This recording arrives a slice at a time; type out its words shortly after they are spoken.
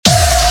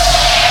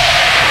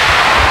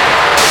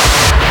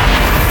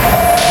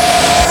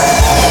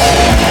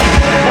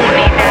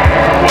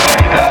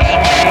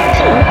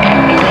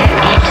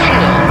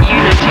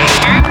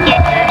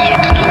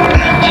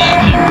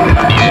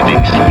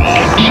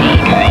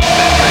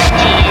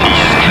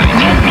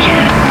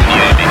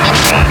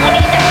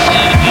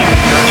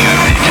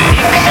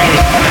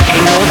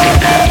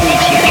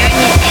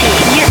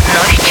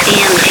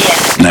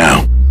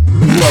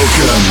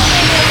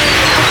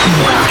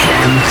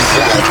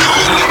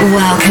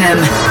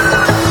Welcome.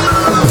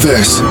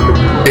 This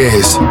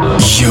is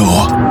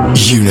your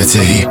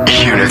Unity.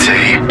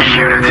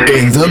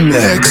 In the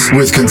mix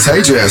with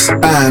Contagious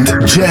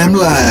and Jem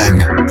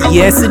Lang.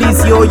 Yes, it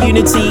is your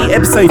Unity,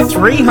 episode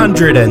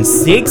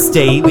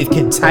 360 with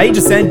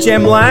Contagious and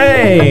Jem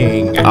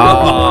Lang.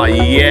 Oh,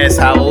 yes.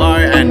 Hello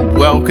and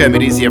welcome.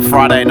 It is your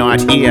Friday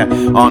night here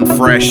on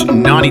Fresh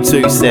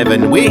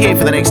 92.7. We're here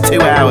for the next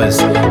 2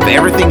 hours for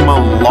everything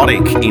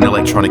melodic in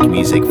electronic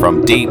music,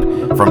 from deep,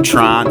 from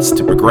trance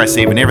to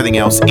progressive and everything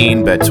else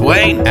in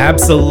between.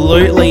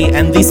 Absolutely.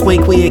 And this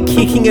week we are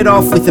kicking it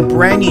off with a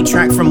brand new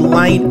track from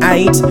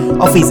Leaneagh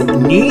off his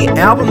new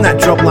album that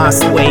dropped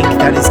last week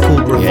that is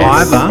called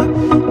Reviver.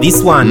 Yes.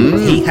 This one,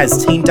 he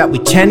has teamed up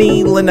with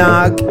Channy,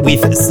 Leaneagh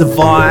with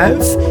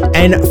Survive.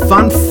 And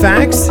fun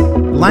fact,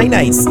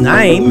 Leaneagh's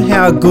name,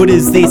 how good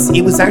is this?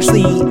 It was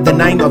actually the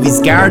name of his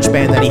garage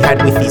band that he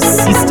had with his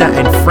sister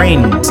and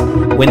friend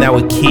when they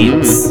were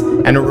kids.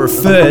 And it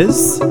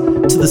refers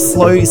to the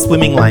slow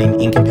swimming lane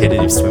in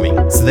competitive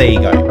swimming. So there you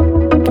go.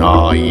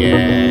 Oh,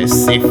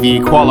 yes. If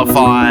you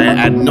qualify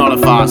at not a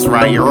fast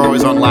rate, you're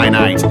always on lane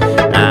 8.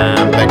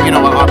 But you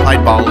know what? I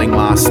played bowling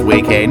last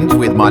weekend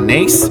with my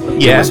niece.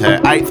 Yeah. It was her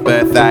 8th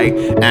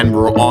birthday, and we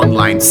were on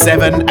lane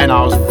 7, and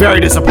I was very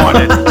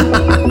disappointed.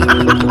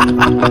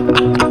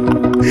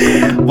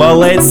 Well,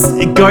 let's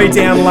go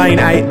down lane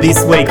 8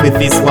 this week with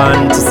this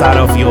one to start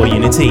off your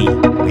Unity.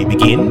 We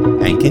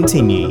begin and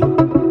continue.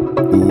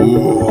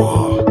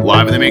 Ooh.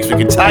 Live in the mix with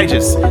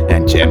Contagious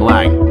and Jem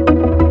Lang.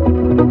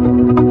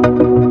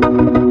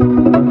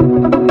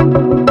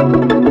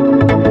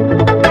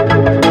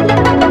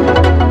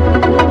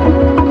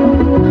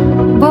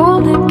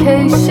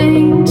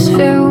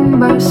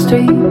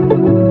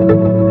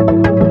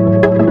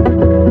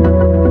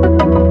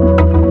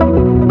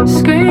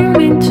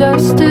 Screaming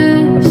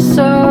justice,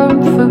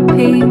 song for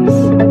peace.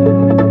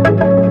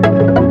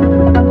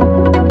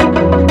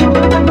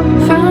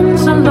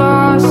 Friends are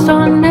lost,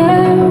 I'll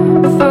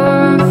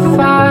never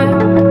find.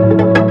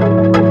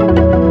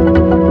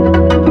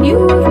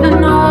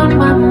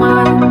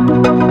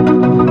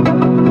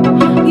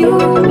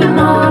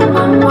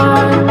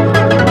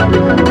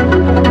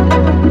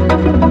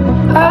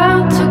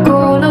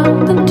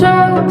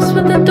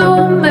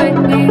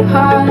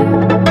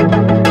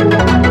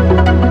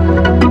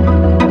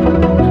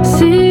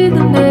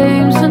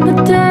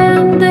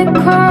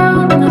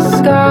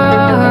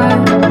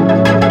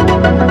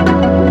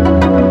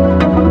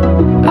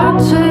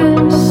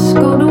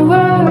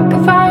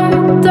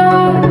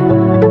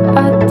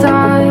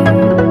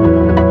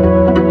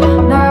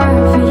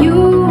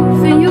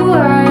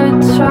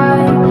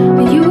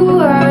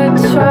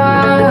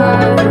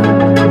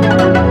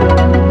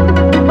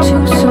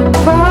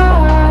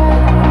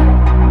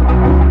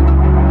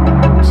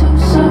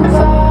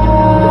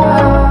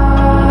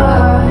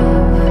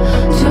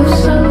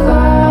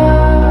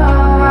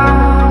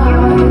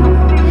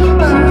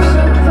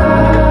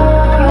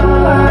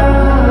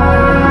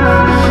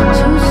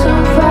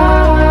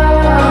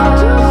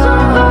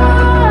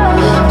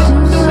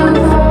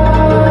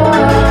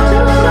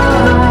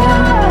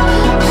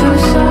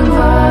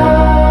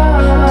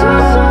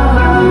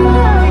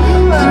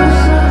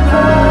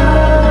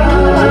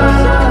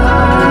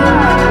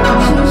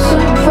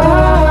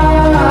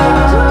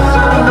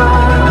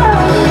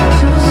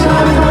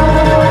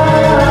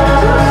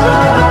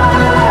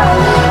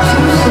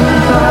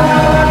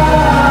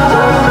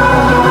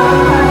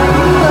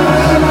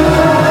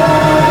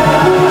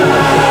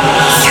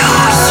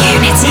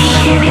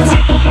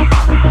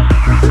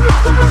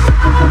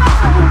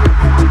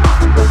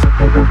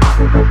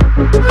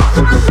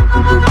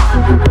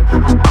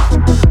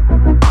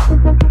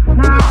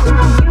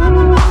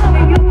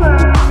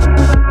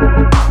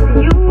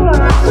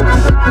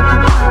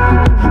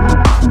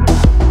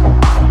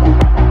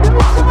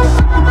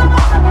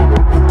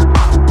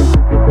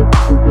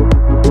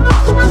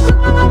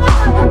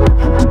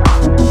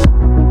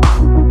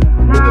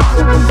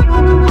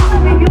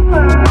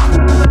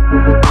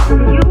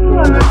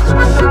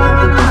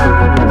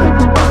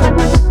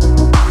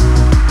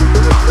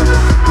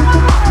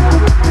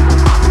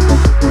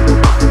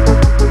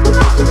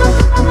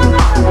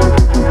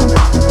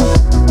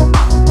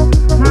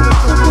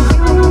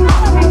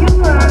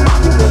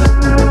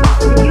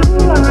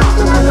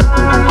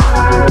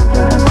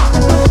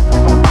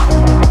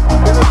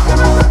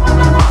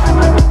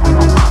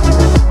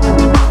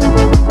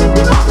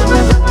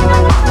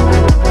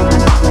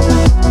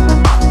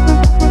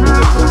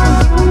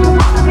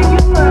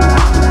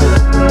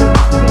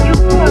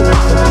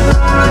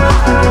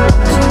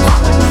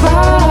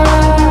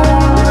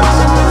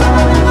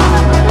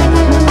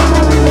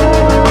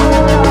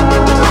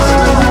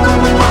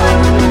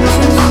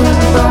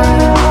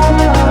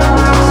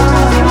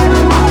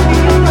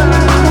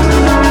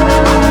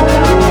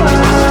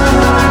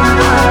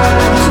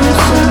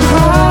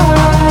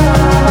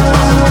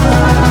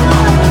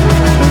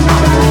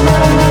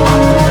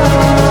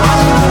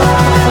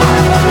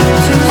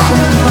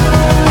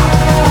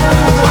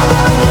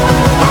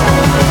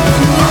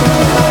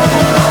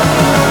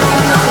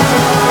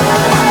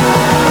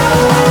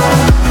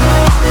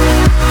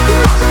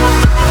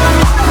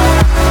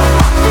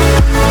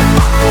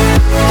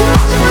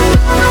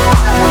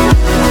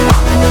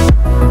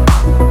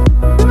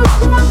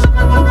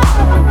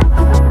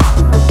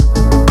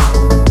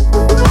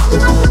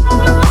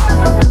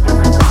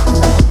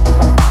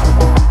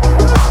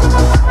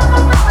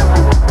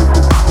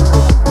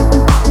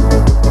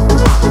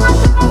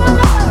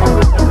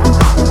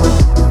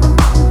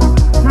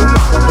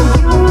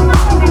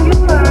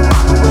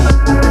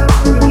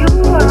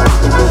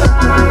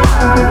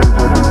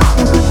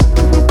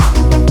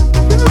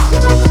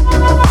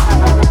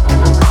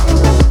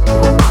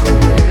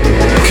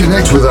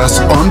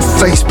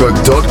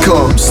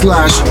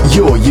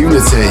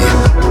 Facebook.com/yourunity.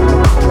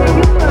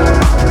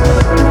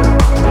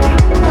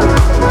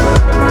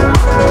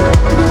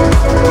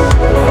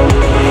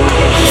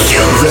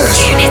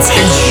 This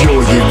is Your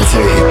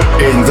Unity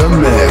in the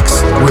mix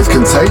with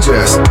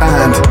Contagious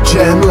and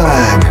Jem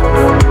Lang.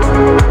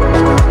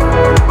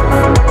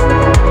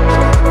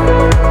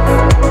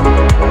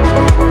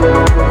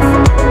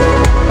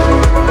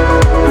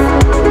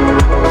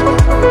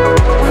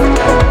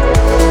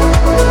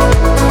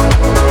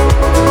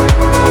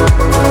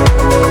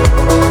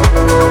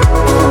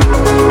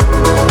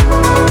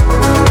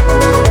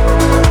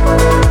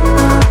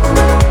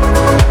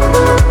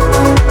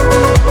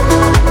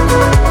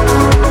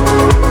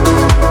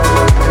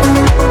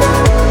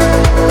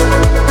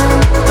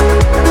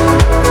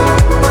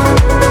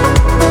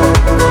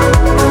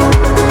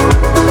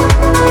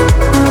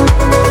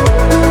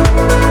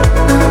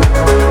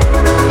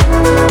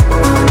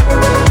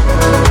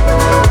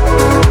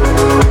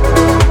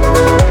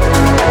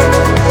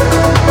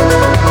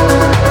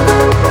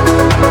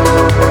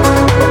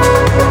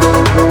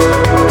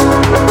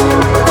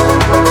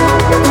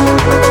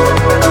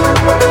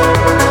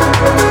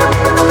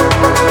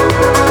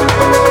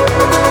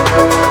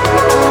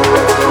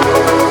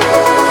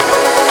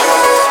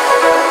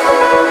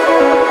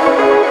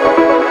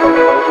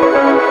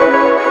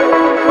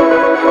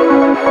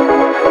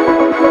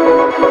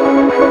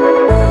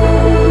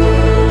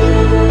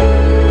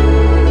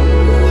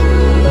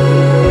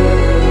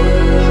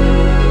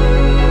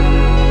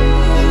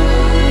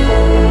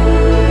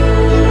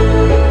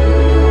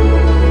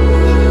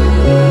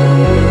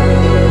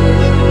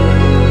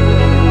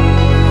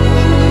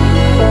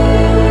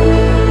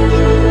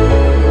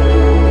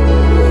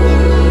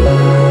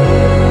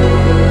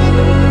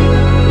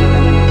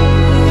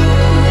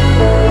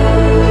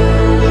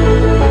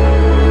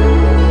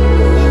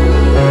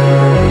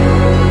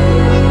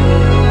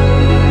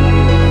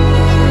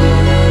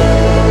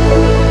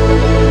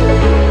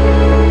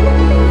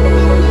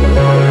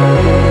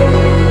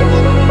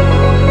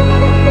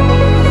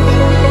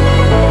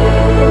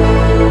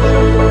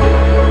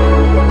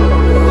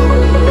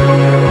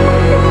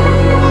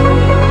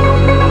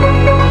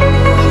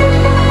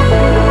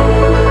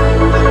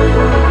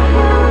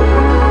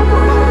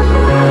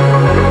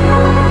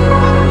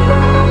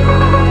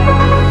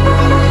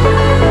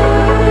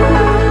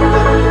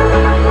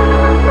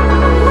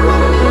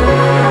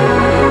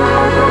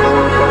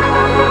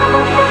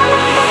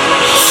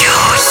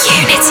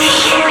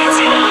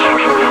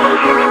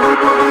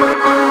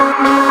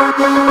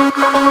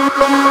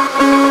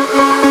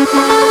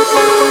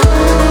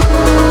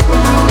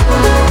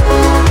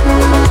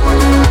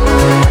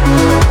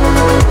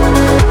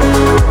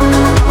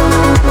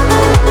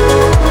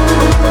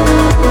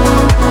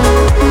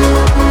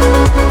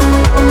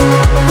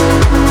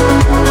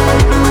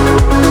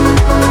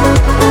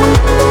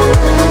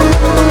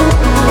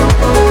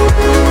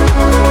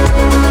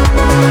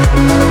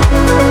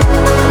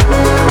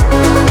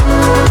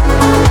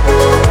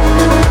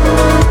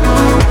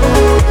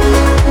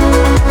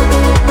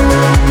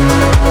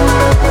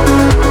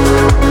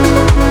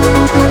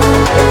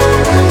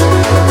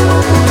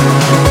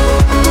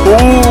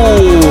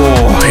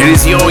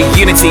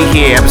 Unity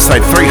here,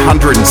 episode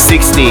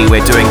 360. We're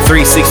doing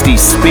 360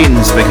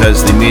 spins because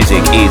the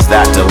music is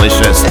that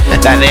delicious.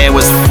 That there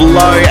was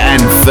Fløa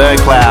and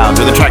Furcloud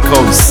with a track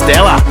called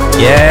Stella.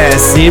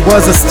 Yes, it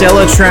was a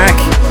stellar track.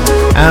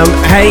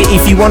 Hey,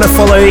 if you want to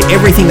follow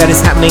everything that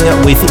is happening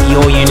with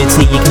Your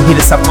Unity, you can hit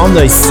us up on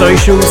those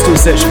socials. Do a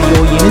search for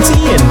Your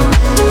Unity and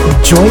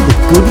enjoy the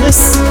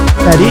goodness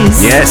that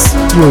is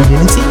Your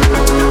Unity.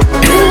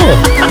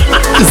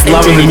 Just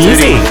loving the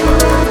music.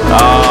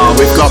 Oh,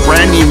 we've got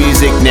brand new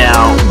music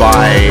now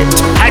by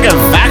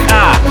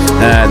Tagavaka.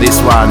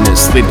 This one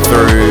slid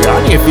through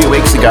only a few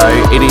weeks ago.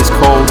 It is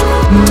called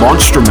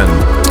Mostraumen.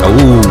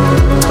 Oh,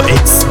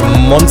 it's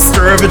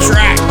monster of a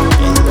track.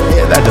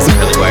 Yeah, that doesn't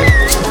really work.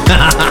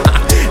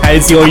 Hey,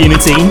 it's Your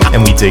Unity,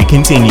 and we do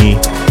continue.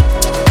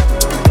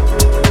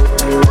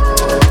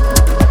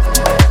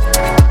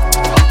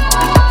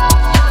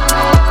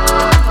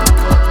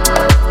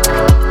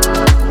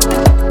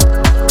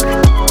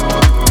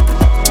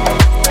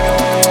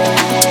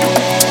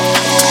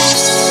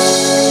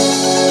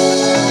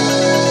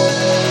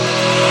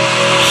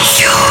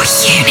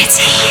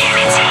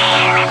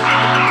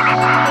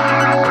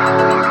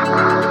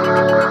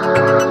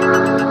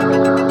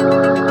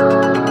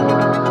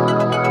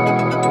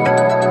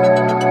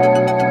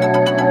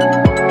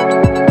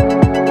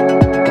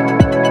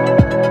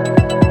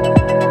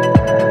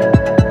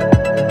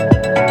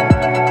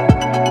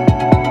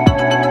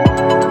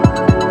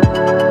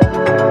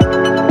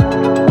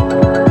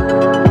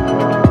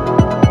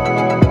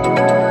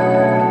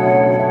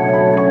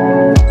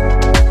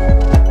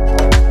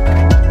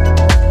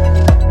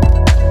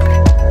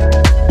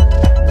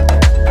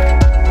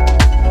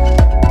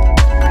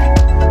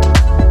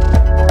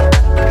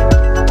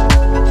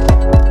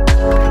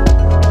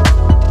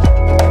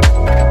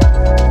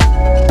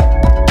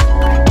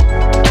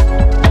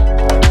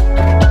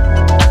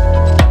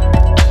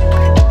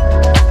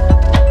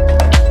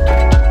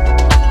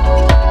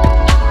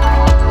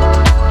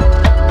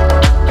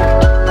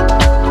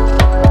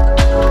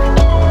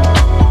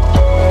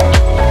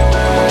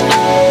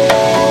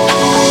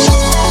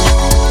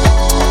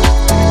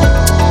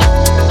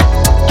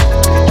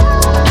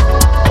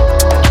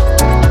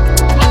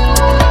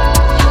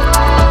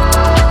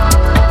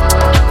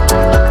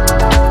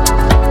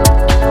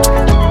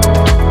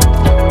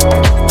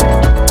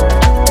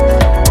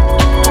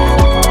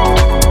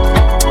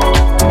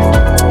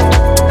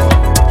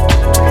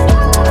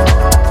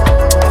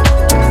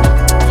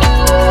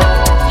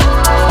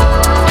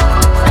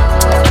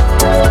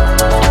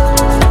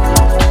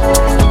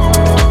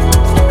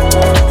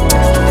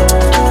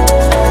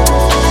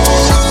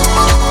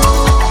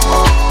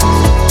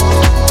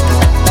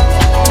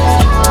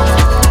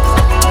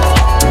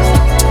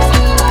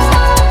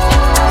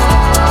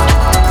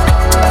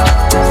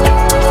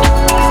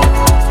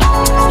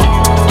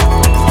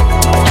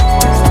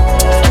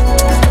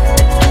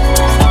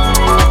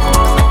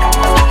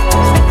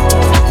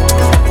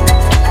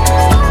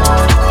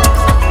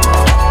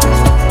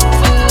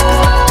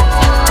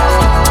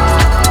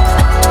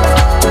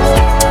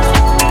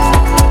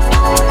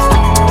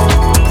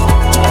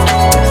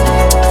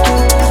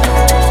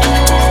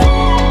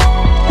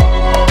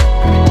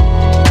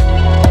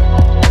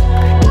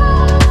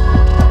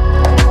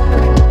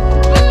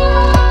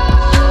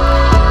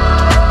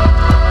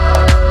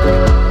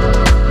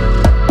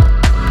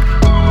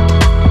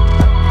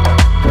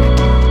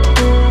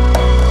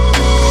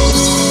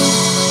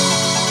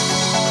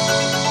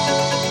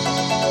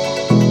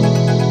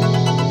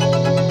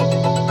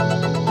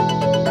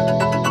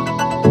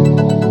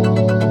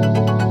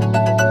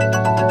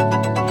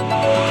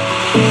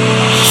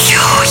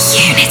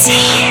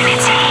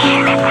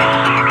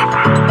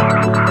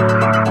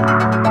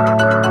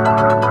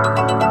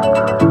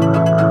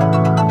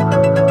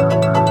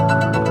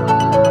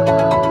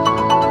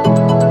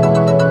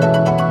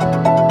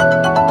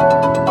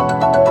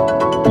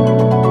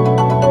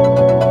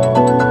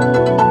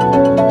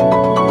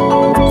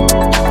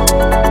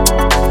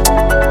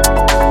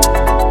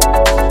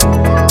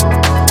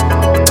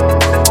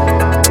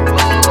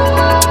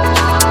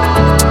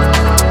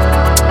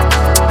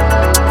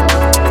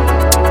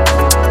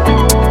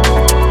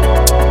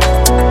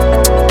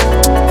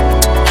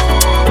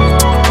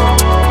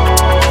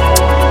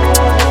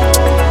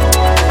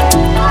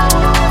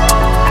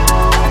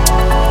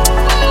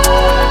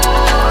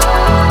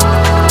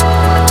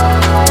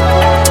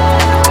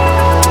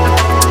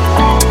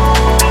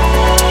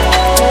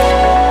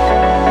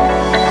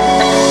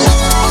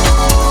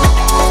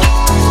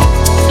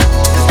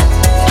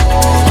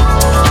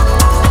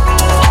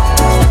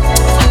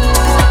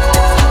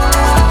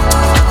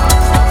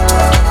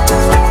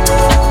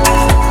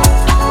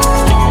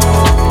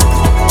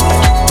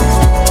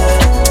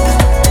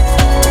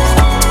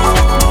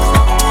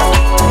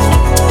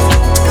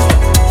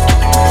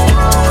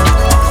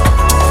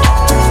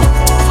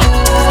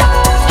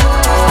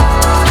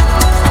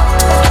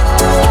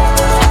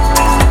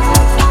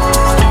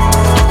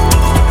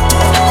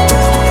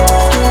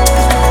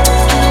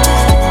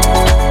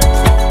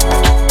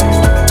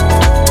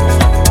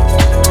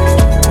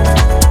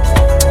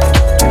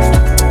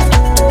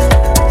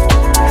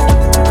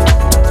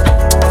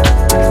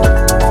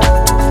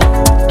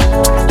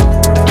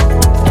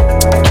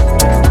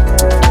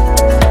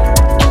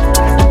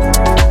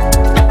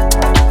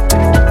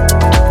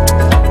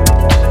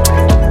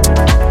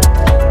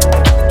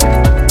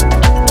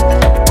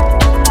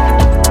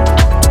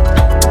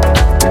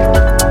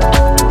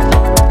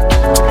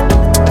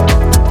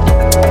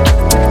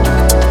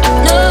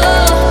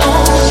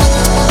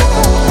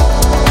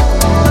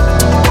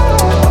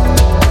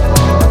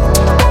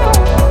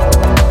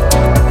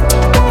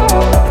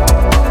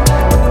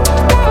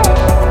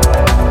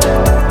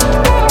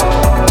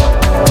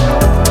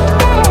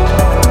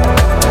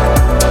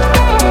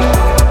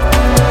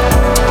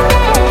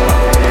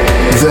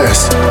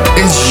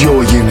 is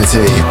your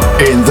unity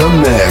in the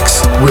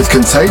mix with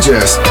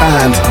Contagious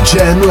and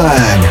Jem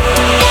Lang.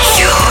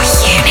 Your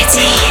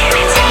unity.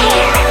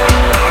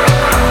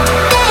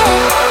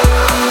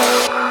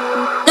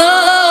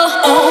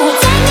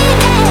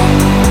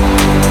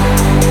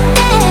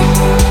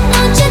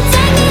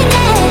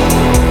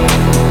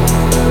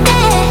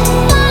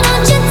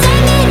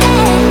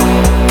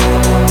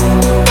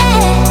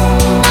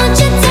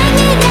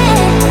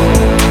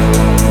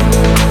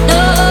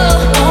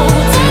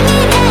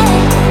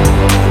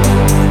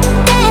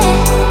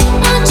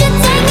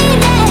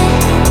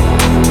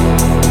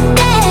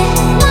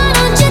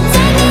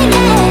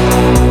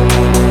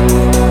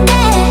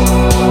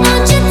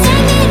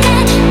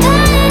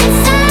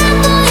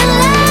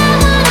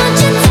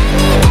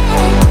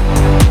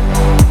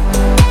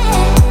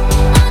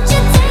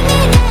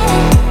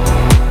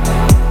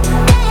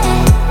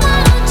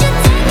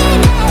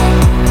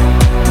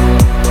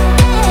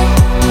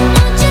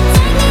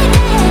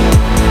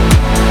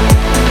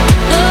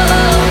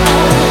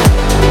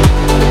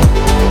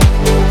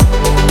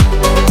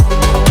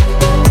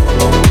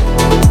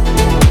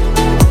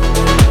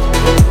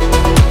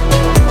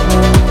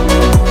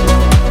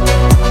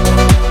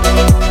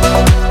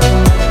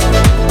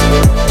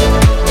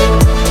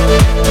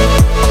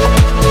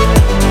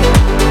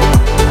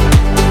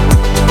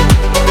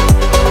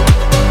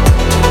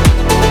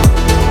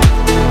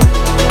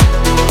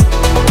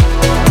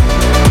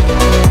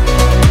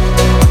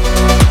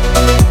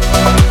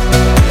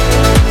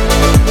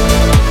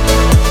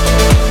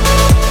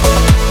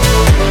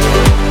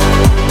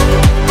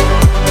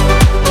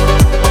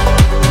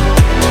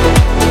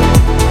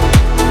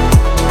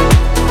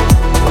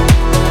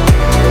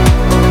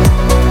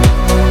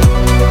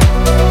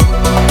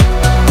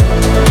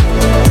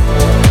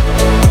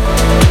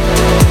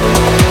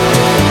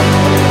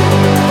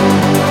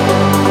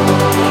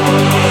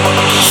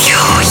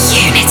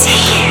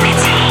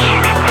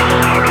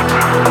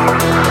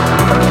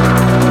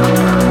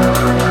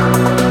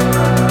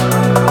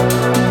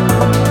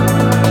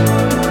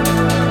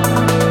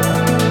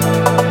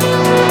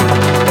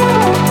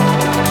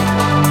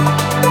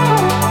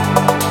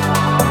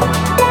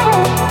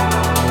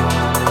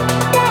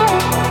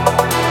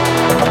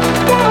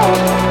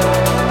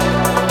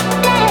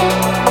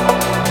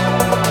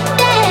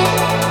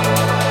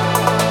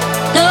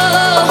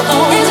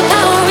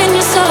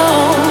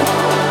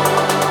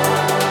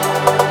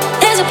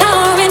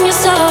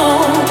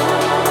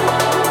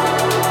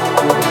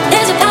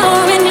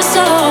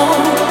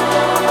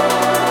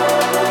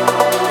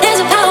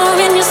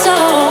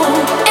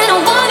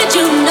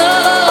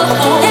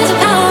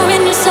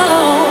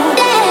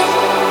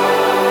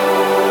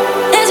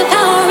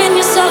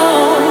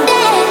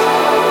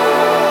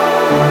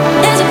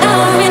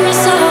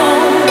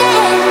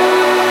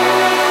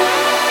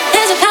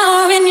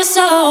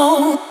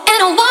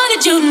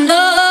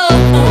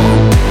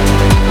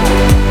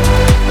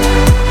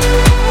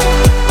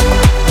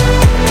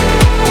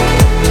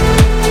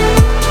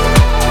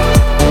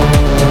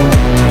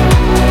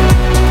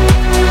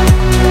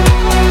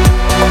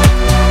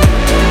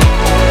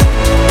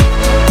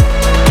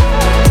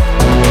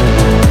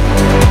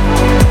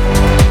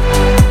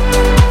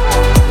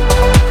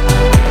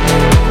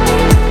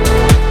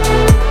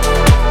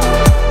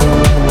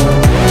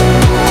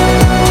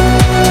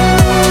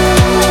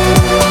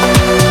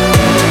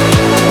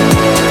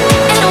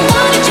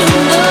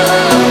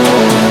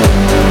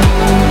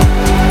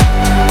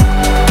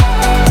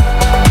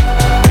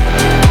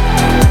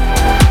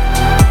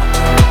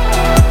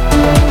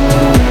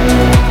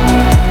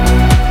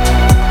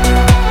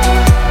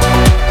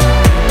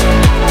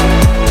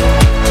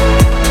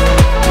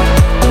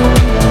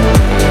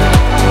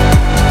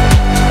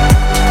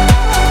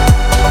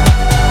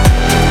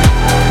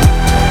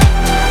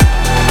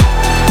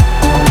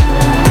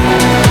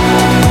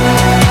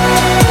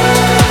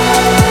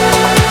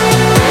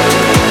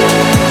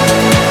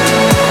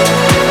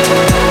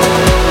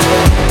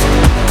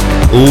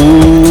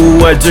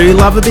 Ooh, I do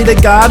love a bit of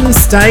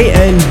Gardenstate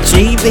and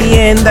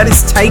GVN. That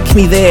is Take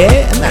Me There,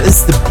 and that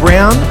is the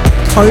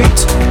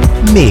Browncoat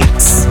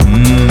mix.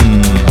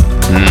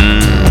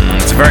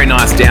 It's a very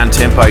nice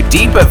down-tempo,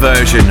 deeper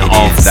version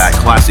of that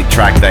classic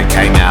track that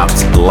came out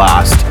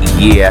last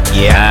year.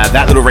 Yeah.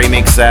 That little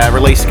remix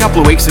released a couple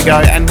of weeks ago,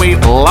 and we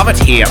love it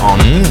here on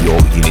Your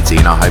Unity,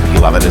 and I hope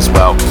you love it as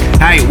well.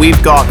 Hey,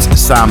 we've got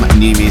some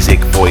new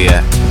music for you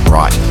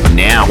right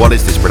now. What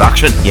is this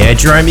production? Yeah,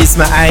 Jerome,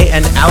 Isma-Ae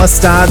and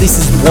Alastor. This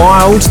is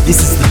Wilde.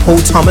 This is the Paul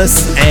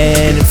Thomas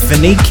and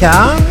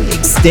Fuenka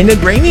extended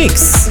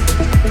remix.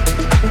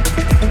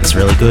 It's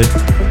really good.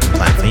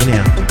 Play it for you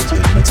now. It's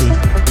Your Unity.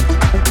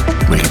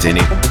 We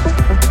continue.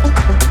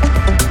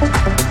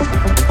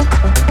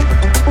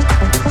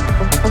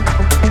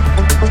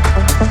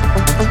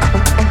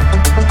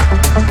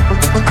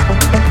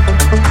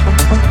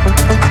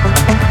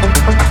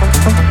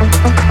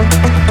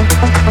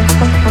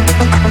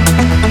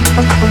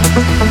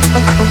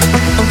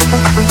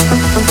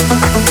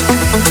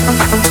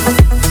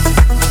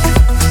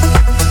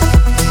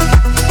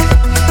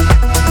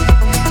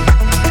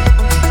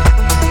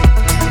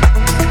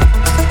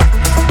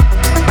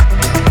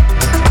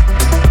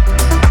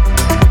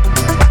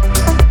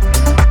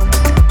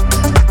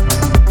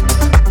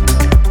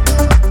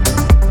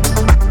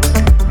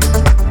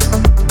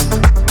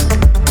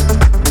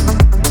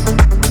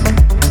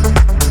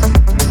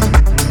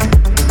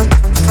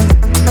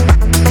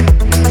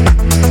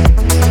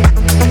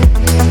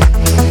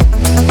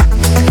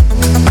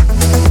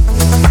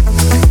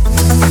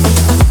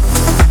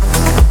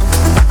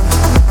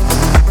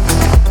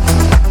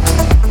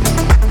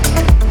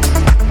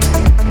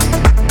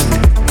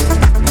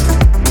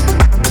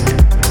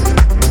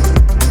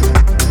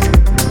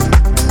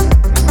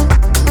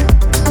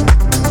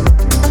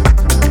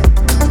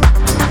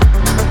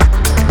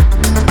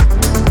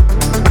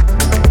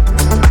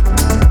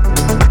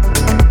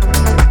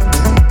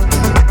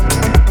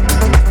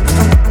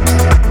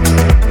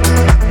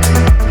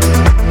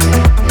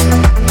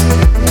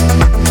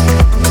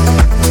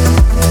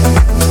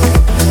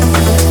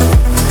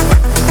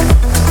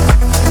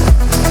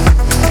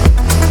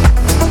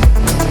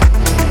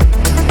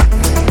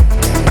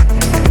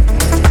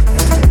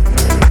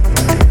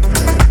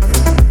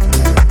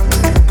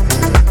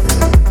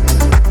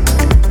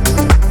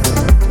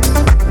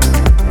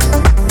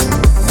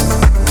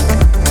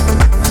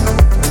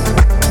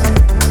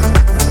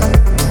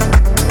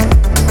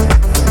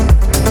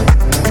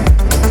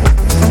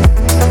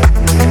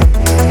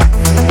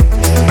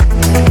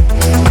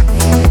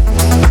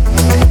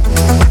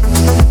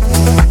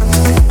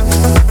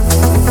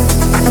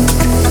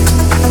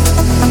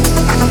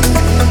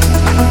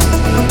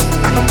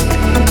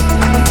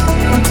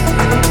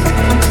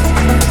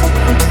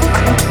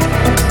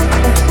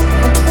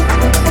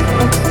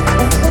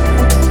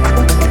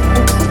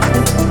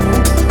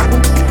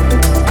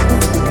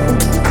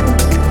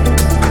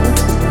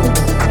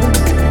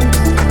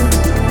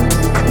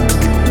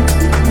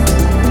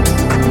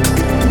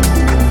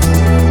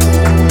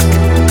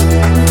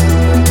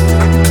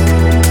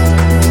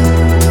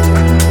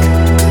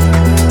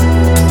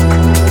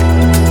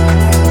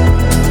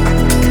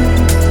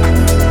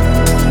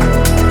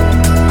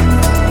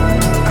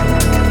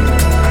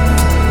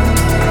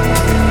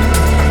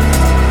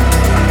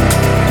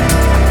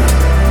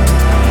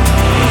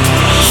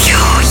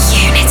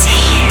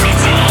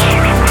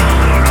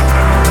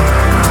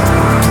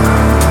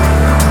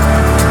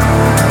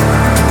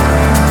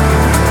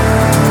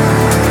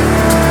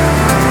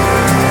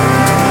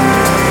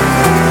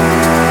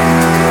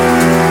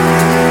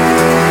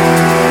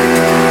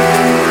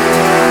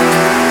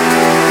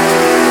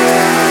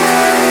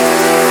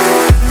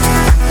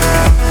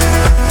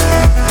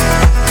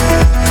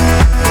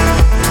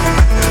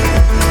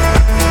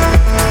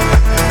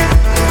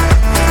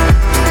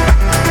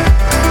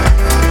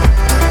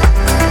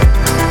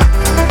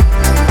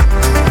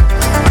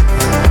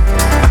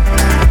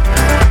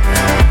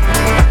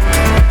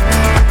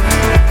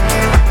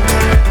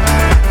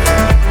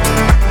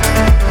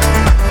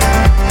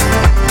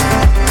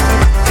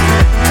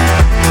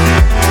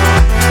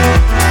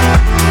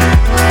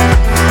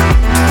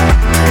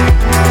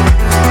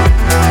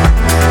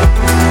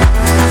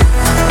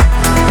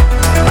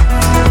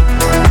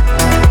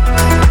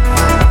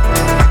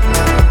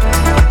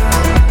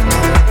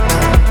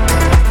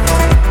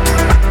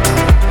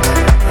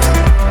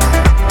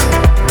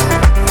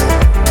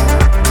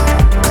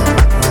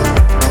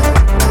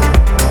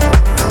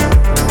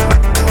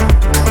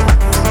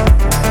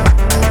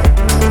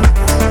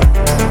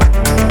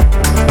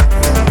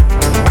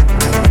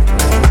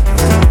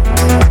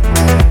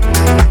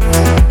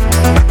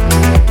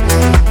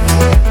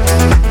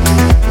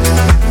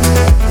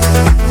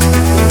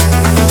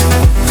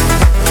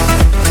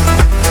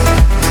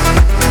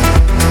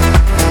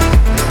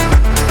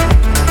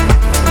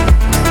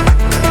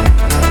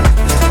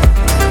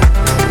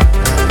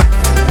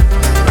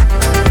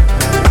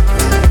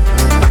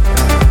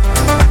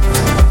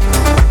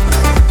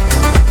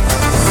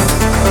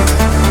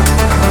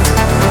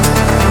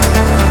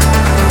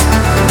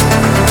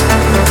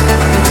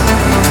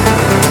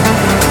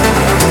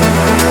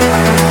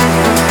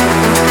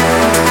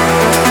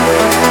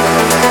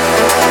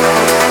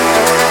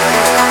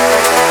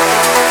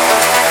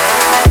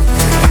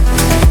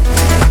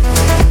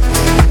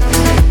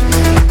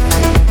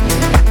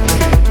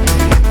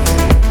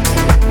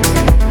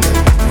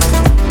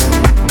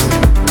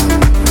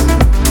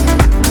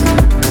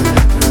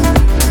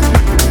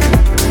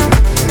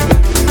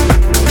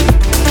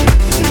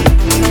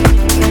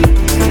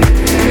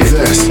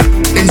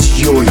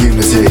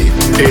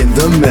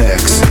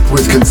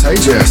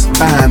 Contagious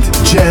and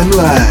Jem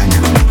Lang.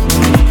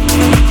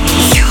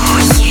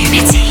 Your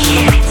unity.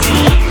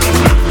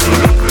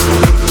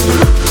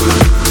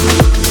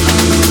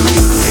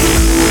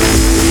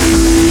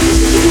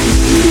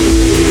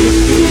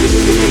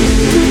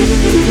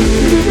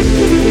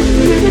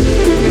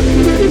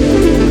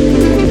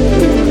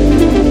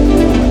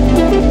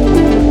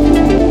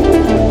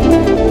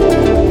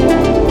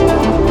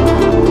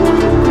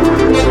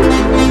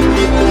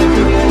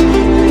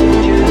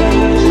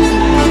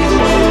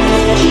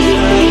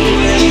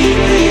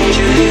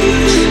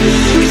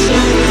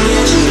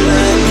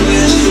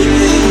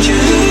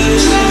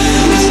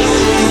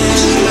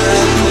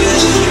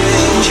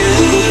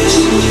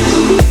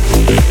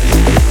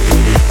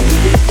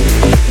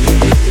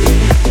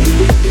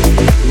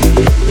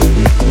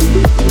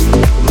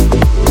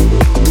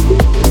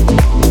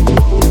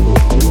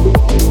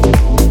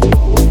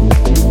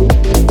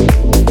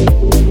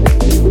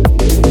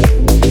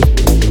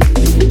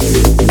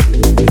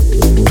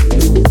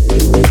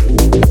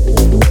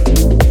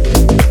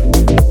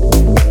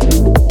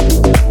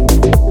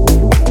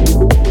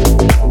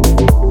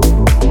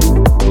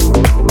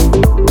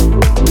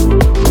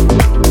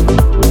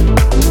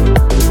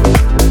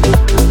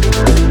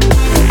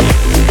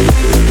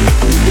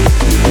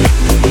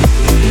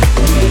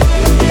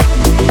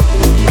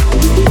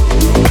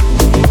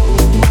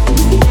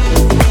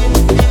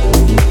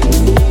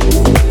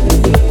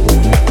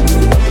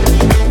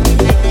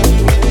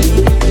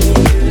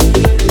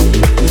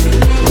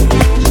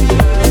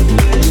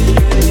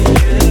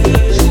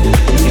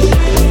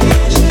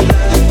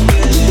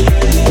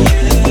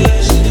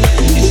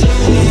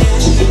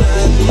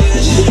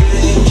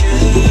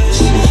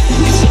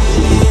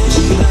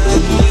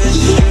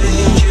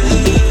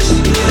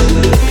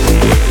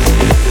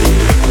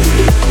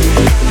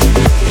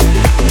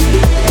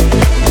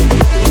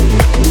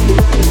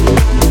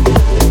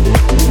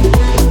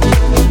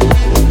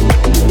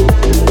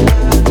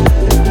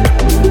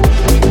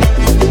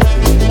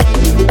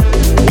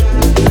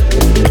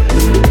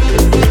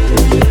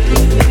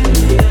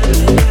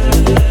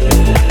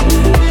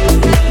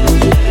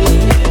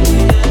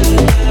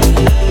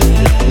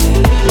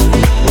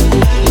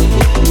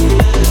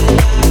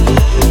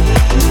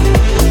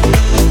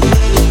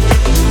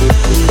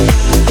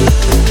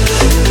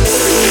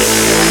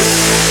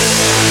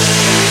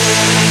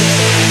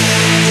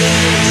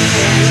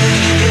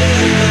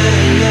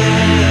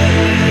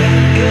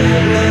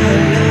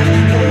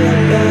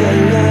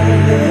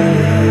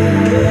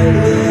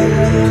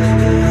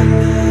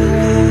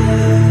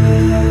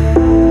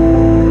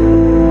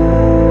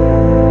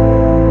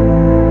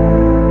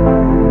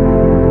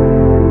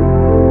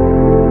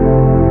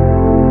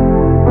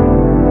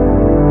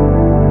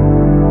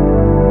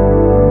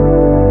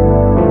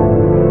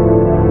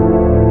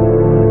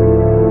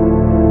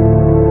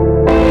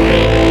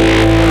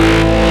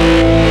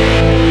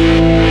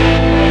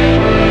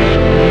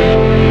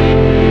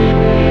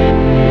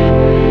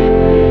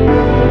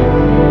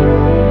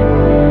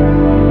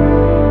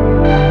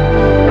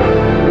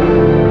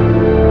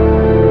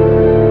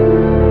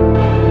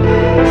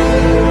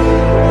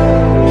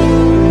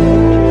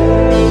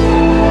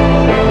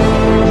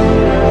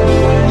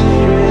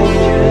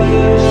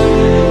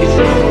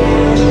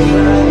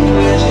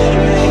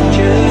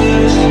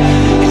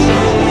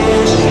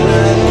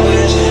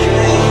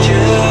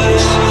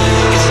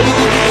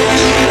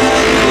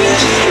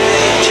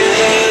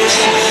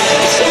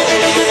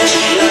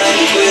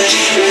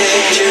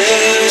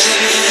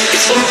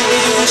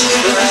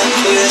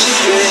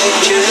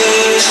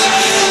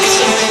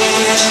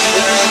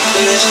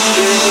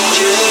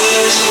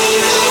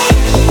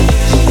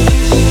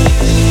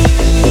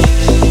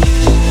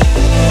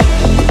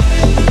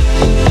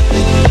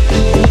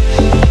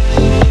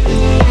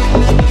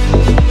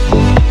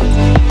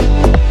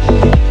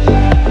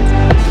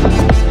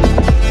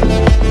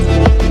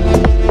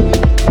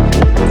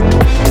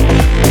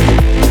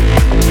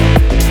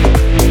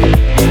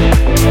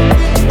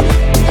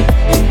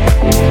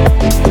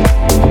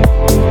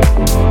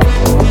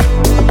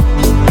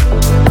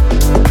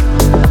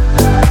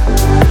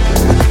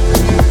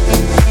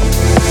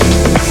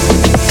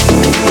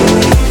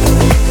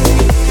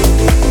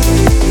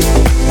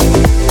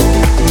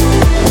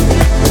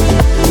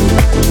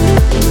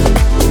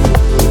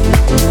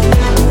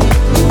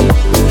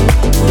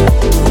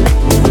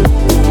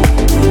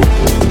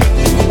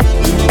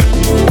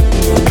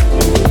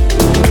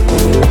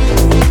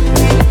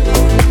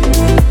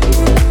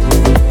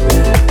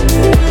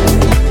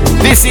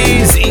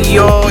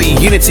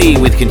 Unity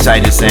with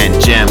Contagious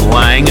and Jem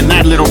Lang, and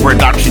that little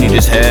production you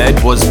just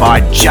heard was by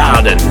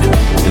Jardin,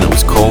 and it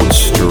was called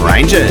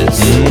Strangers.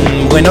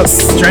 We're not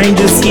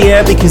strangers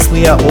here because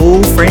we are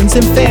all friends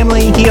and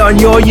family here on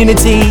Your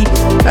Unity.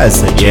 That was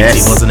so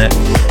cheesy, wasn't it?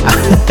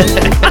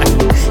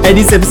 It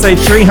is episode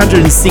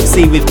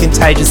 360 with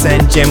Contagious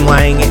and Jem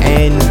Lang,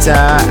 and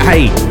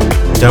hey,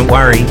 don't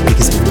worry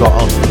because we've got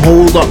a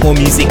whole lot more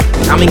music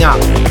coming up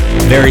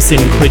very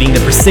soon, including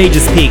the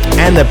prestigious pick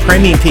and the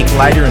premium pick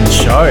later in the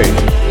show.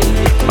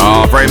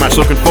 Oh, very much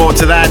looking forward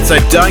to that, so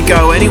don't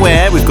go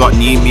anywhere. We've got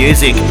new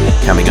music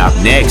coming up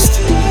next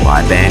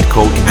by a band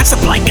called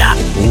Kasablanca.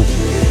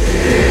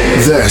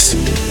 This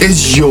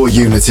is Your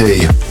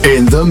Unity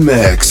in the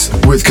mix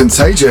with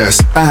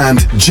Contagious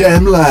and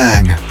Jem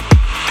Lang.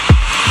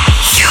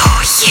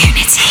 Your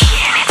Unity.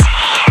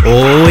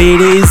 Oh,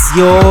 it is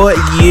Your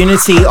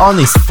Unity on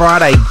this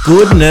Friday.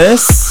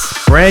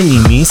 Goodness, brand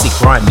new music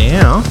right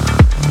now.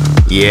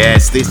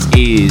 Yes, this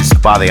is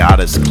by the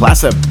artist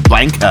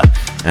Kasablanca.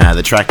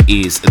 The track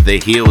is The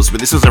Hills, but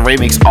this is a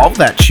remix of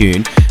that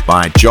tune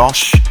by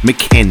Josh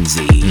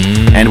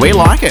McKenzie. And we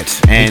like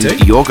it, and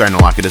you're going to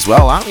like it as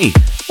well, aren't we?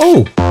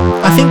 Oh,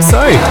 I think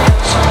so.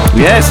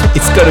 Yes.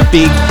 It's got a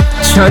big,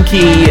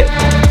 chunky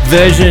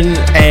version,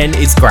 and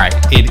it's great.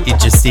 It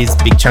just is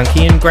big,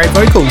 chunky, and great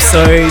vocals,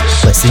 so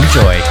let's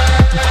enjoy.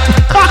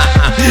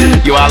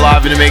 You are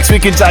live in a mix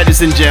with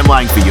Contagious and Jem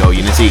Lang for Your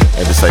Unity,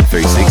 episode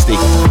 360.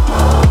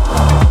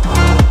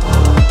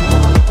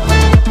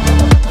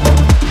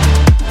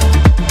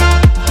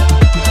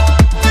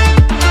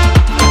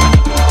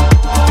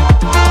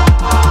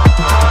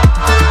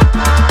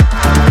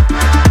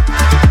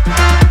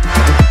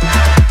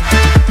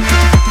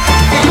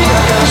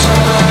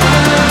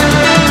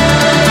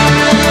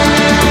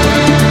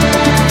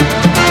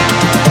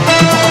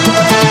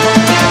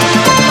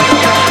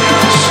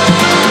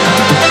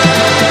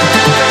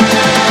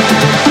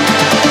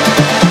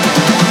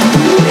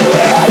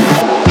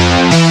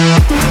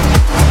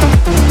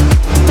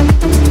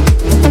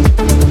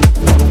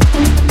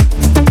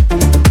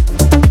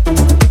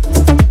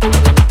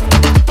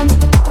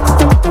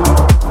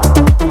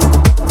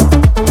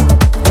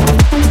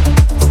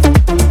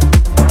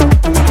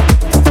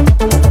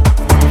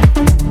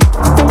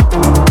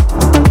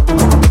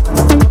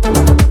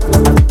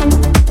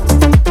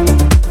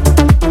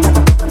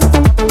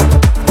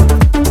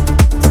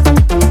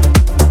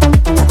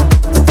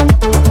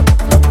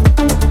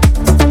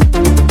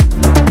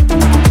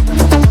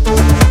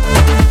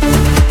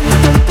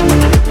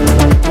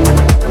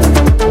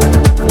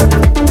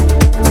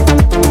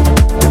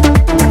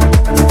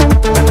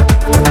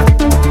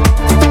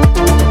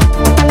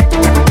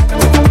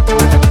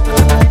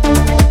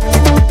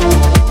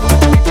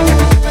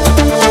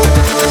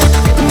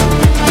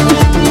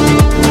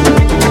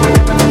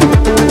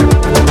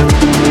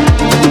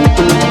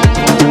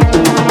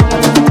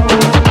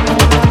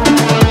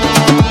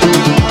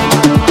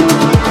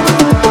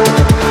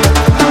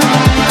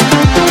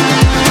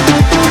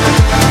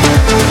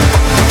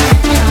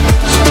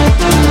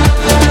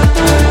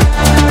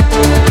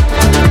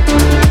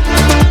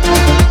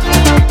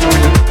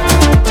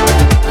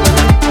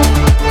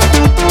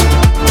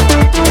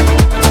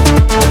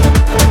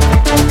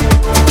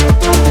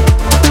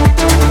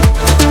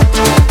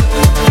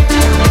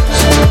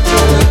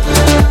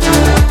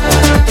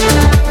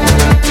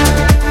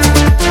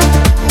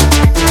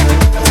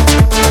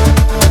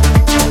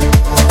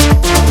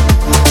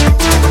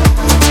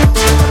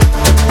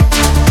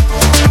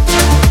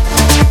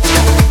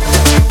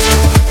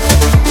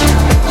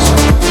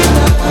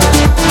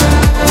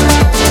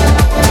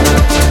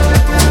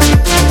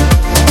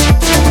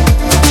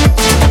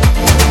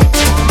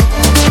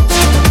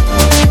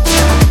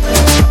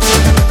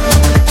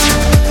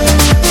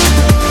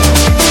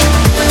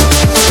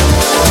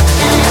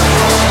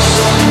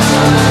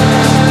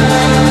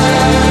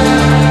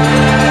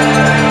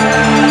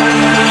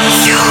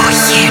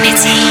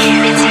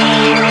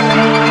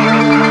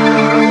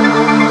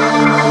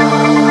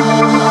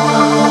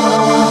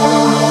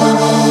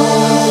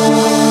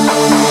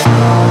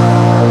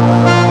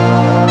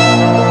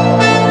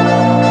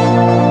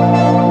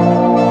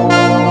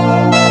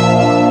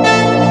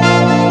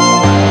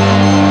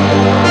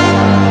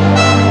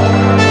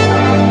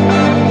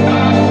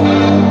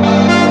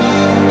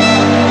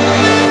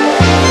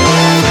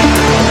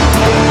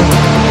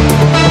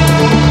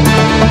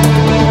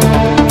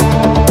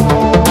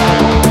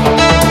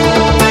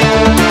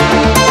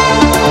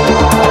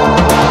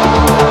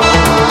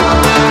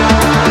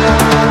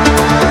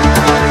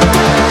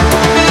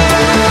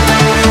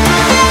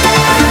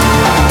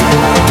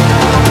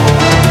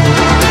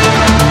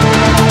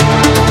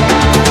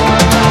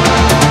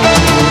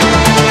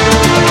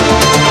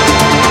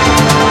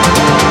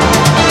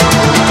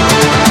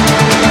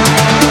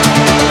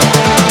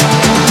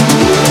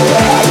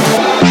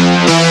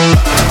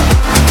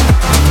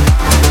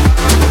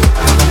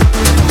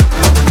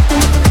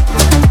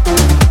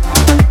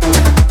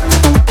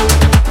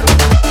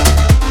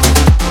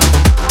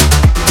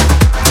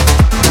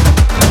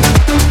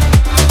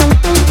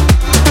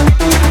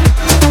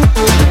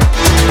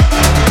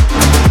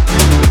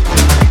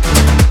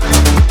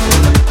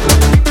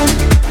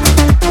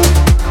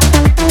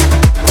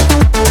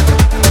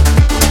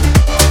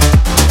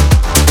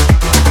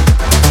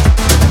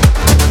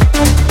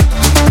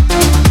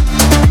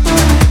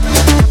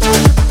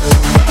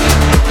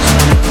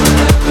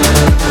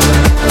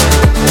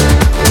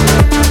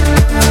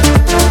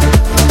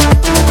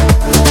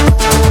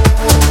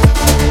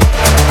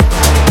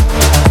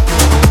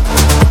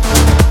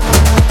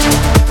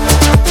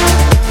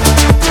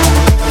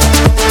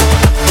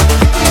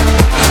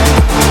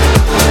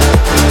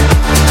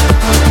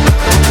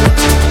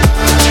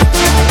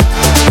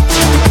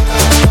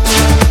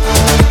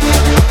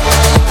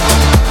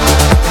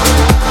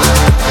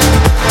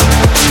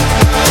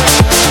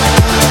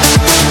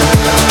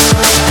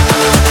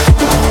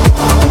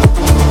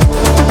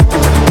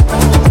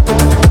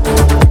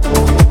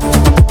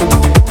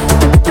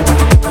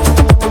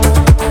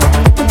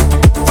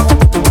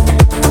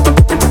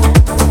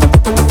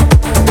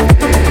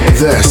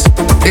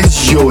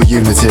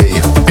 Unity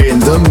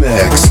in the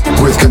mix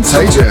with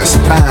Contagious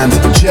and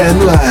Jem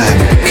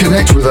Lang.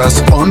 Connect with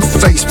us on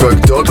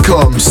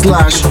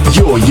facebook.com/yourunity.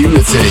 Your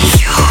Unity.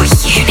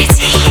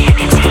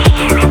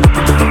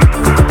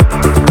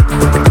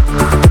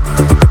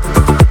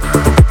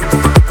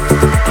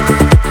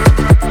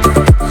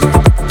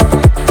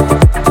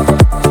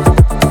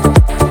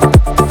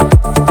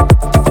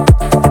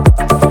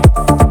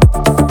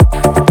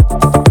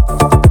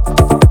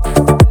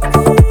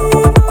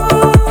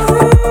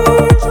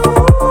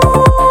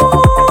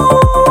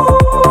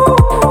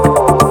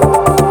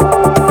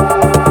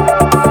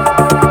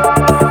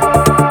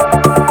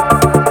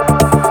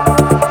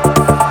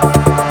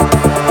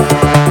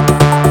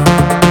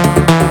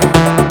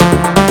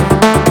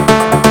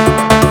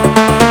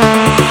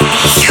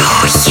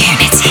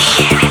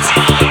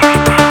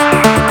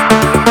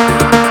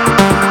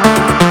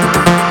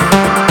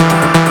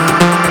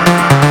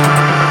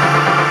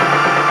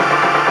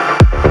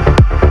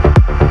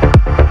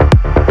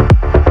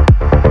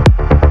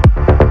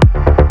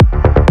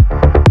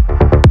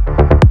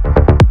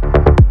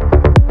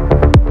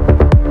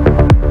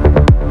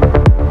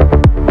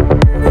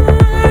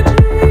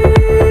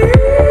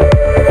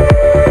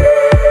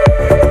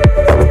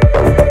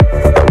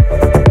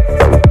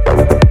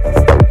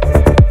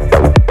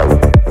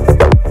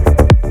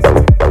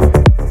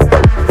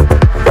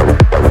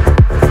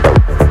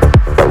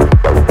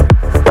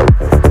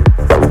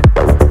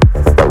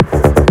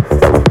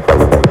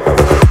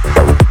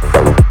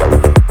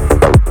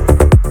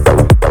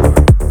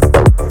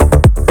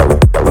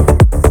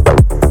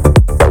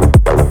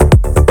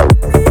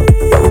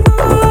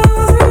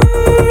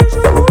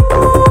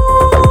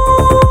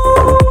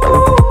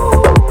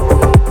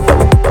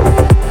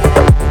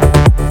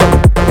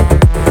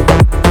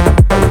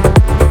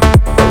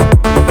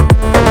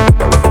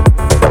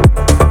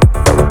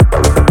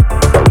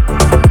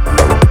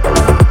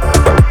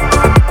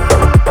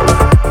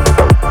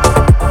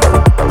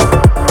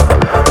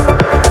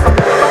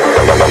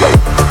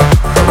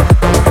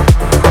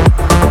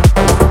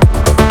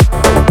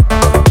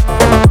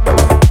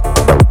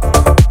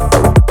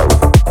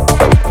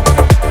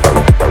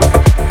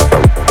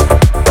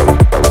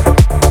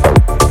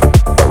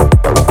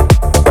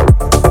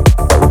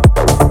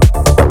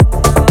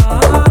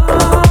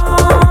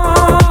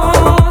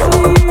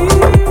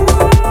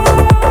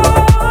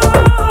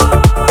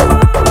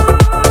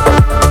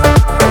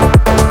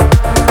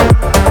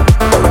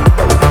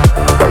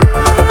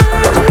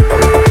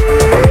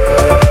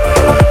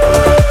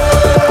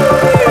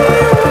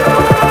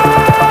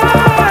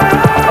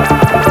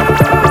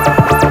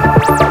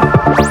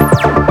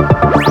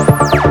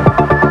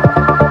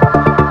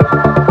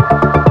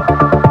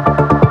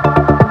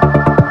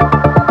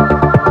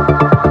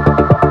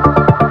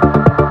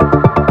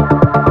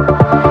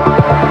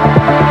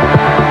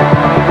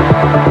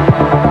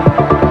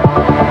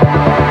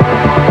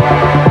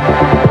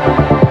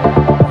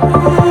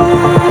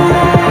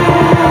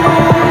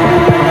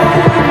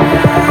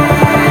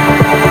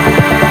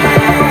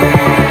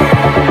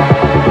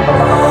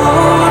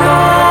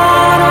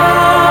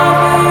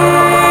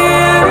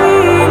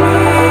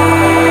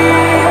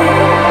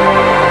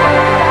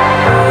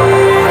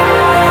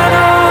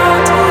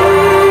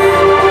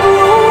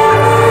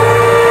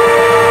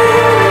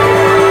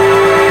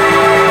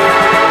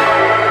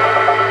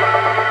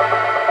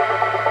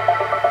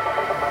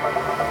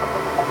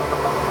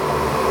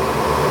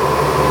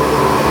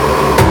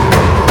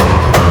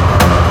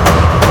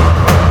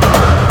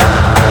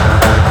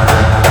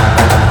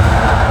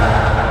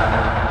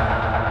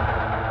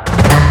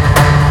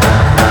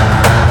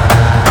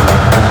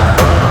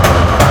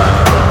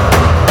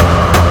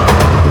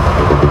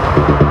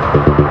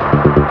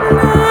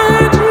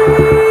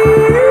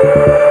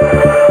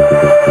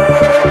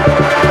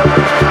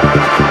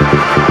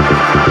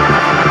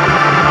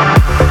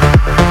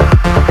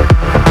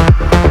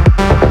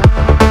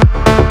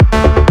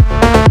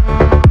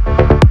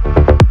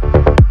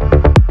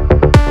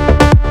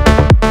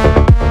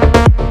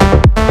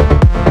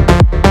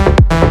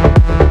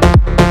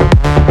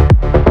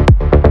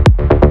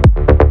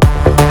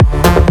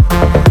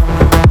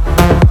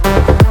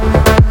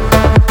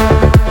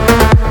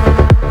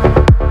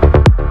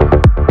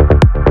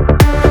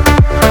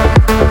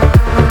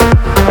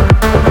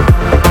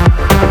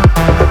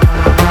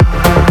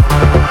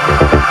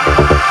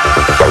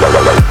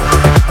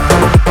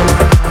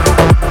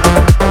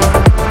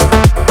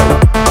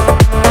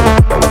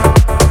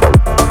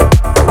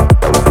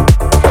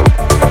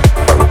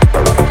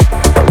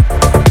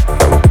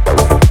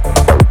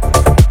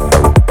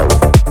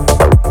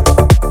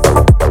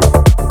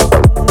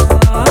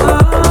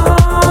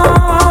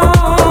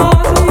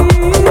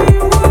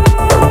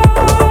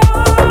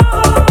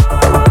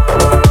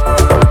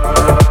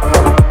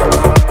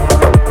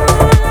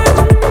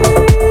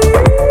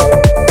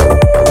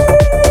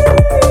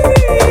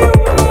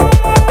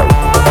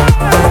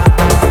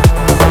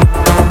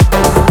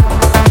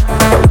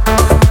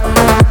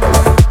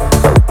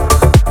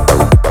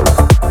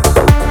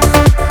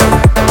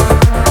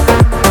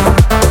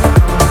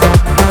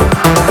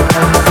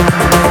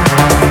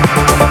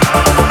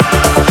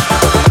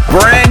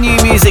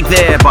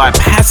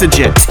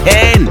 Messenger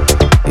 10.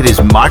 It is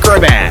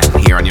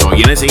Microban here on your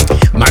Unity.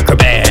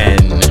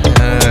 Microban.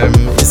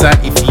 Is that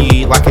if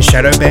you like a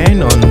shadow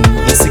ban on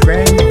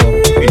Instagram?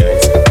 Or who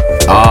knows?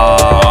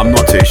 I'm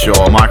not too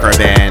sure.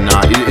 Microban,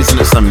 isn't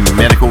it some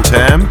medical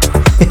term?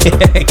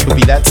 It could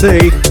be that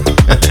too.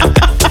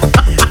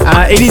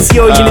 It is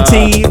your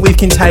Unity with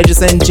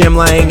Contagious and Jem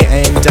Lang,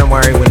 and don't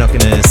worry, we're not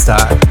going to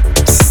start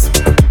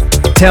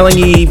telling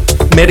you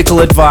medical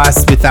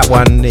advice with that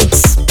one.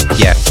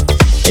 Yeah.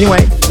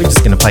 Anyway, we're just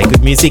going to play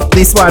good music.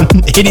 This one,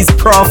 it is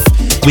PROFF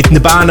with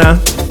Nibbana.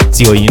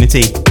 It's your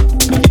Unity.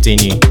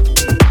 Continue.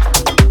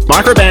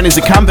 Microban is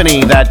a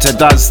company that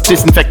does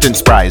disinfectant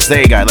sprays.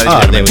 There you go, ladies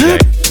and there gentlemen.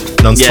 we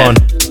go. Non-spawn.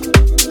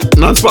 Yeah.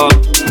 Non-spawn.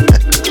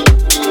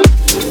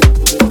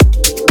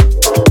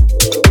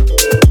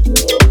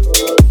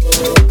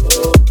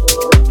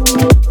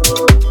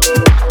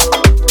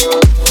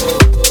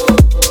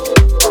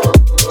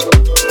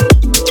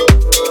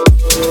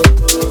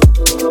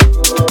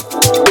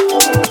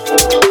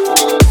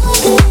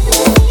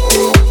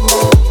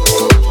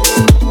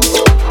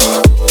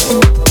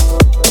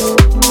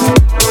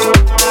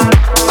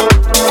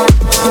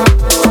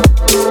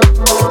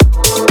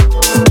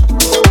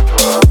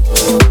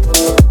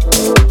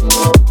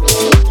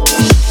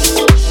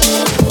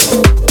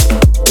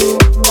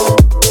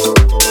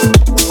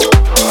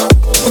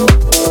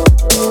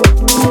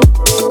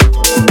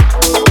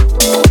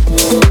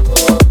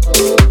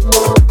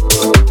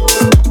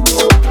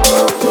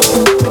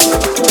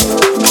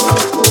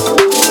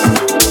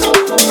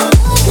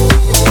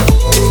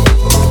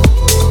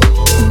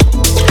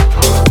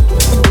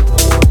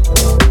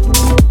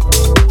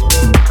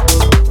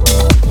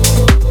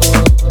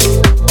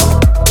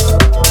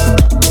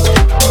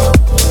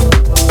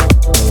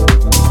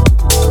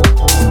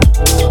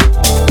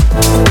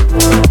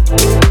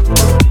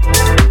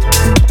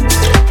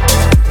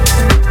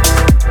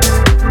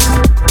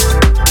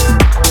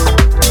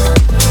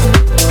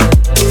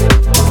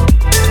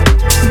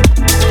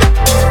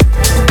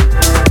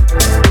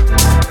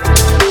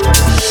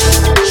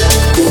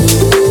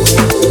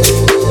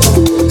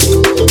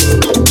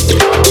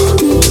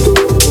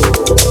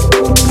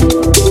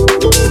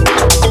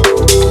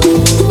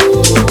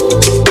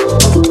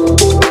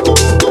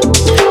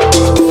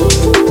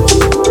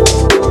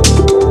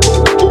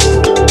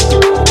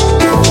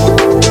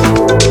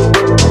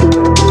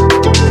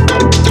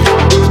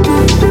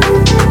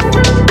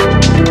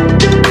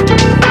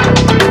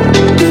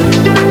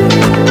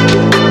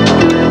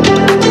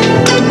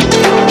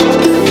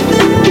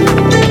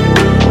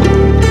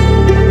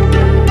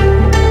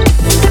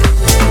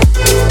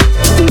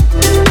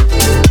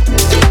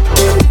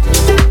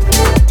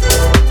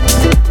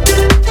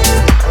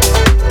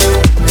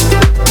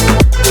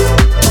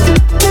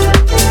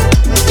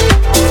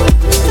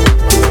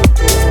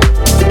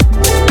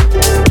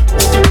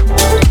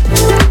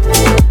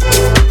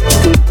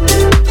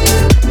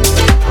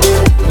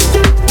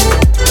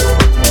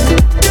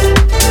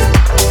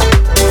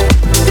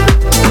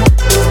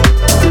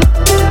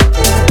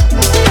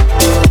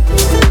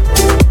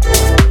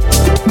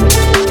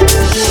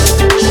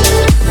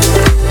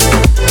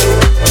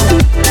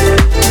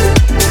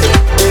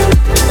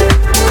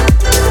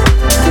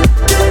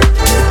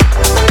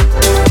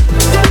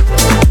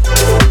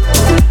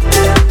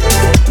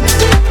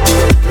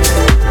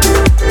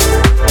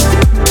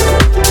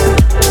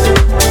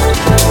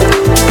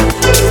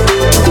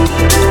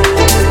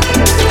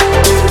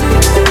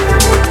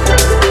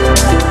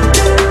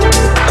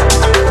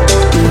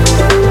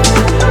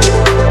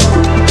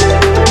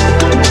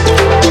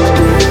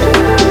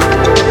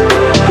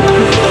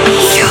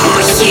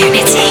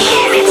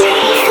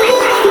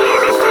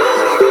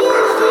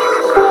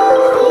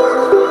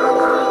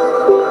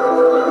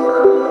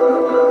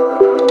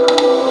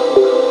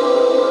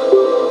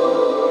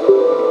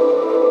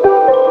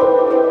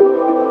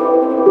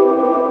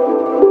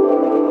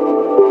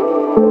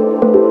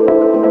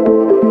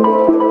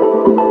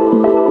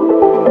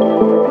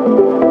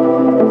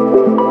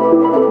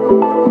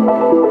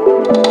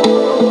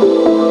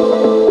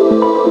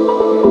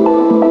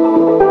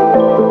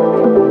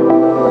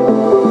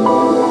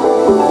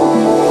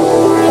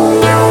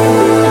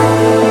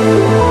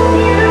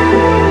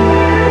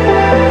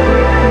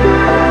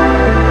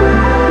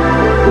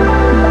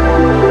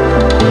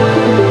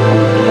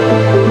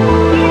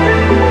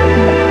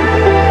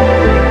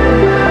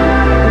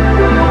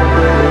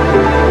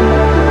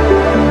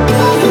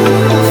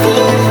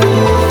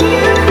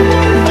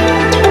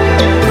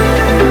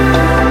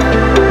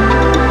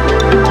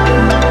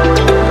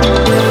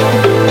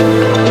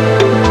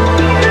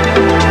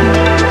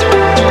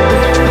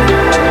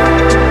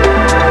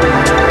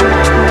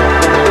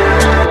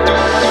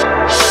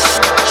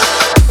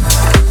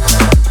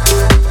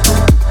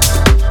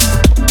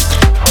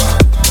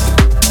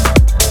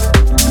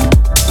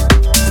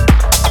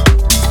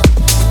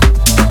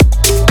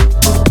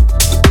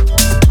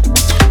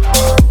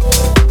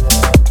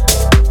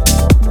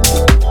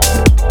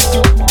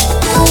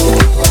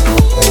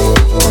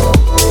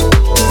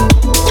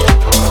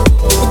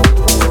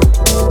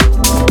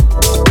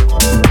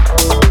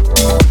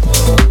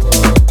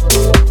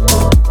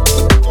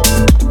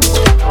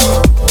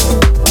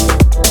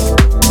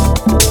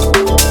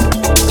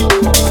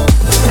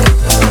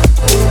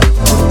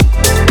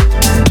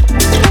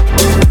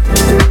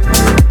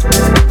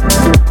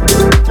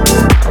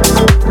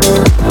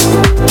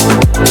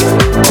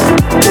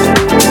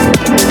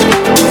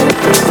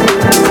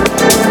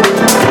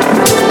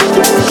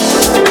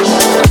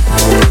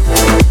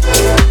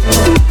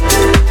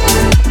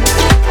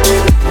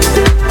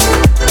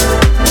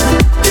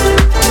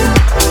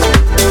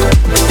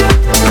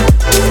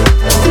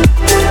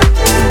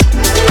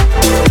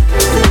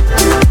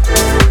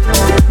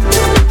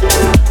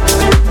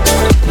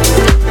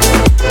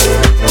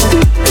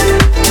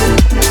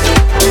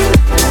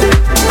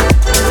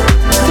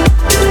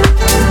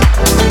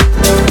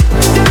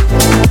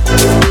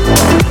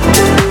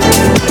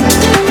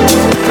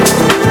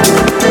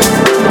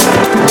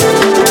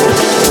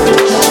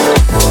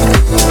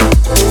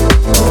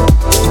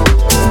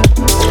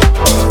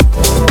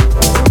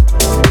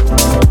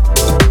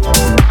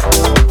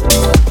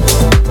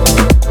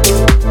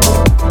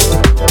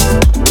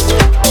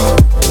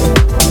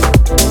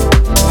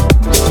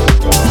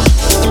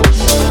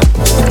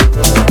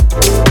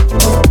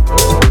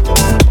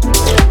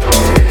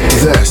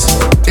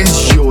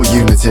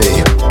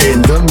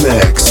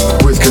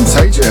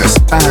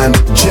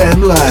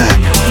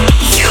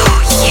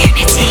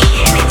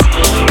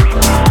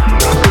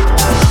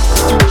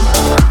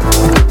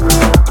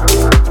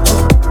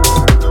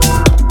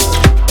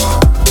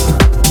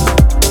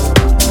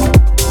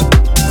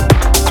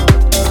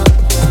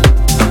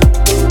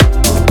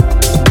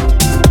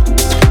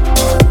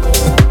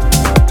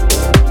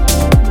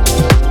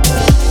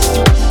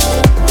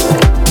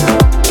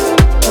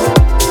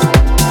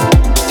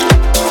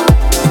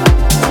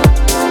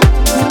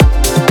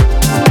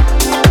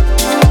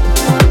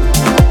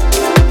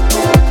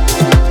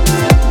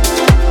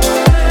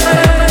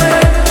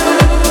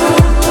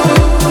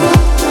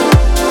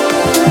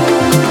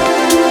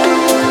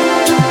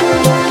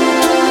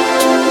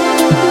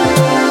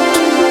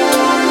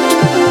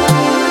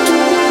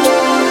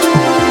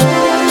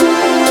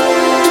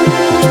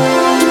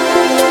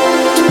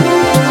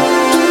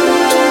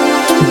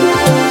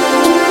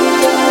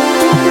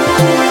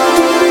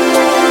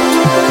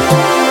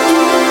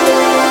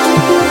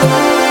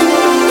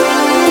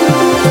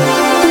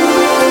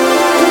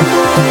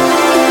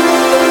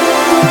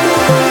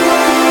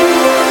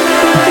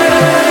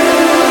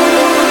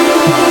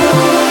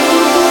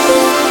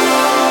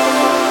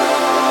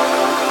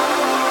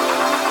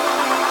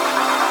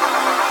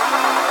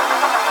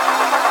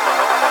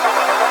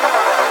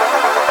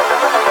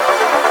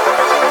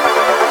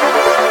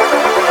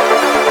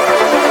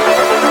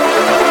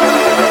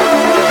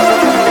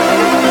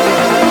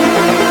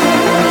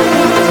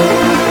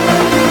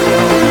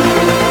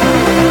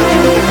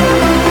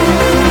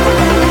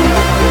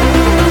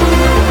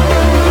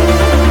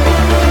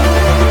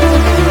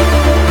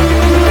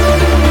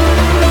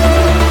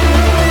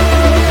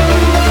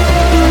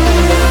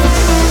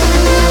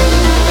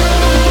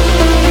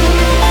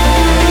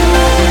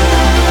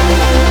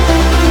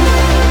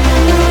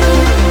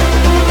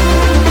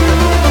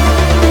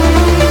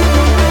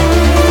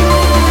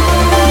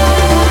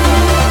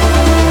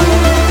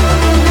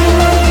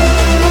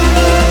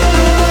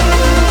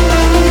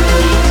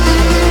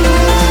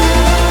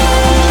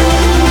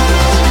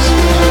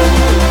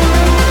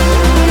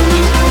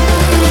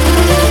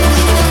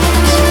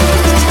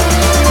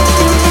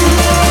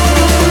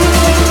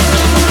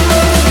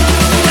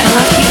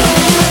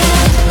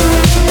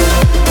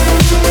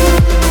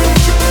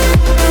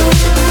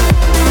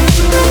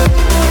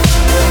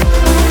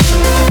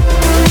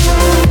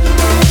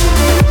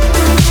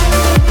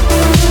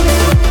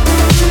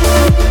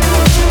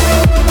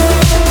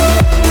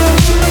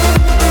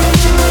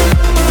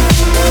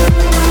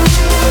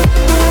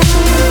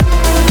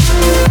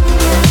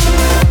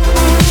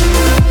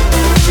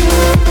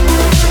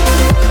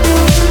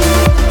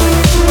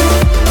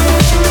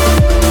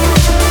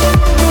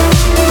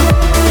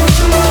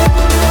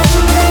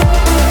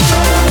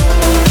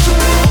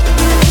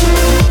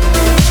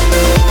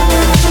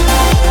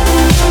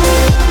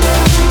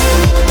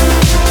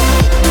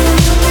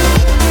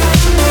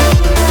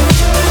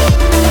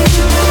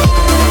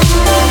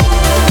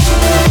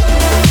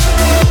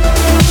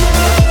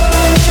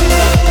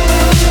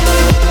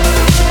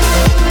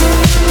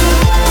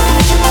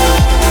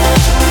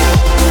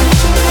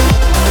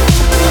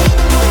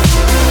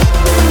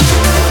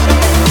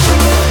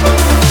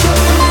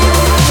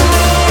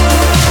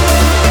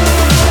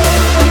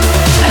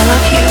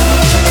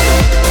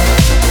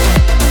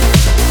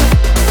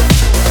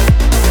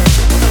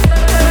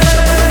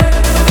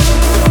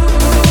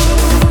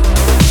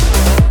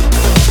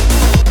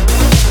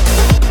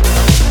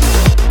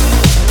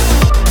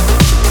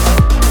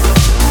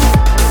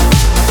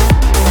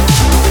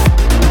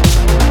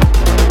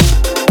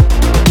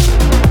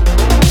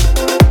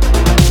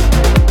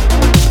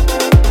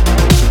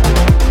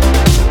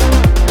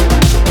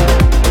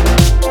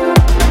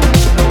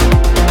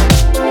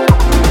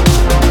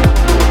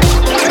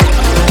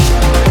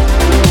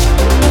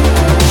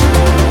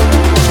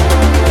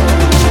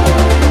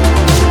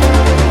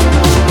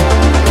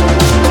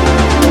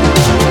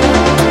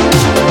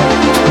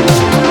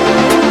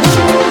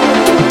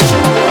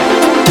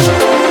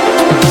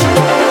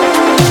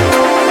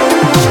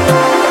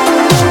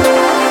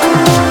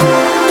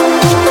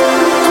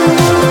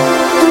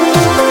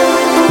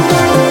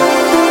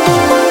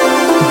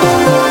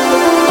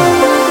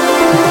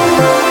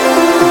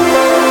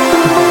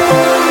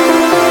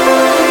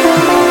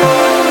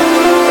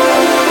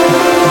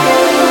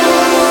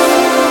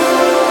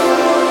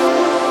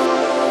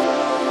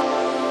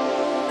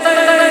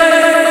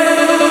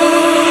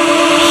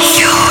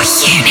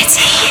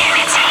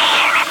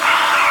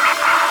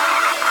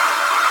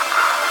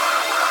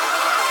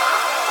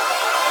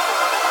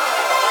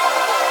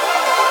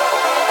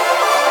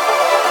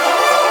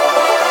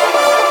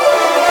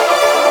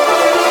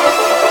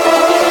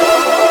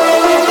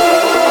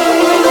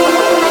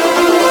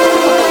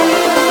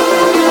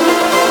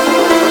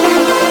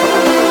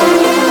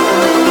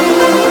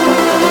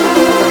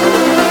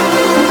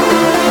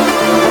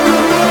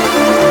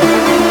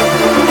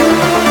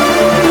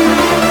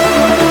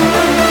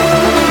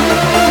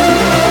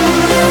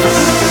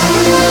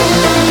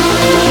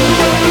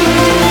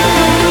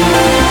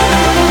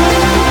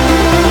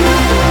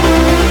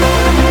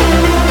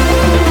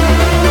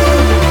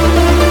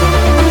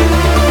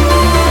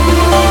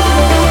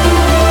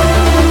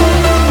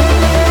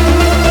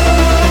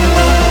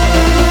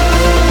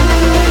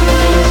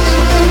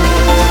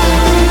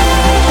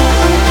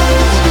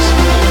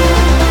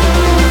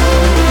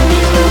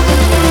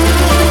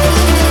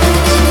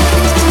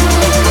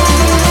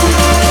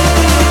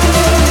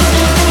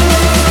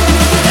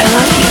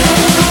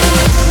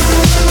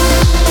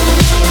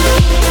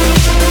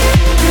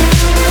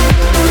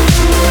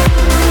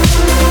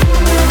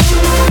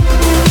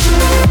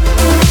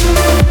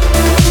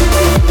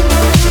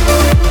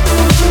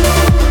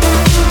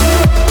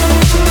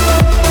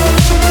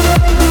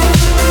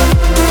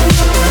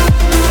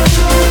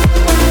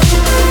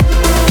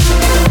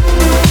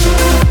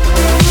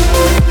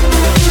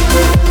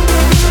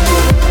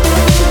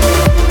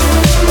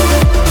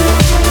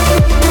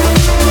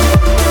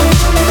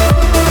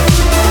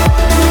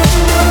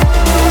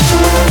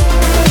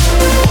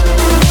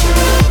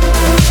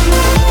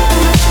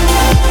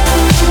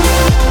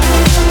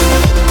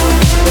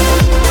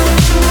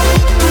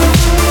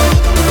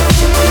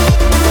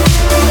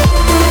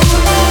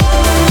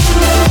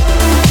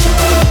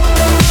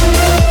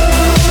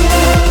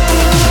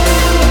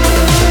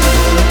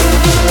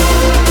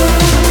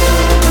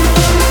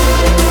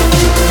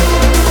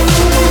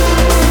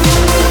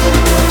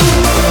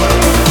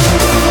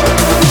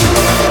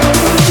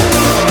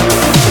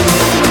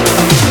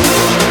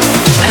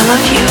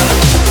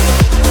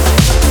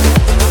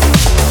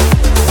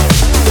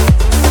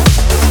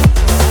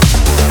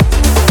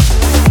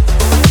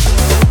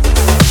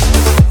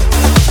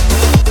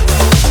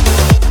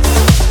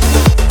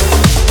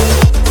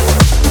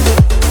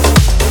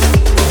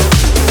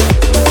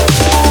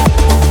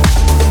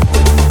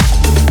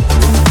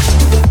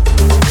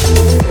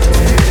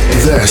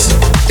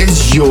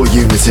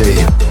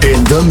 Unity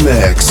in the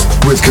mix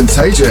with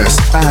Contagious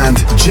and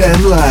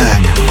Jem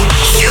Lang.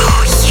 Your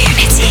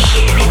Unity.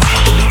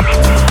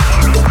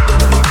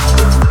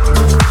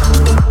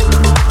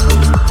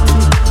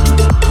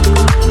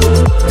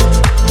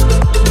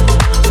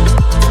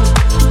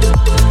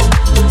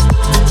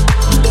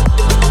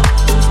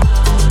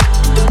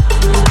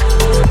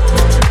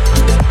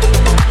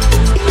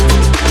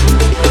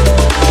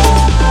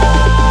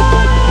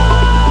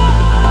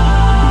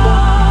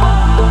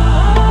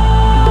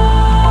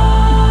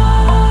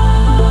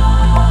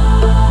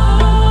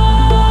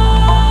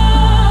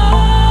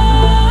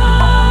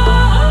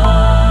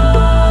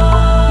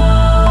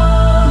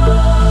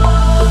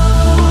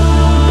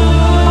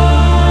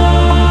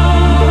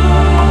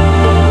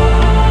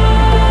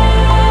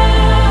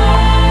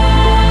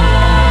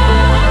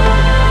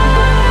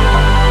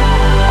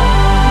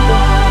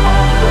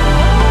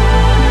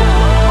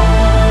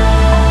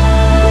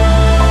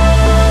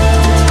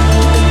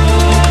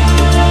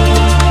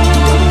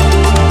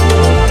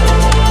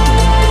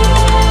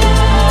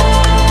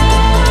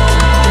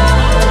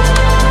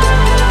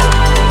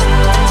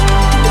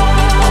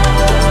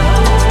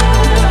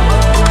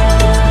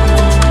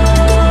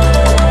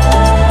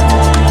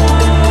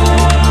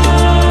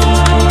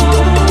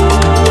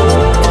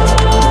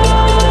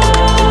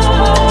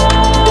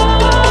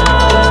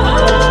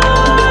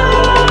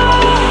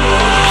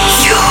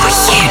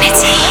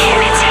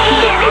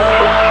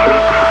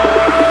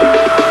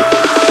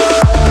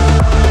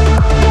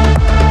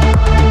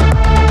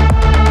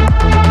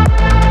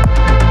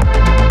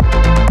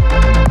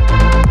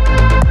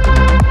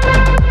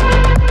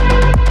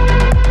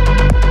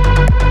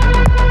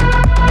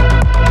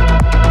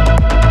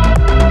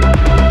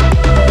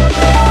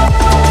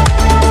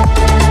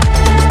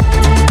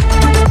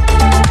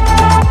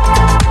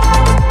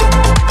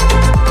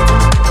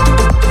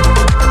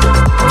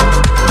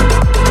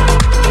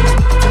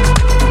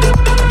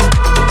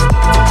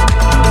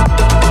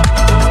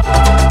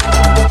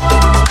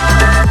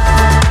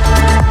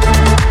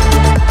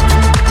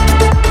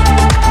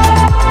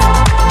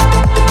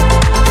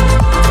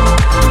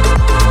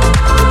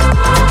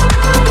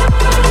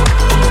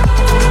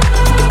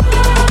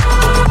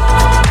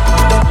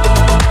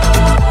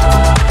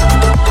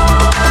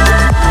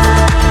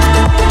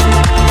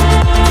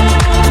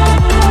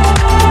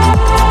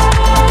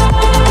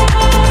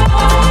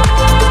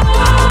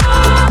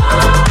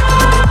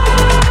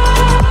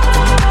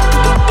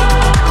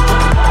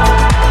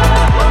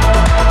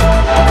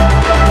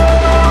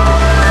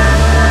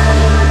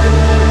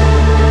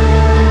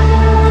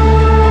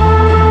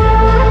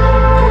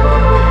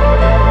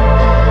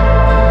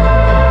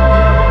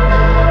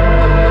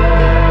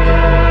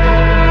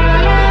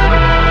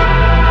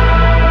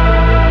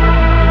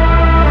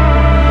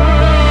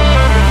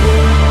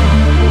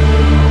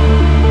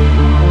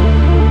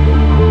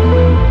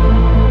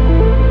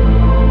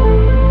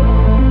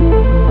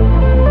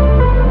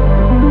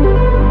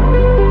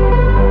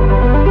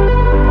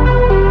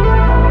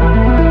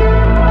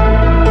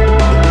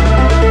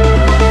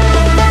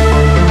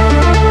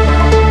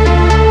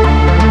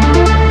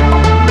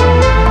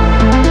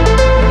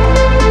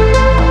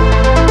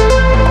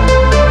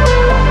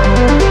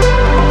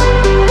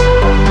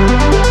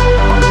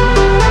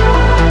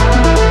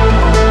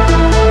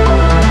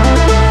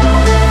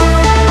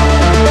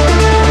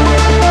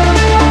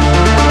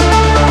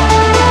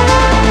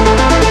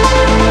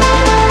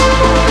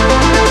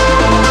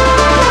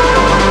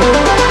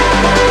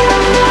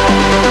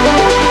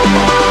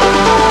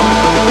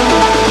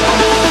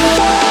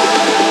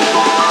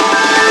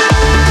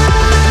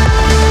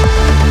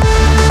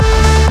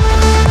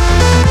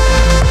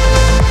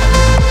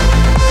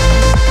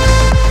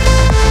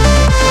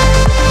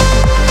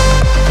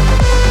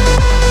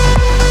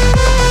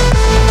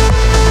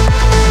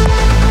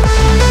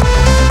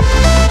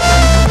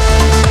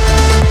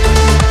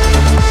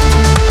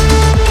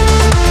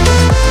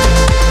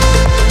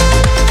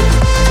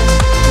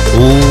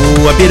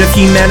 A bit of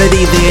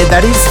humanity there.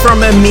 That is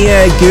from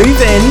Emir,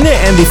 Guven,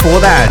 and before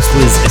that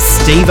was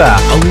Estiva,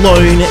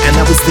 Alone, and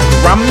that was the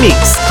Grum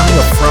mix coming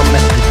off from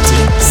the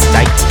Deep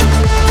State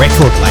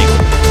record label.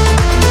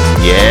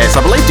 Yes,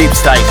 I believe Deep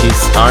State is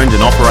owned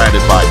and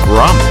operated by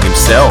Grum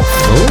himself.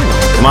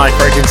 Ooh. Am I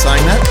correct in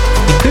saying that?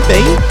 It could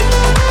be.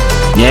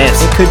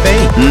 Yes. It could be.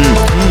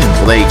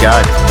 Well, there you go.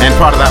 And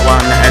part of that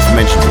one, as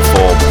mentioned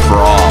before,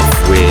 PROFF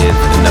with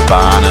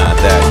Nibbana,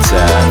 that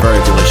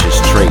very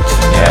delicious treat,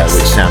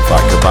 which sounds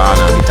like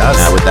Nibbana. It does.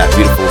 With that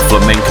beautiful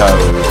flamenco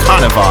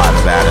kind of vibe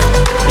about it.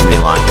 You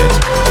really like it.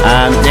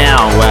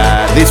 Now,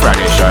 this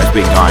radio show has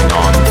been going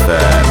on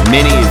for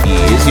many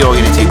years. Your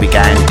Unity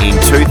began in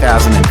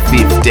 2015,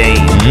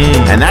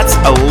 and that's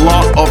a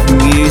lot of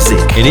music.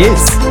 It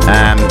is.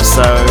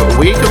 So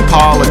we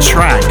compile a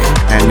track,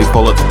 and we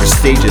call it the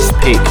prestigious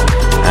pick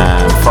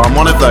from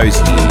one of those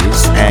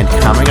years. And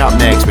coming up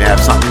next, we have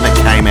something that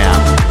came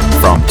out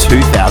from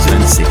 2016.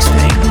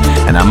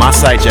 And I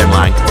must say, Jem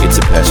Lang, it's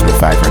a personal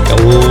favourite.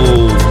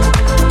 Oh,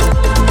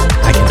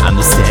 I can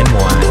understand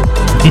why.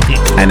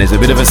 And there's a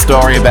bit of a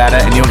story about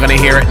it, and you're going to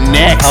hear it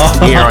next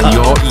here on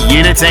Your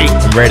Unity.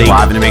 Ready.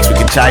 Live in the mix with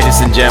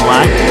Contagious and Jem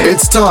Lang.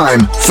 It's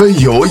time for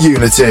Your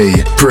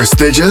Unity.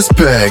 Prestigious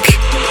pick.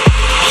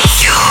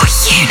 Your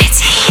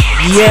Unity.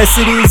 Yes,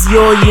 it is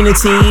Your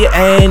Unity,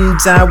 and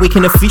we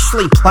can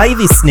officially play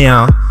this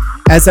now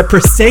as a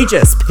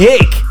prestigious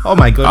pick. Oh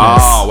my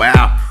goodness. Oh,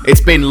 wow. It's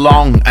been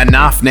long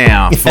enough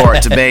now for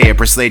it to be a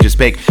prestigious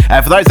pick.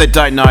 For those that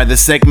don't know, the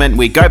segment,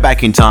 we go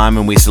back in time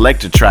and we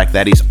select a track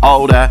that is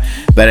older,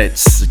 but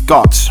it's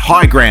got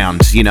high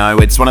ground. You know,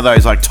 it's one of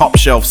those like top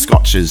shelf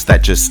scotches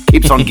that just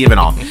keeps on giving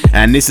on.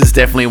 And this is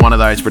definitely one of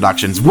those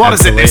productions. What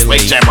is it this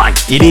week, Jem Lang?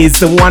 It is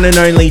the one and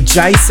only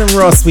Jason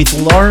Ross with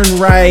Lauren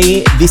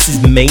Ray. This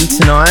is Me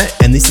Tonight,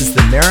 and this is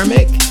the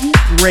Meramek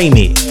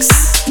remix.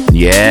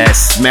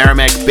 Yes,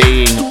 Meramek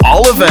being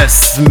Oliver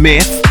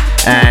Smith,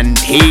 and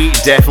he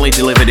definitely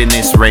delivered in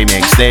this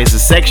remix. There's a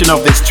section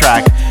of this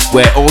track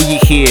where all you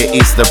hear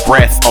is the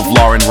breath of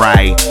Lauren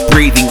Ray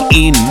breathing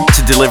in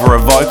to deliver a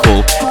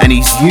vocal, and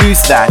he's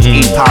used that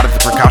in part of the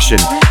percussion.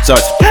 So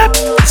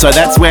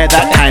that's where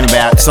that came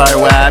about. So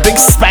big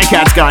spank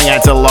outs going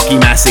out to Lockie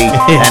Massey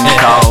and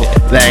Nicole.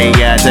 They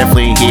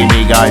definitely hear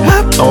me go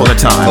all the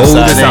time.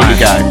 There you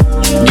go.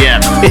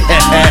 Yeah.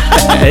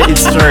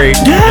 It's true.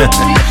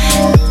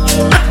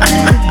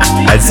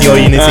 That's Your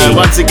Unity.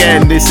 Once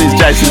again, this is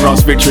Jason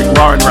Ross featuring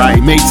Lauren Ray.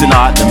 Me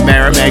Tonight, the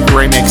Meramek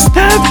remix.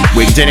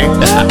 We continue.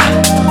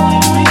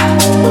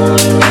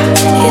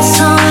 It's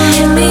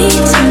only me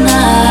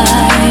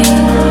tonight.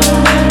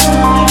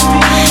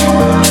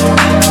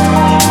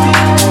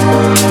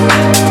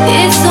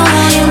 It's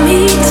only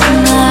me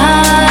tonight.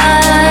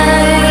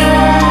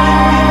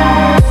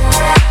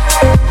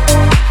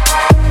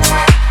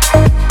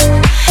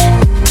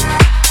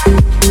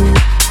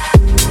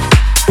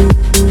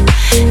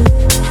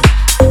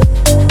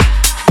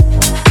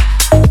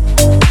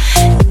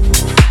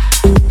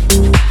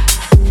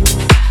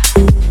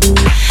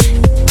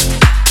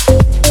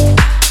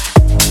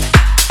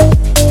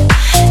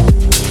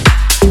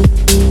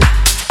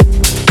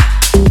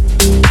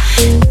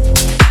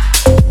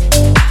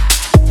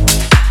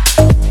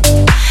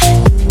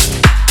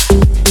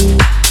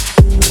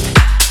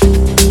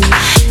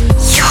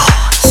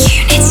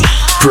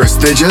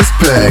 Prestigious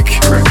pick.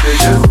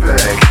 Prestigious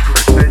pick.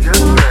 Prestigious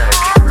pick.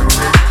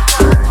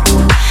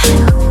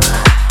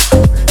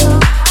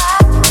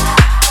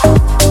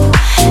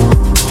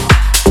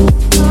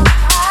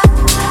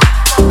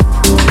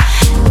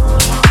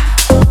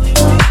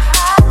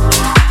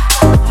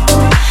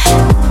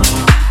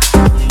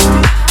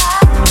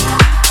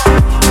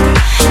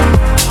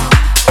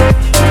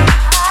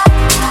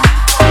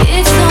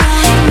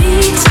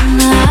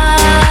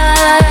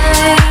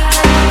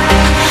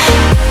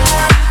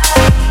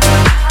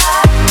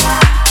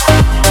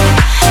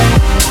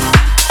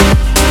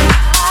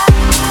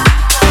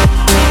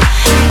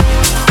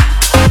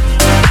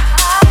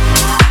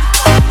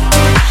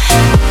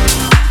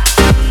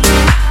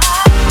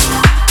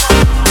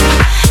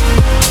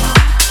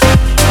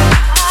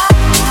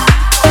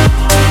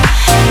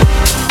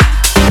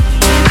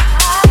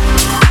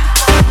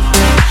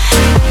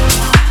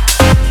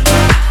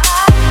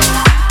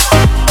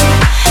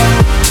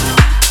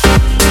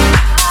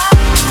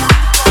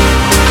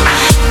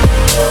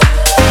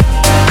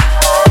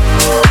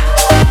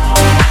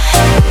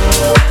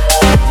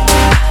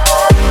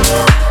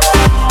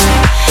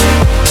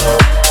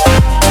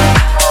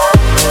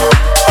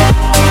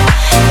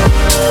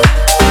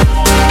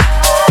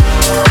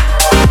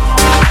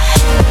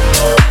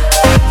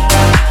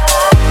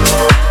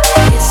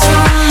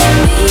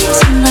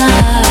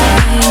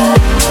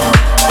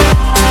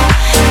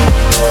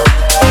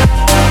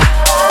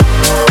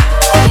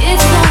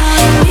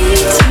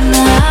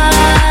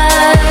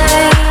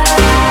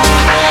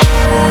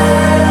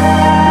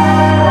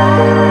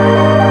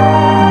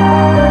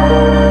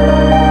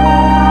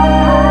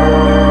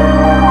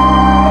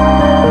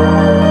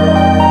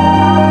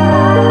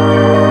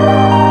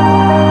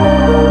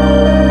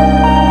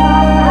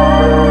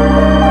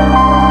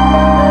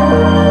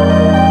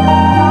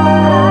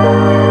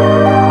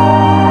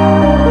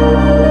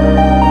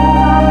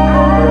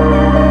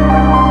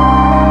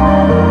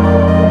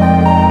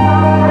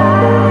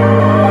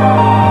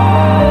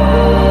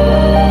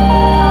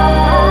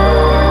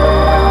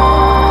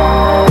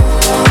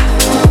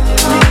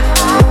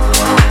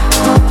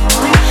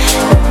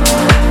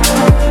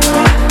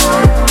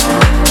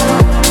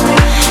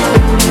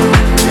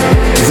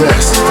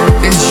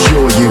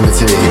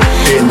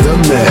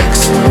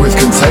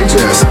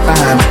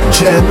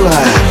 Jem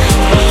Lang.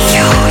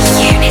 Your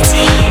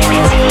Unity.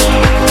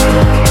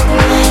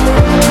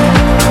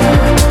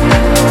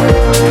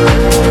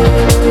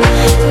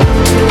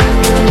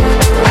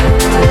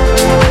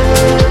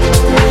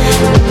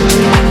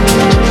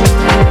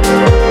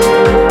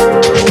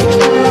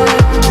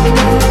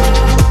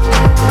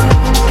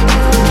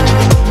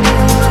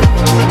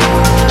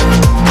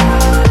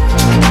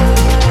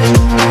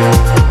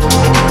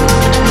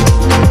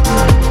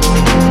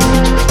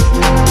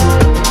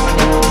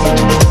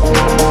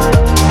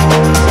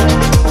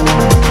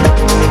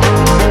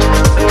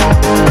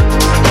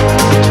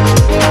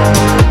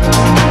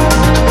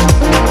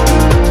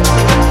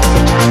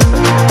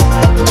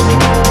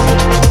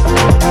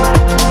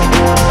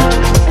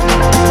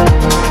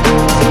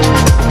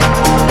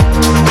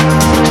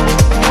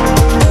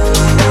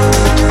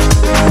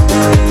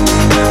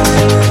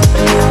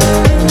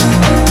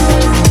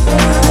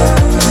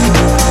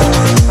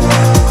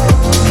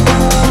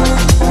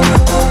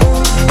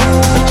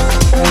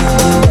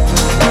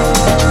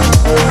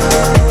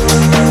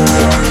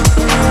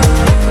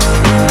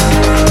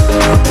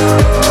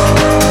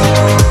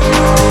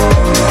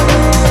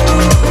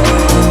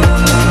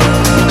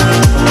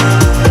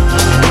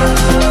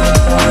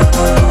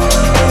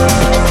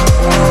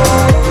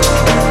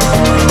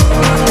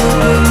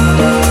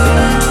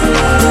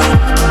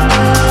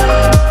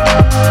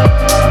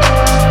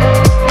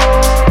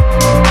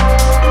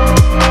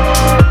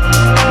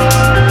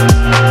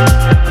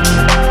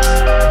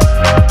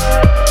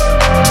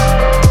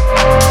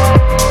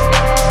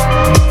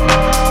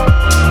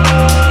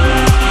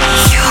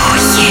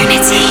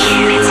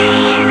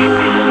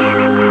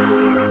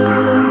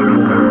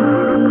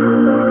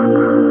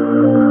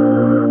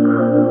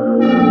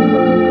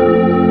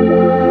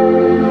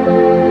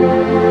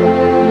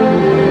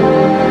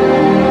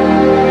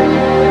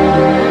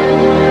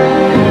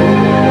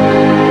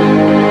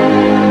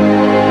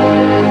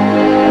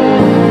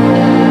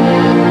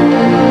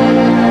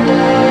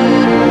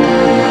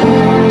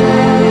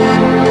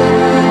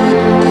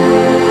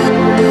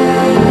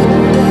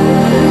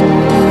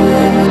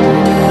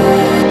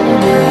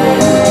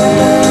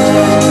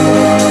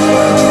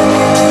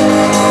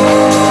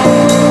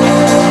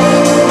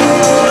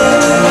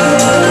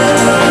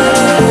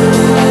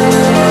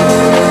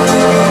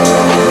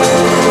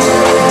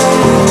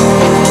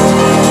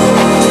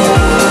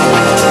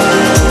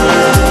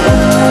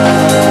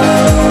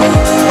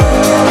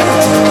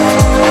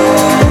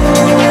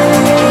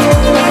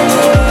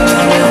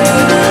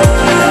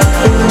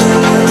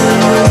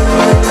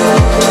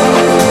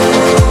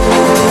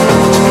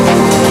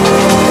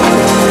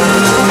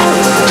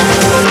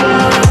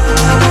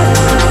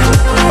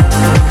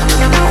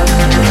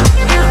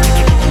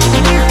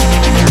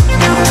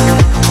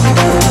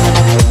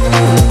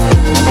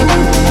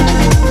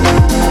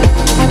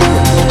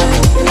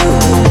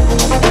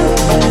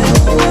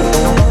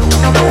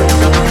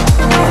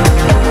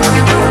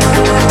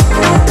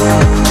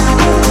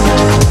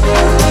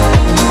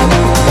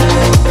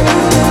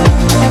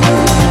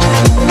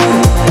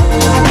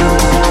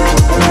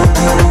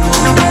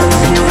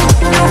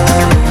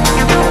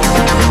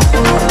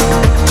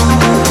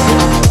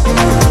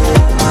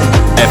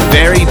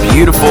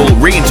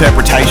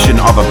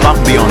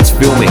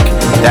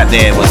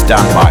 there was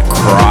done by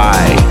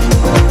Cry.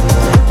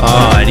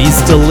 Oh, it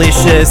is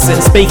delicious. And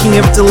speaking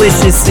of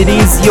delicious, it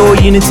is Your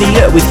Unity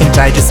with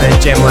Contagious and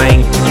Jem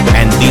Lang.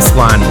 And this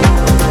one,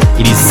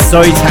 it is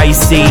so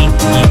tasty,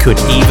 you could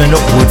even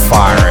wood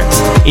fire it.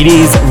 It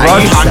is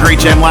Are you hungry,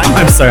 Jem Lang?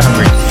 I'm so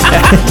hungry.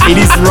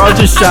 It is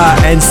Roger Shah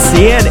and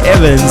Sian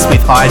Evans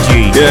with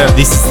Hygiene. Yeah.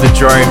 This is the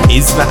Jerome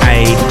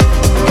Isma-Ae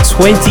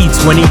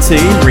 2022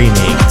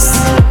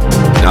 remix.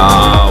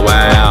 Oh,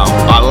 wow.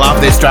 I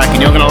love this track,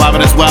 and you're going to love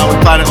it as well.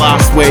 We played it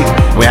last week.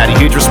 We had a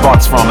huge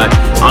response from it.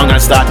 I'm going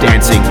to start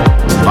dancing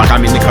like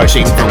I'm in the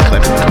Koshi film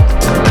clip.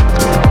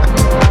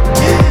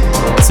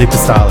 Super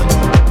styling.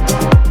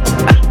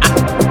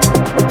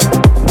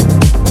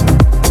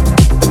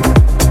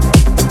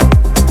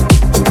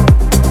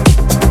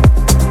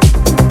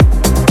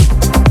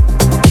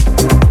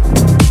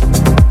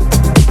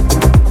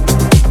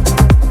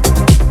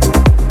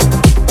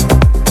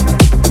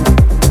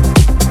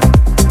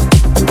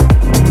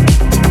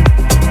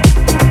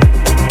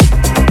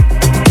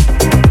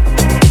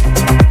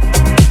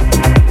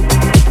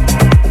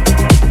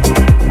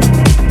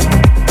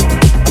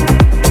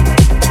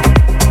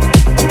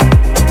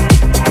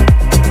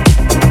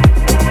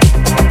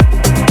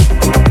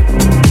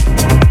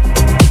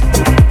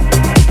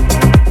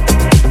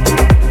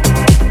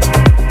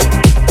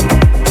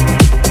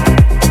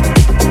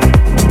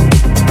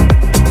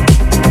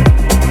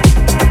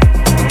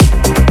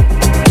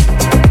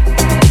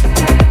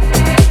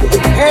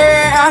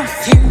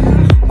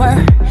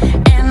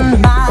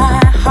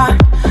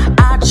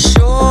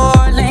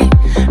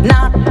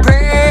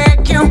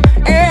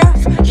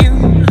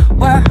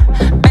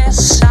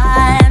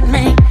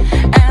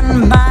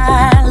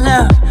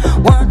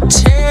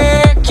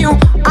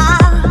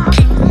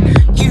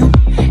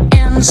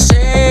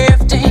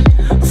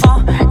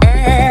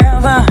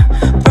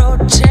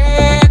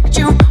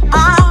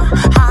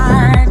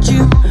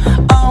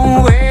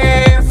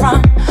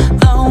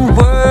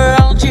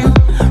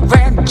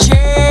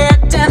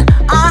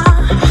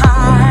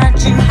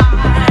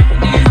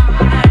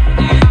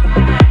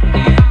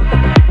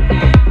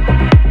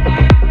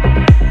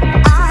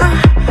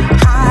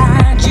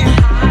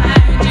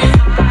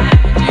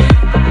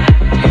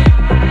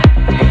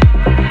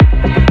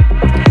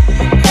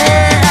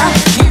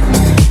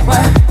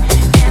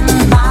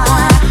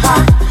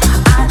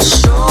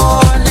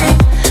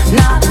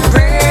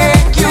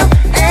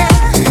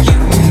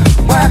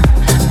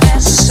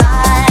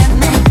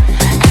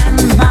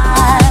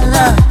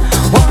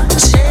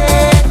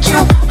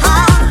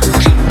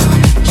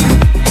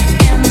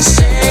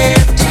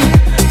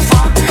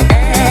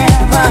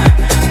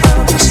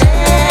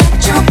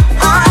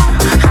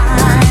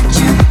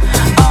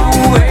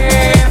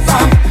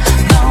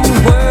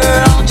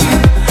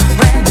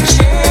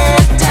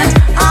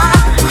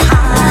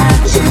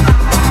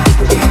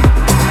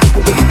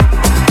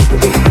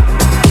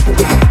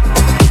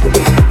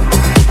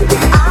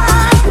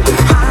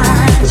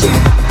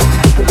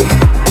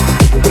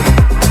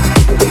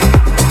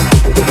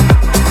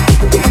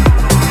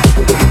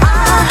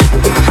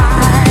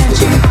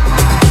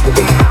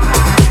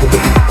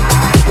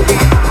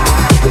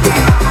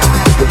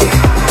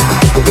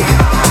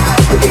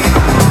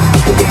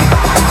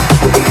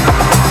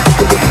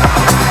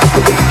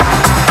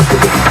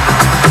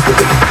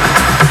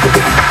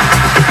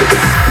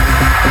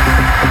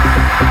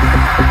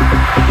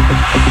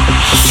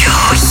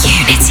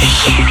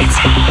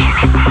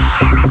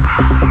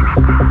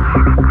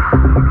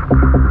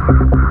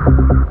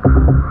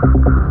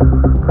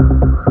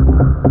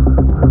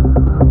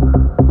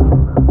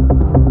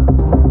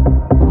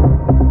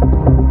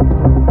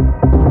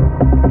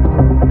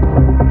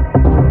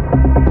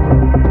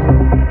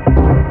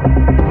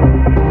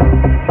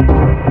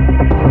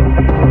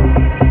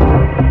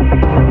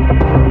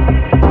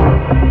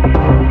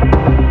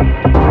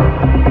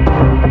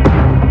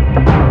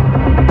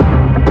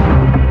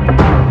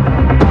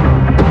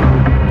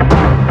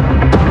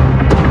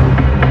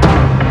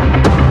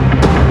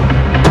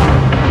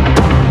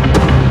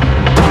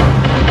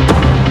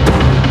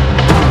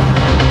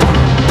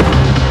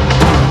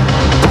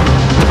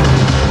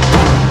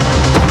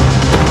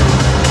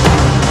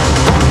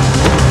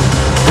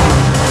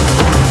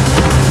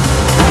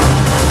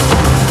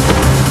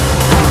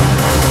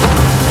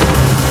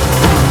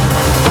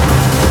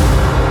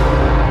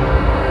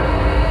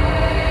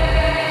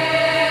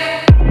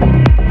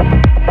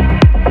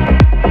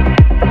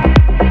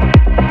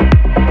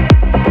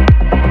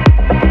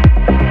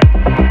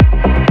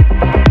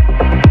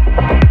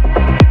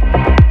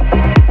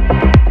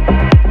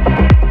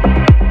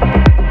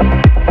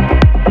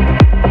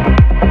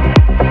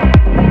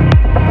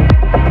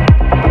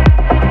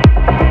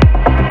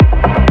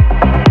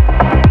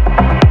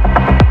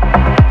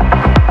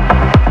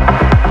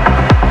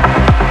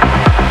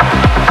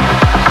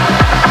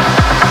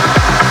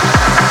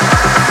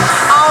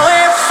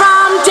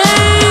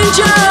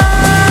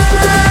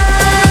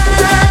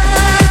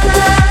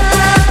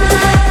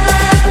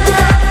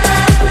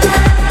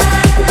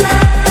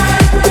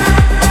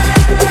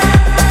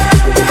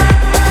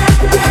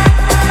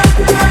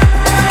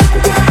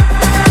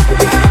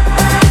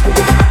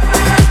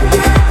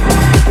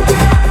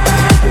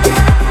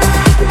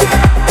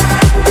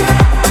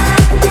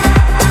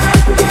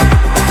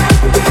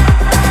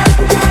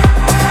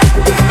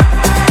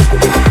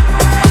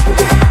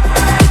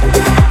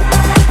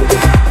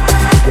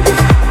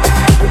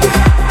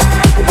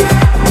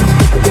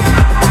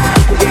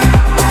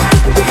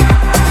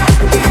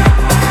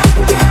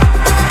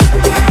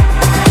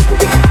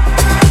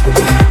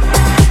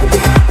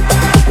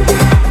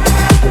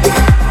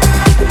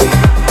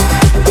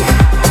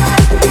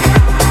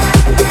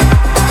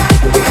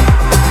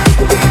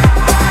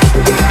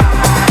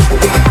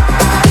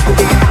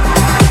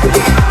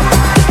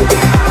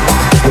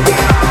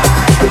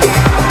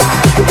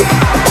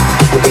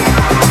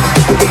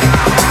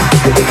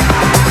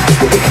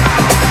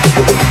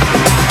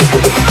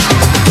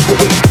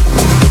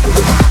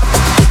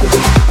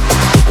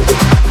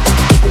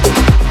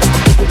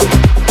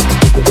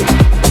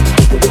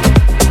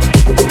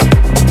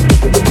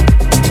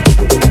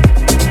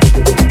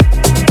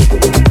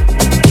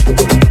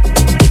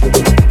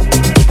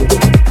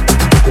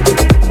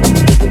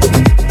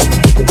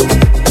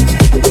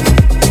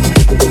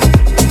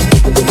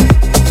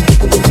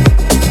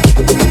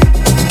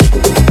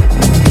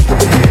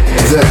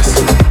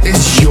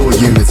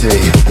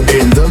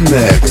 In the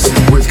mix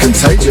with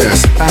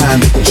Contagious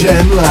and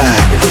Jem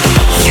Lang.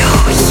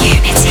 Your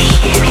unity.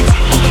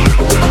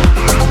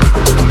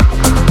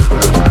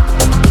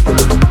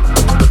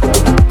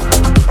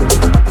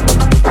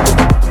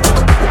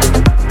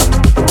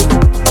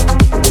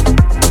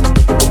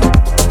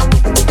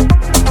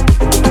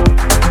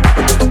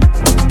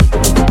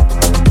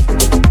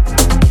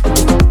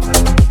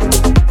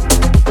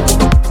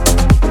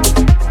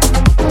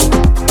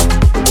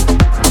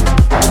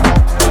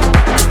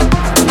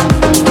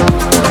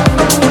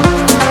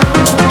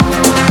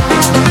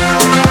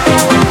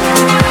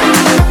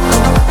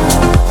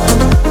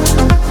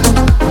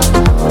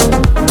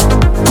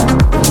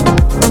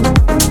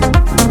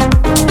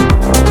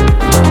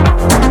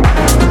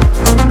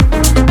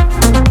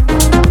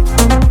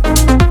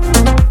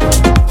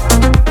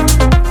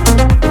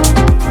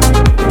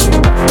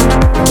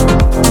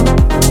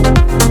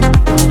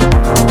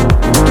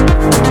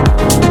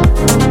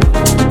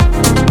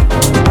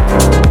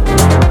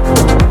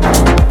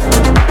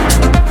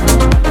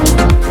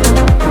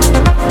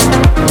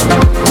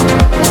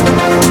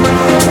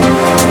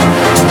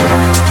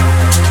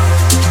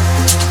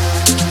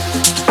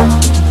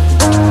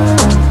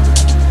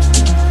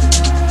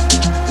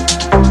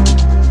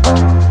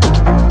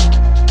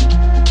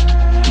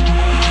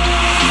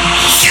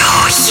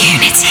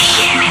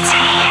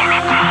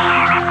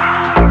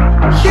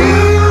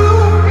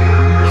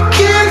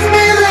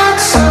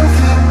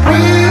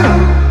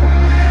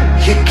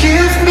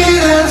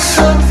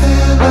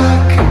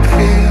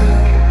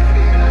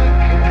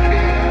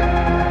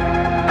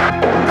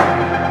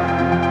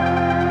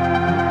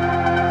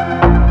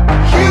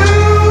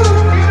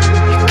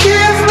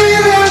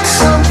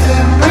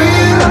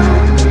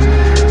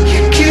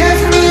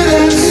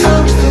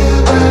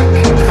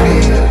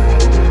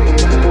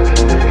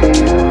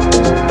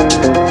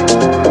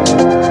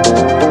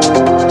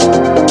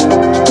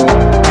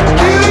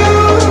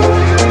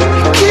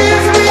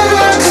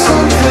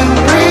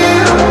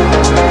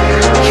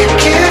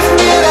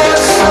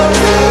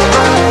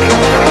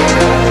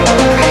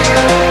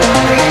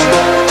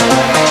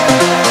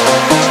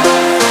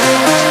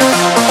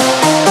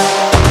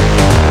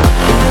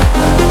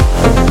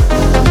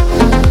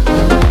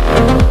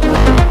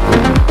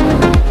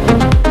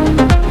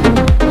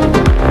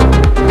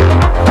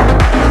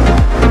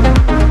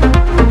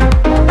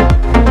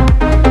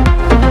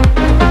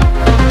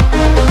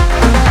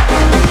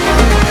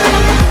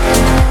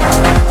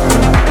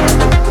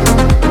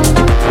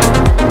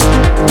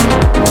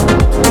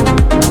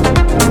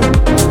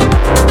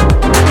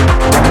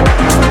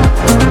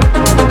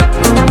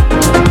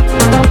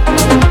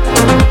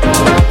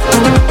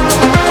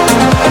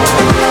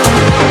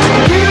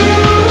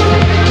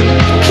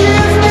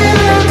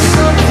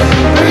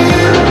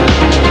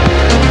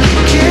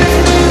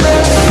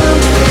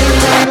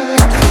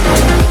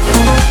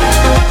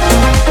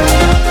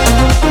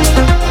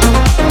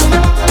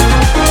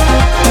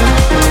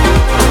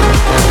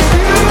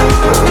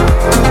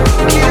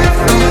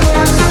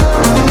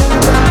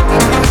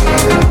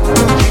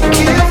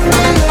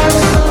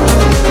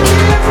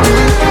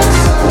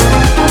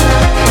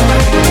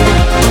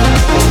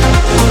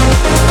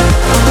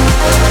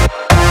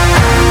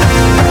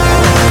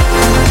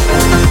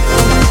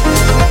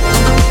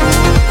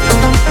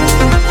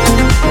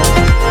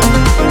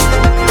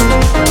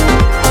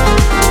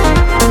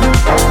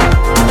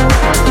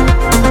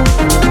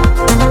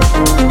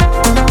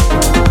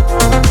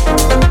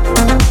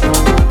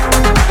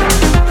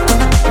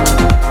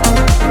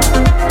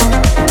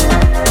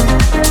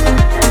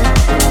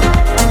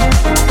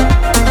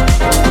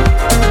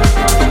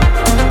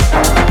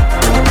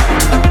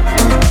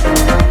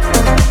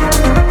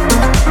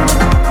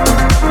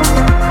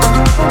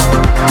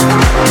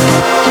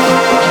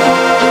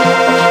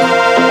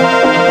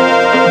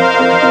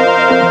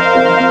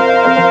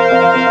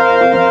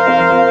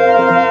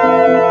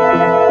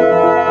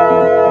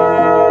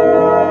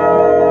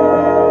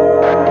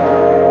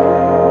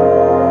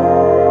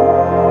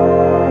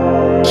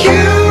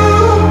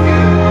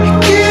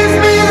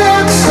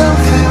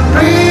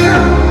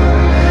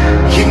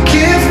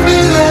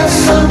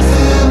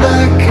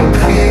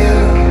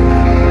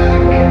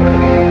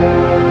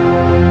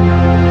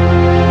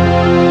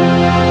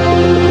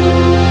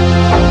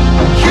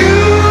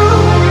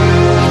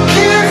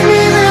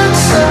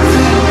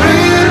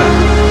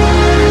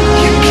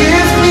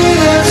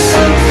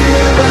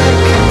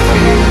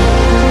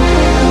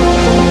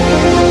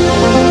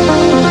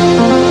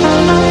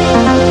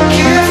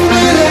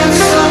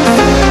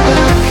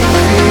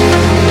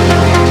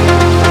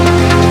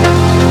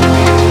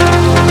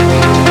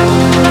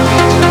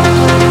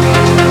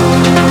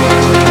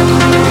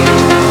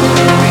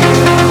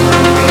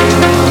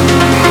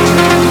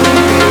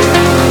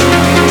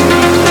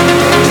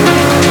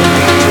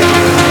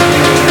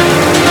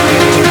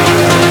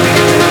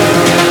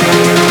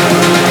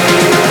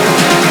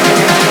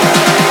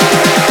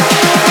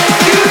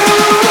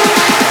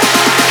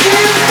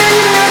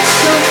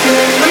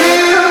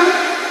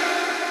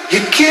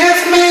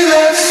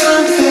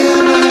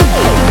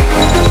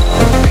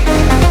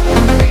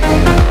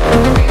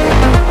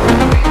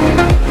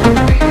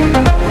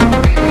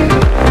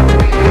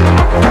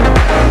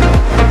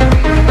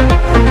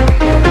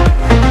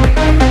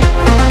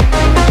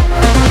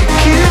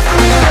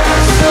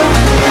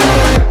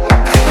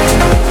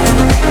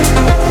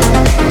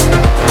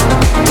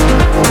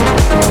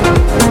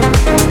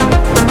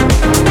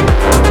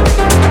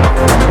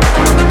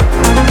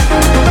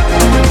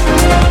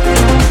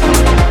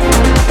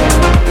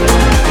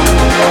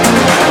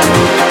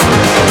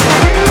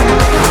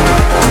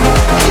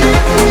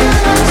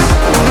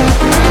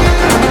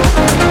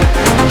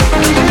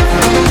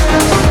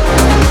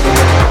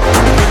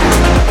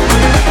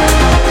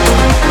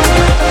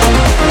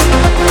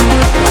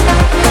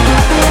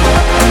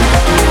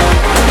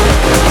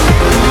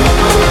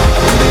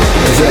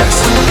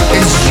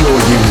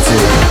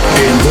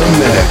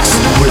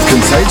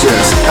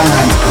 Contagious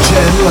and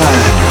Jem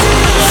Lang.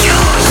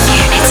 Your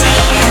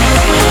unity.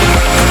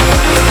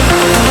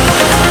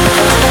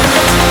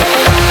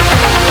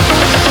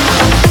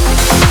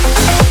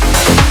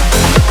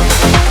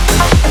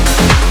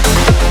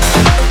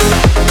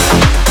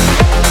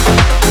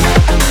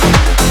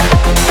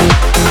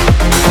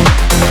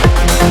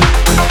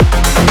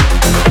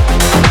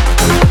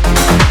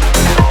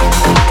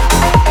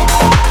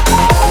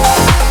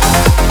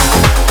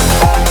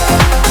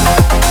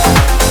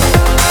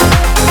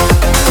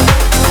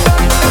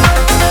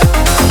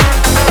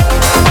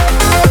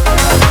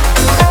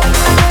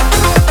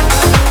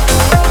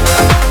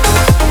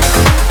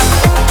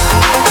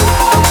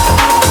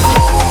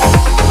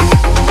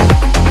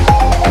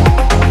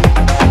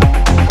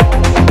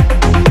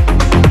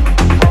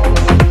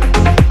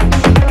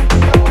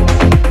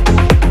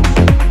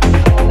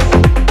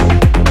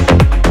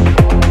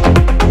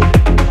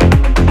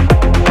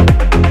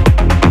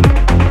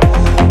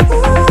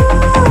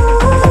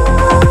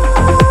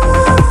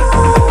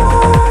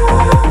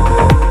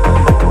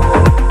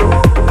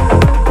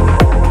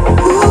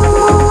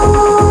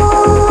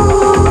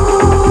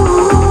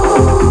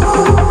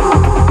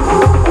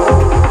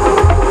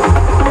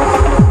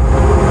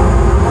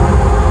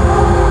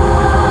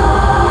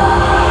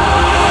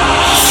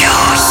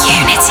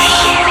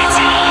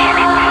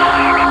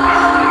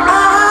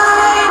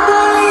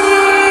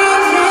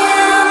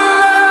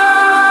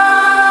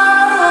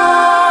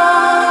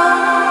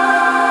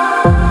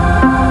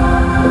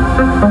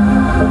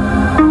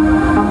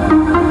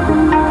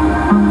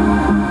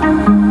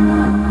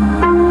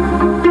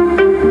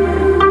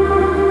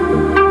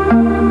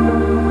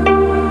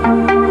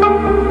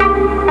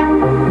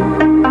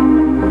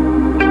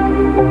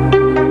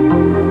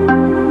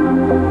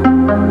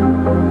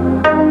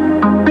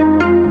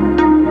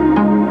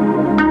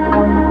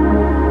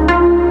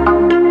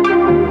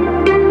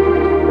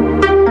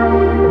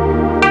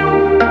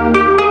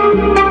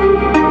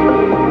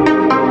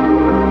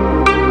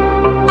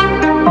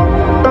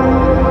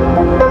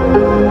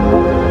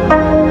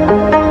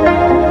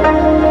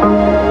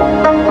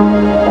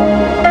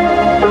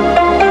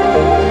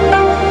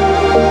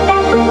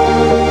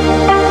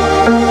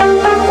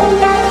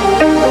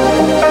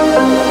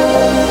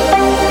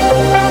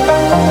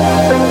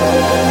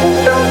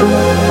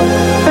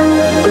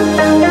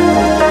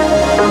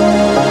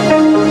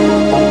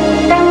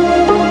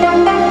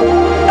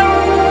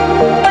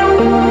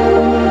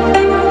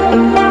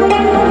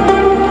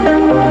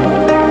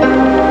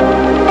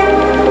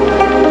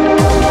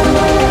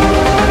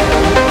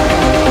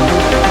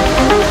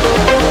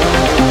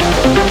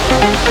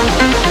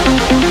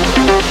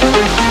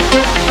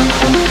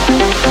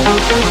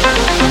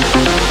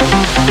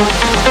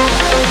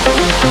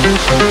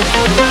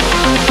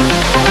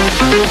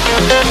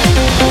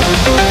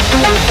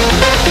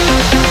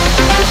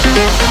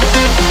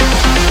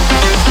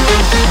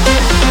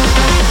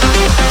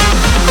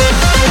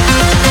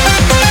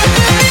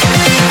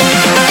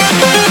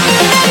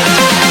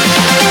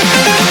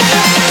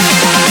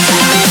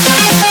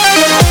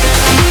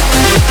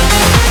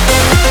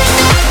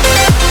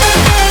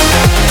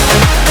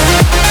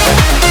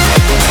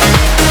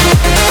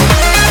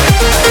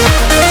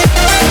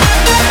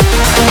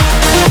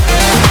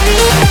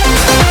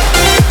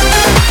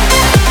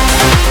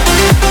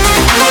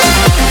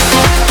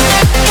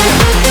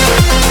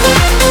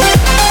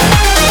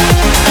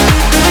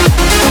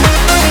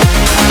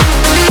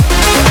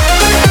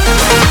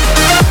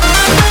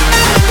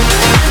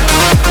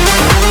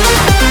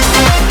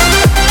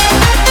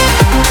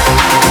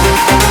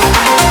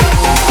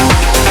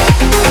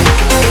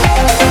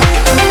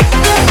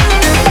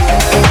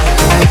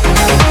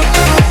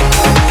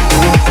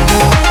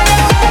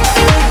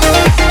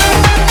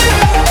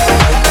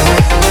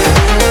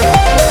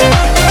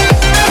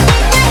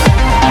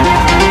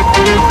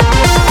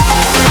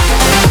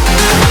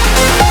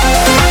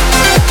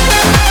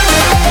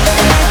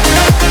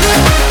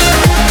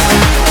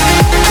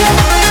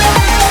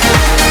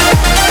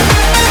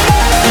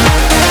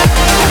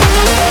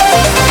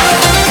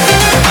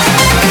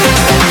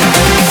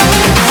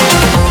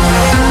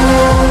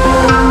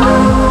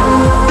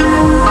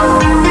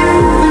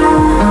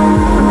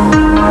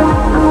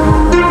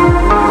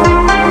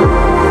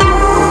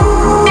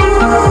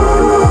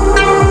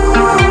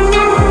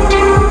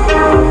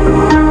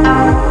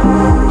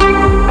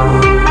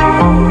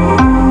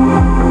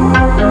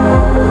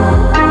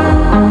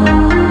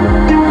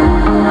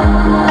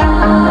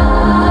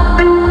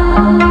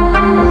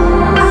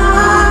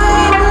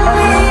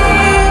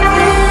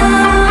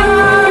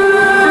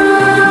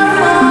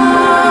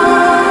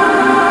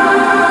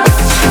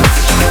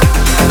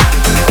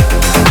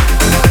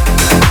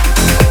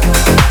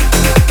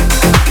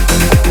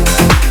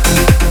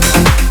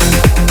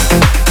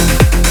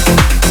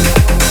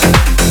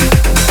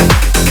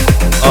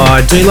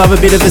 I do love a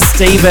bit of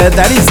Estiva.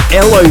 That is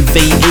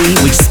L.O.V.E,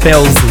 which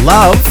spells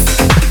love.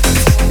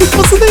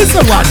 Wasn't there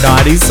some like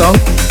 90s song?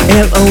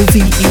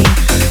 L.O.V.E.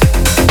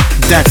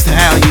 That's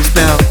how you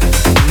spell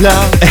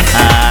love.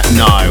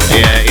 No,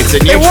 yeah, it's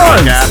a new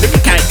track.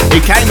 I think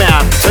it came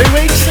out 2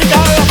 weeks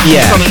ago.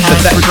 Yeah. Something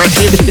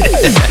progressive.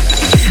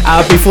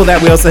 Before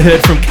that, we also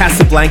heard from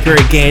Kasablanca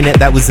again.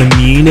 That was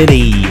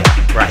Immunity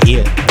right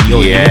here.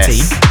 Your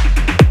Unity.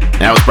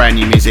 That was brand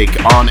new music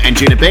on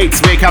Anjuna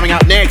Beats. We're coming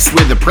up next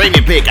with the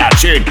premium pick, our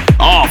tune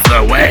of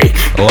the week.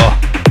 Oh,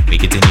 we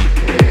continue.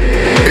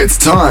 It's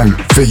time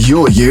for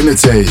your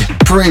Unity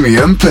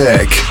Premium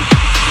Pick.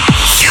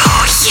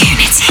 Your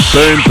Unity.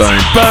 Boom,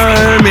 boom,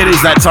 boom. It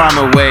is that time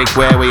of week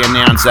where we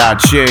announce our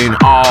tune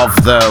of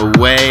the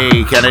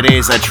week. And it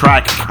is a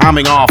track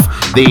coming off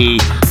the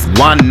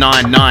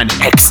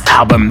 199X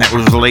album that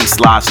was released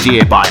last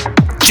year by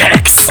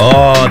Genix.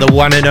 Oh, the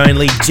one and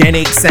only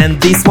Genix.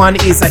 And this one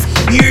is a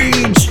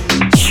huge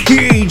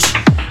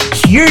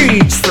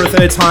for a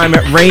third time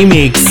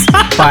remix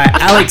by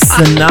Alex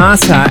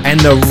Sonata and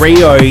the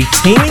Rio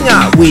teaming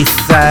up with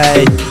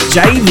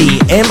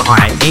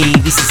J.V.M.I.E.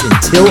 This is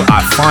Until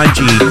I Find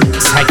You to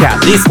take out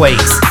this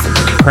week's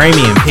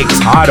premium pick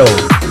title.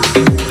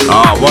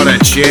 Oh, what a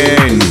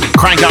tune.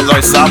 Crank up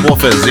those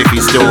subwoofers if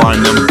you still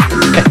own them.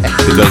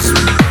 Because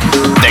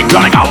they're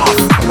gonna go off.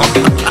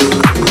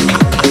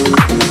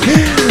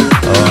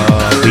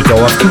 We go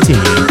off,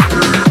 continue.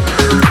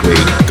 We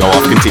go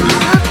off, continue.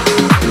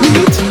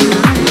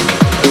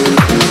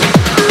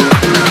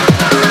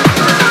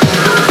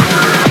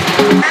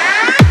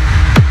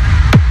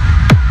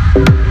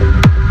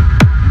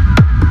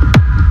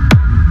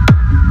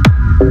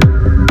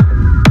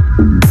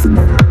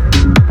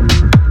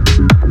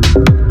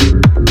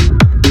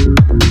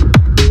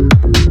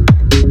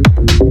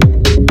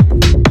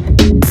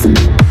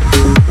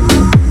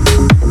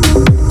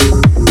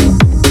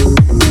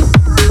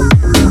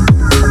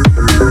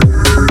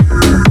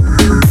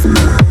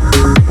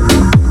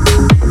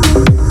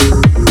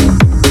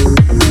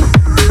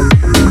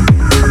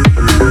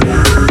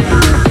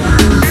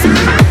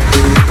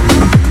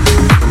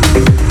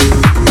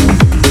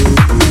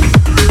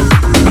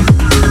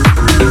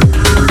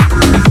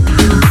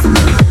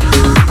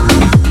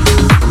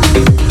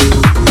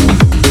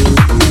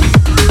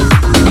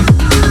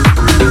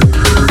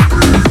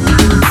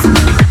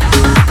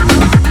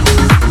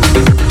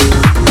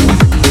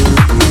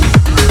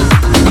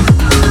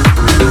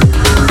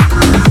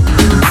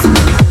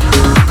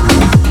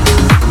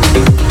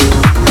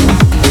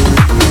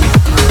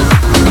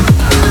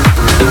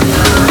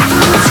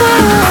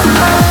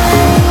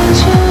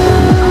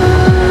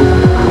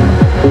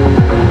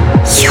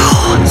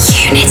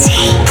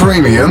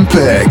 Premium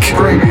Pick.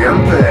 Premium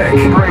Pick.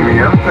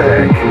 Premium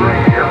Pick.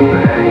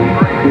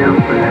 Premium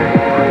Pick.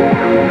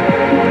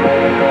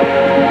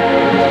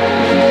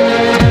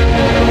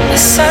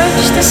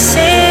 Search the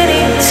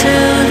city to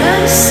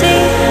the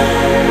sea,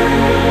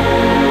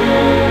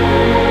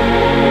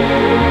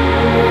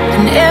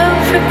 in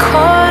every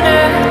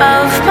corner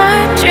of my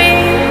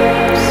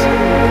dreams.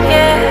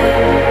 Yeah,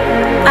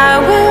 I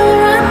will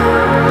run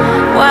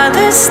while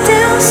there's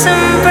still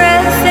some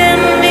breath in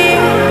me.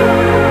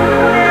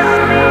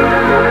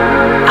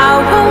 I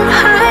won't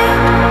hide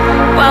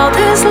while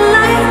there's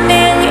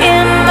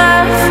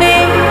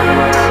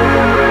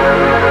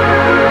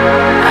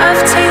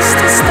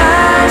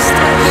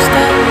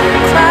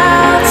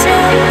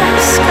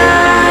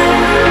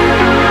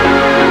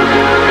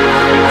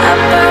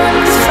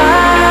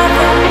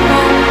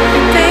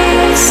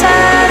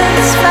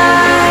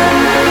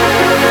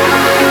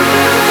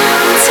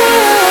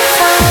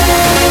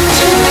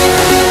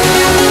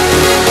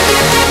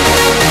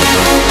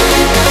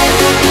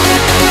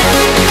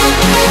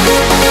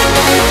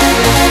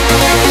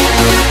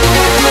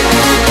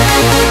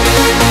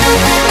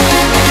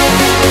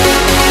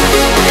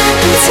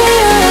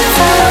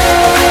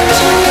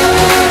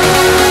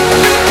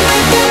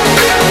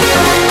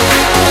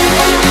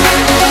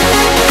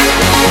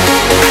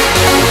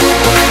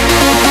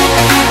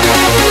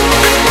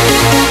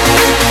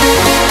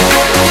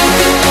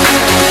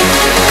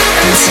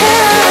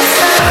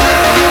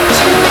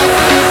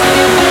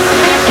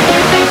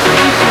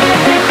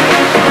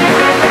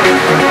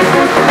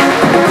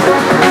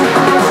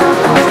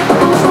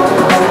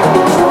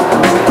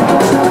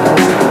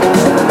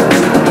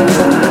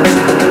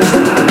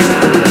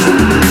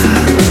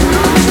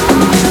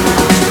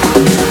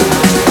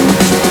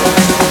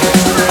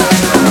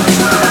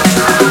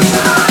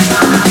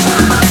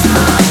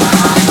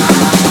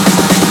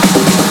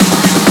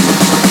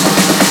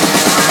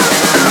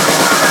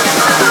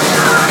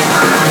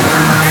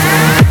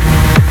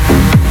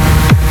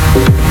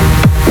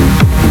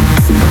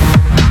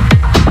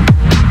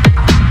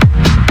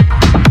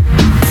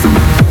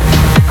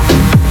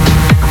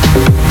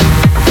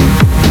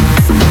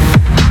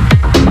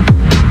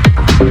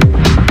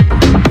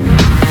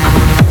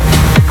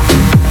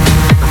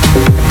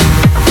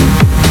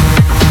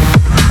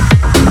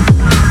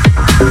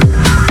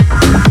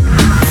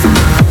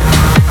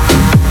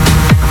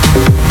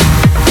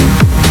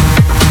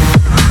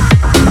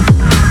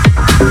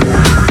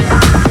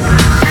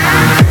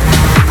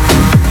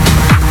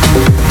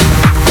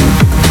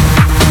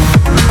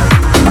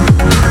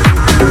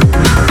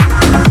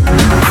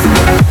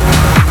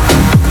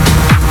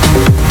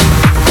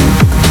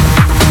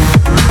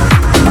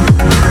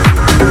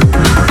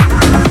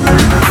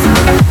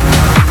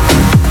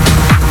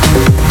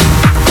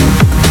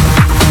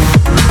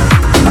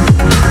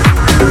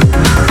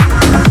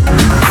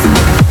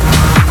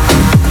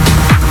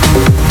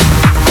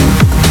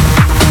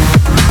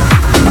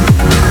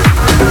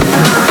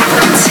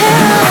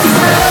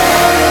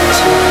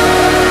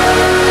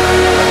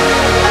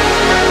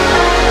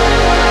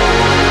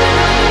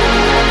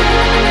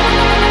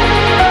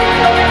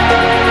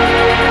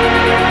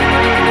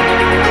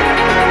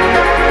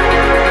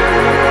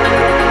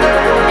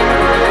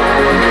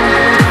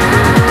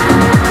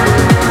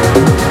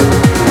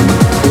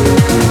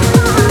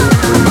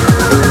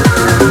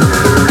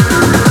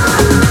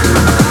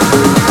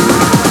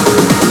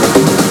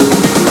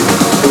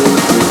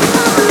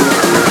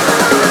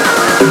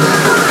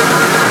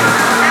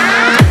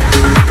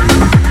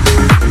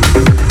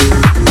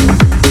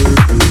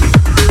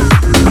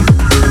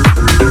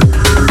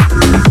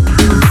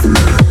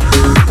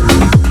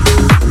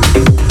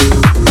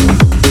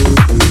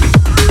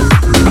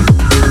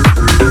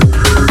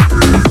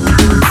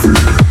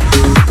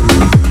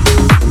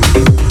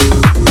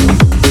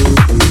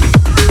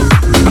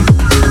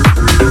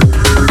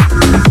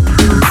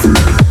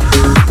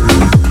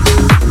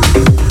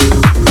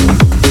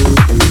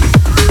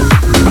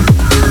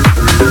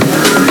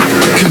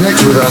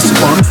Connect with us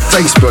on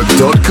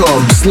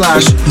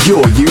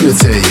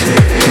facebook.com/yourunity.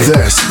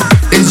 This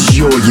is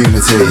Your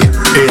Unity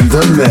in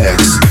the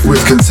mix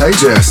with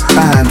Contagious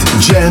and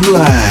Jem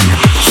Lang.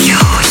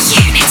 Your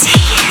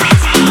Unity.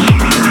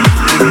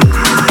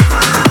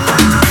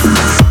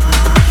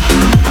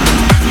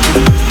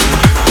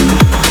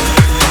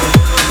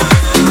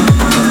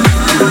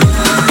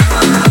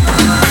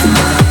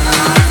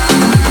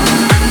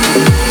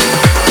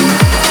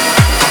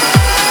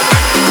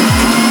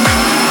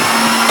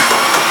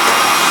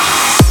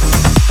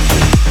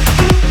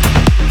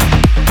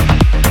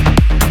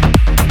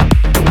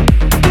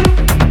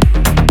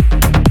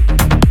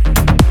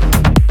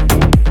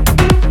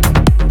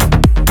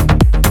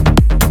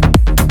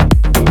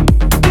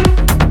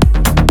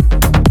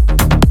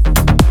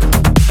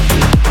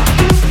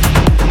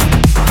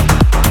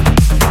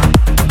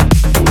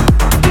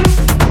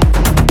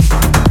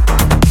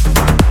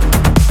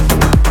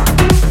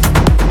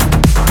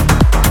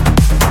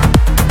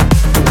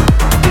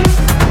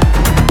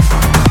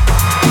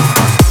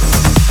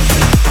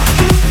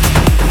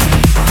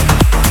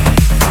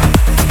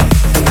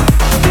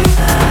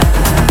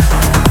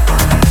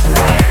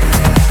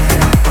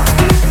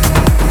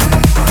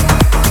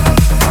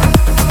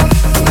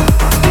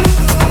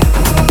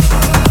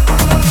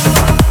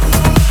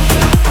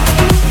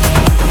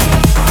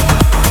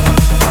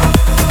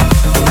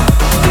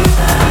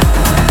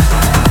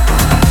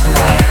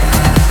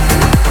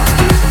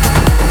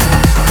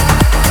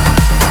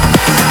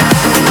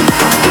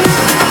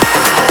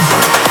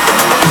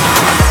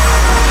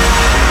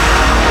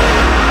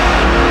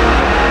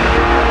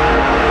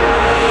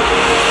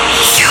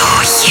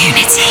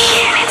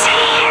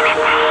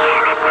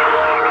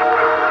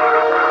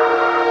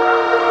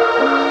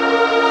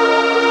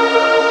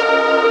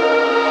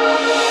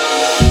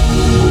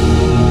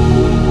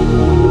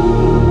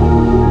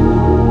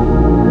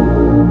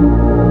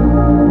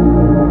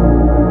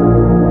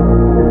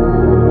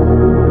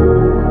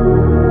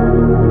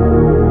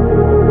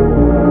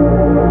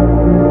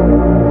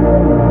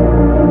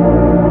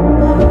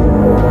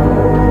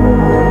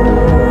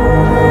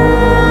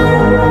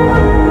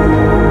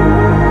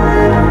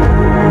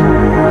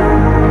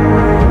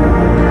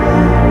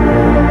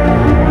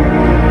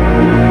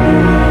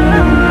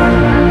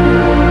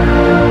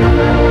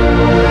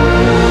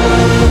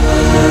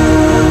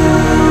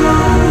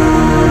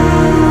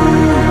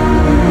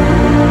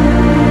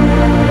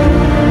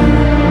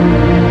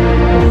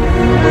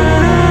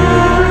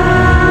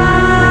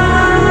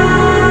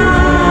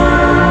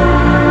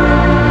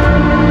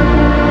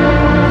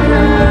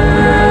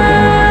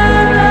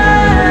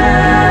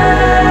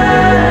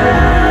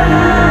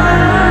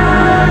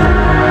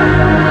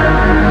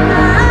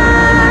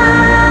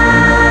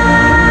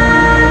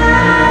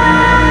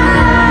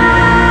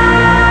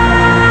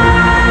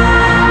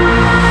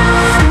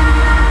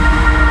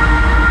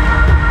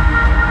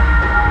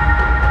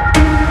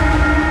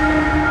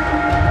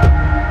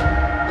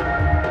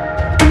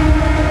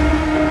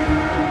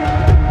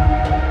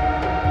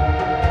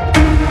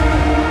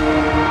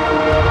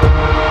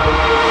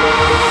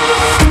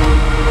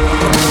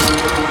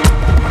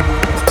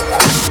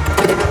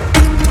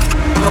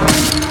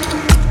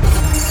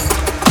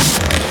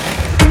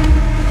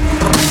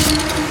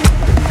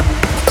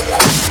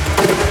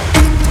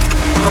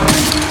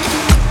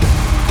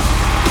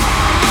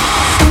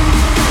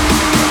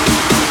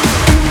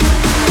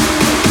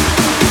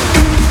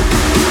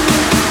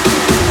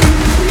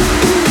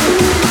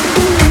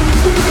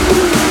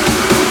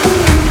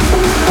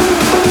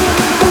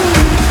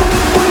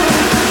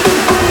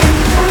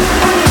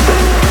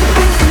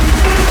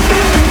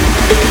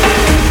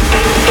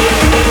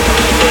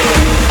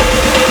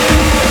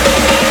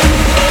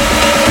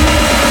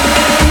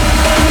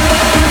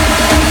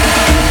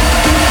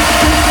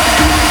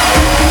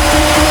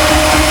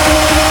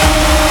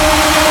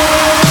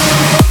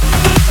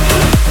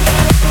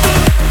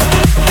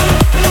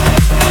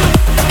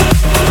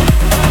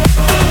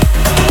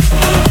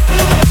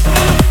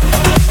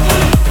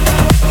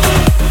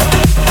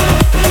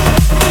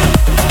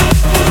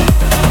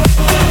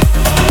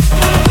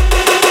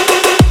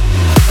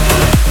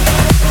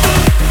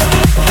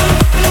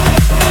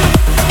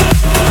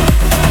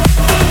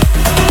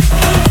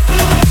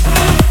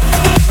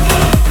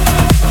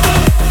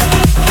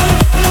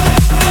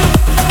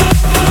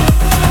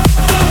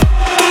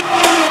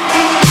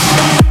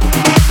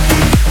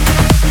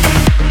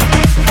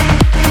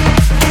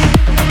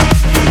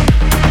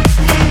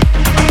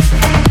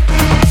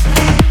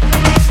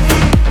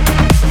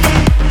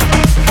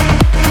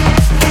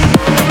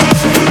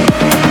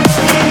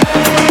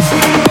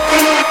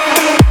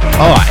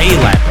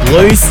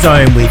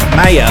 Bluestone with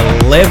Maya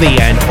Levy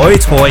and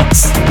Oitoit.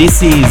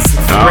 This is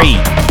Three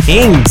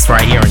Kings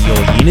right here on Your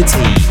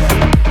Unity.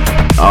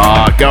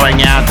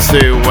 Going out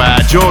to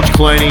George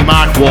Clooney,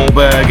 Mark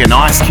Wahlberg and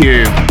Ice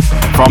Cube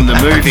from the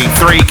movie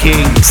Three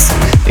Kings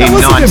in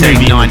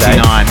 1999.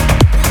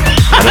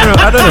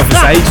 I don't know if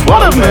it's aged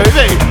What well, a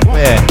movie!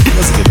 Yeah,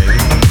 that's a good movie.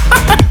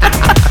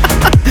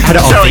 Had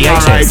it on Showing our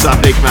VHS. age, I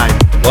think, mate.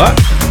 What?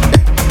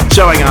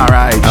 Showing our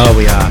age. Oh,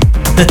 we are.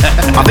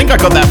 I think I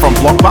got that from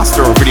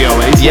Blockbuster or Video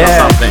Easy or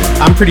something.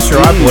 I'm pretty sure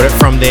I bought it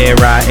from their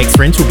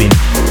ex-rental bin.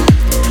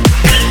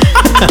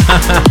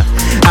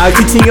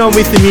 Continue on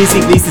with the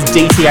music. This is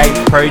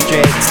DT8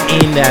 Project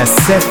in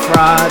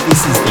Sephra.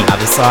 This is The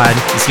Other Side.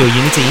 It's your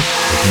Unity.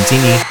 We'll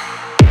continue.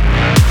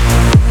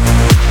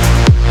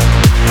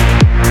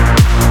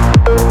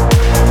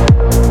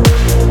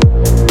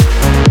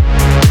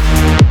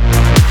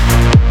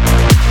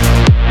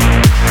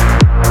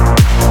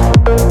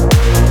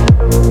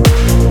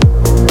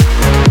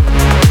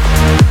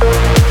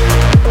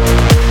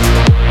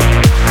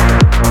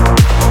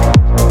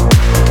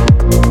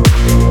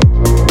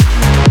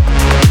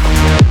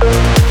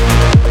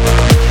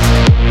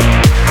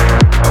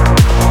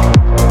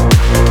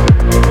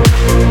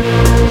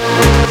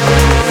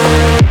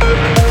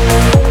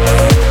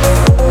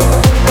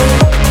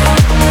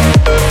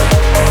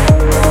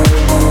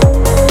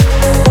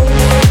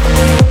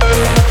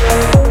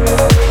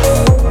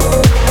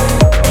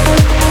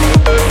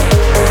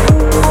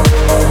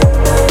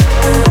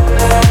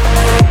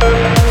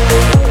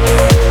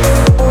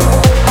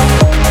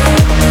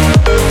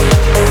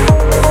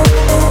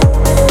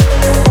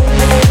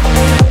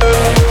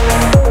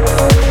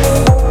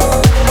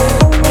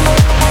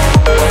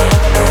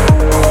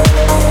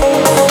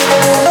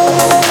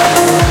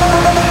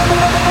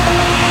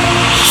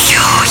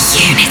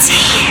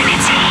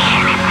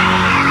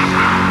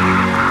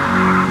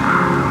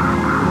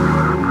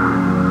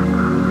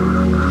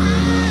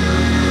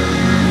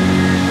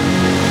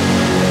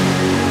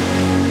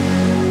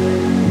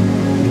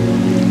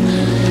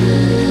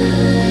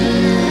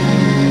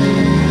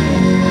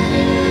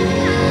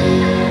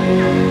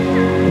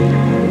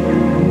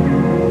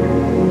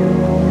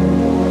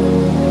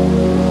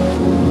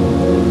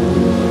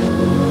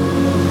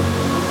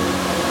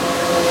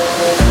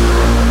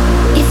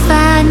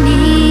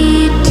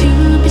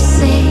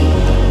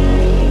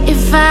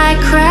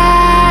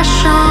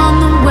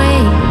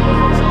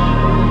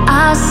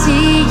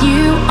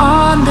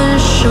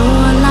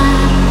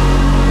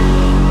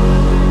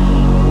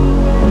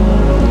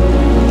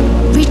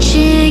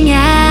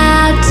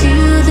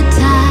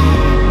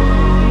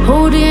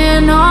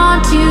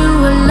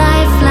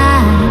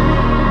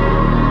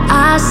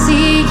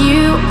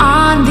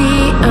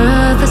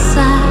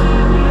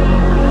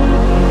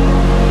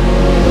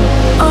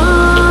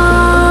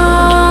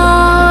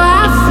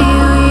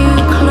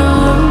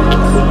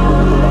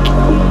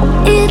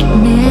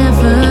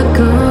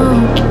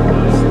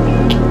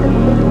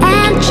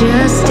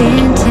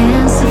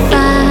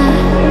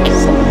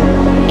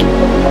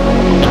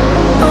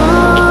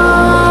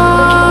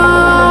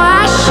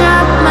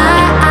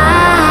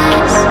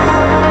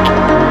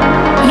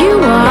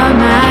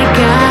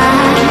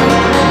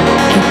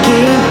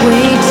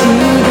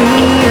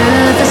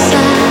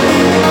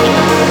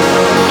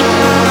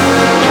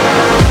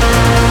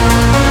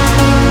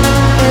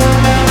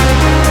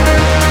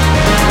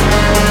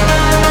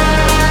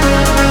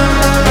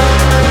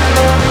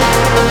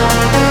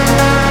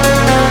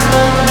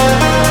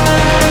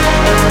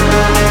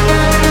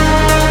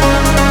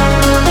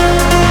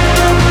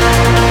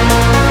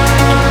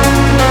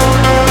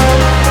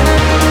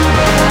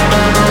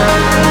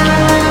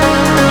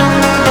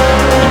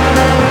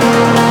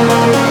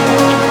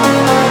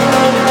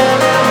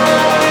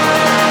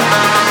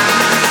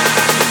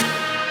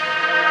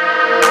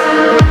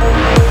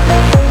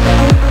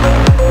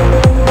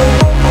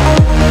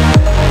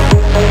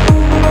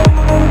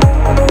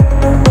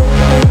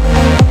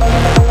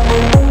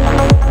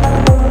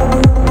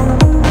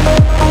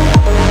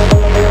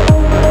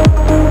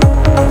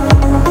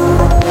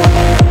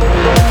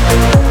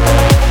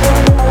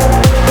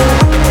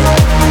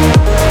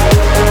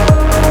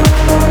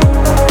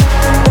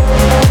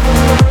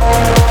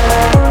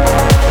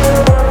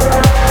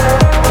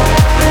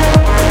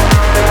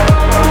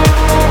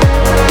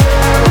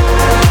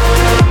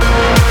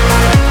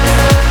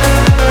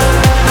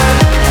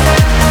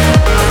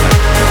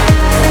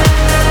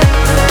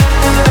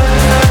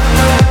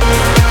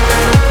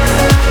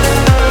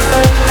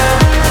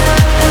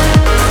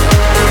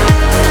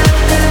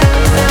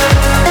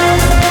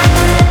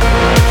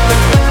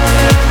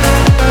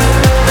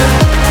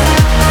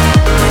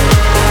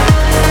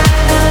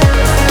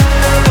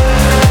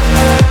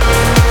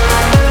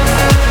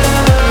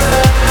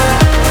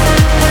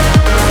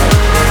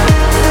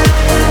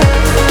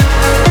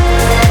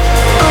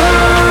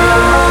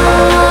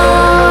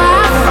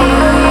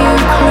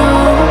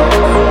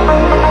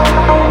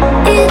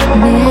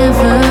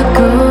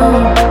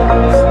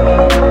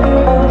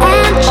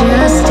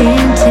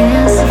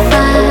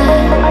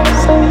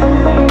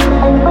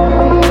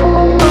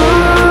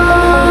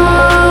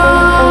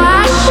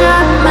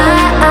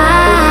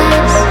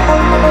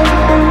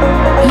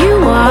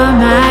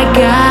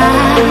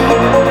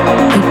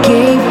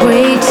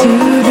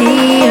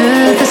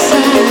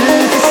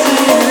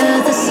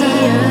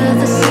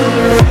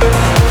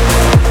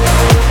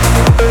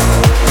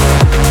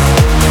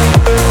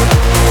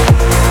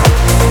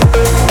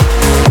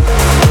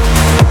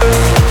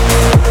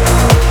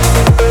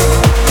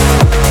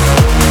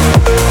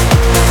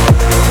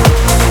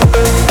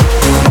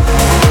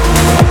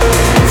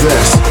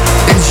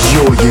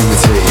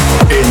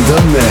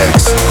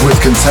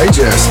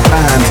 Contagious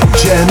and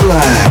Jem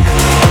Lang.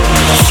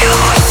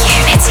 Your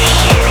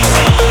unity.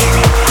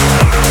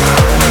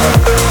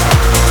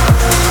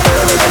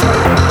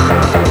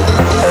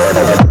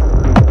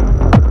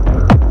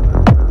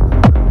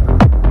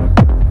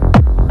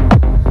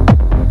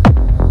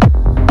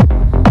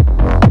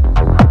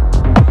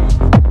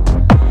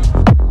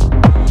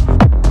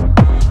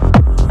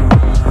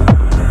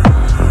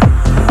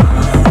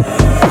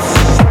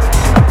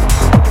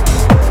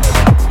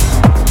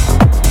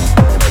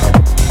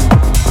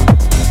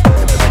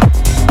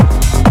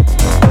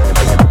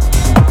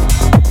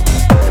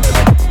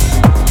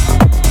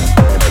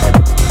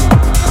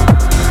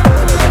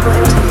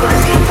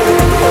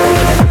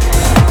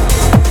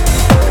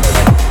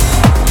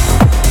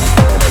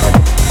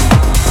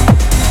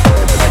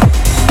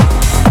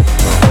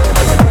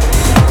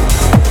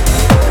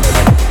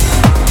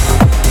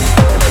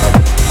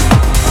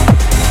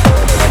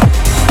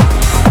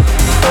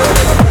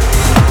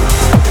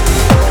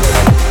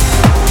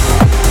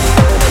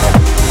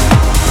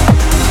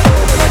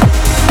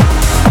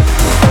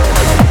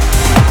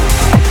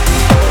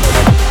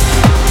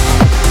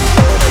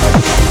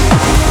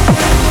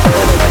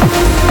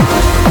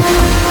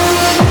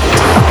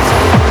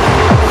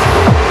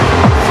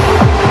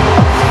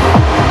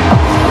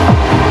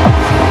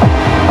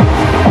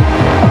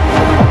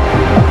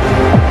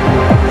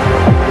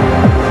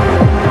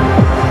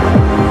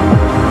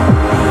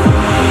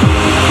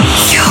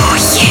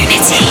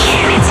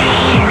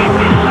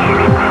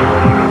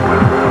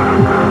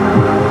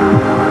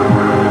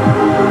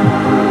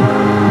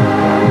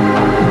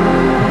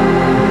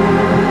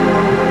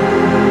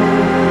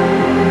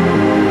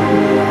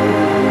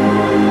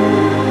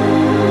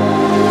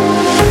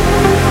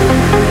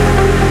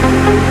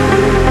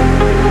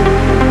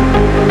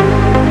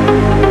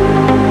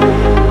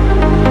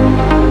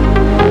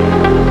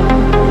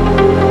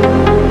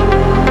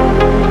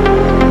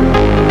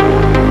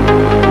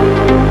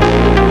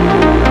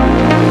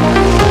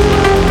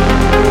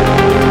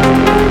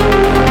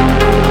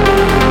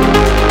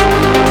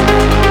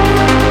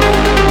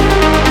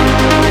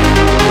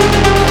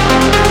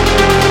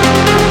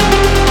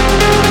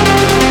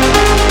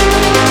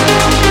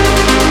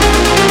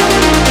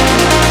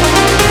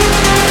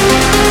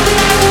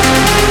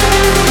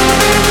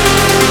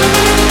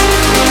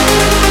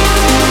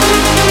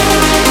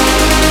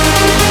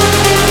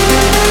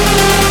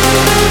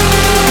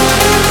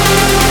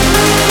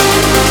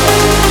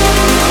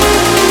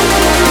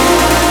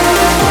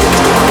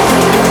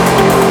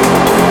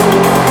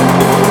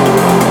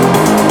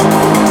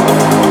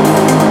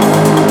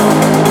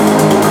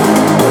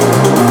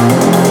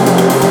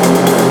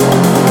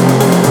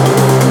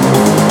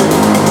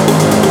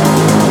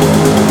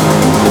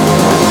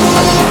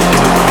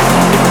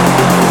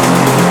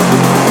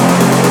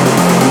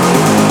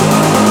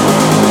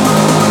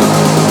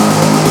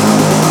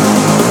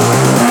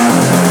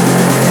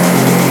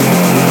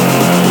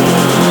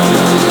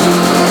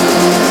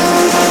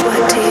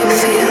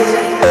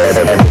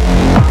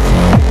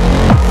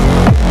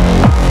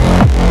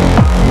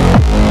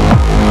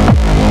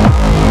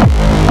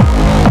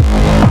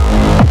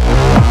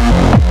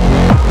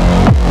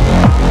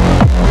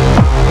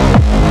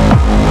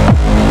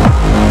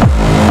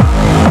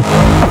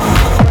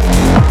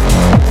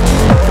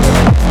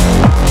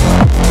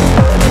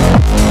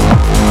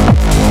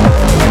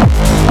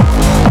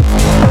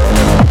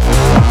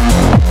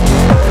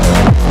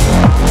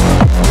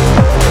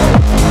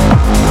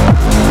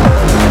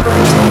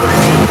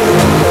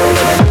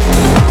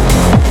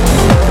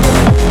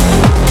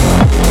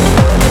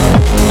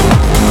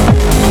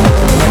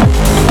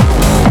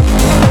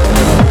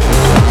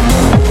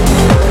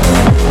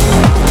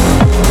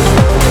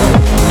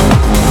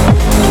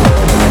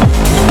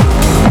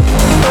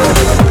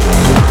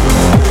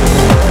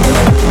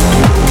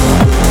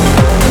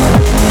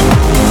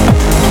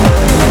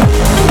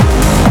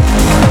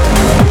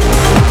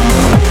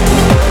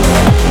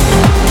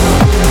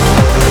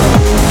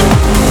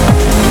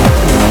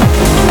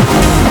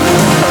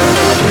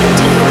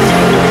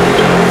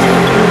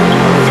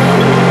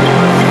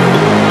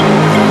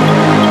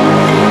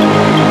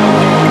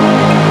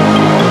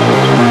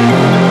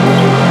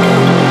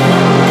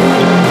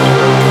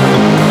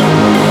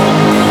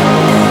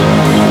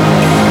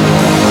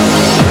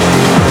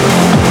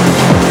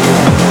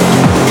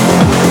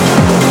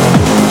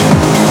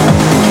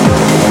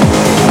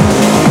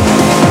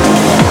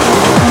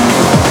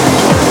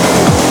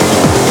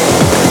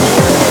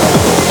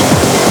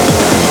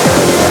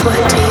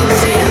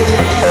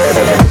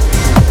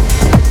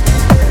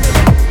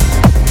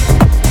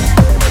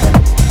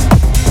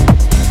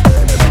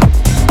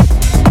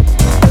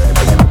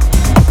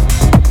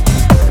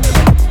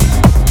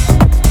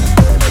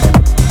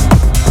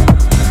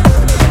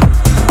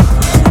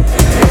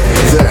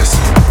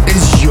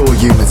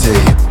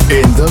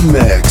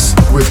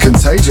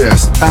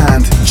 Contagious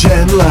and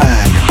Jem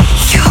Lang.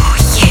 Your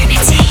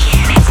unity.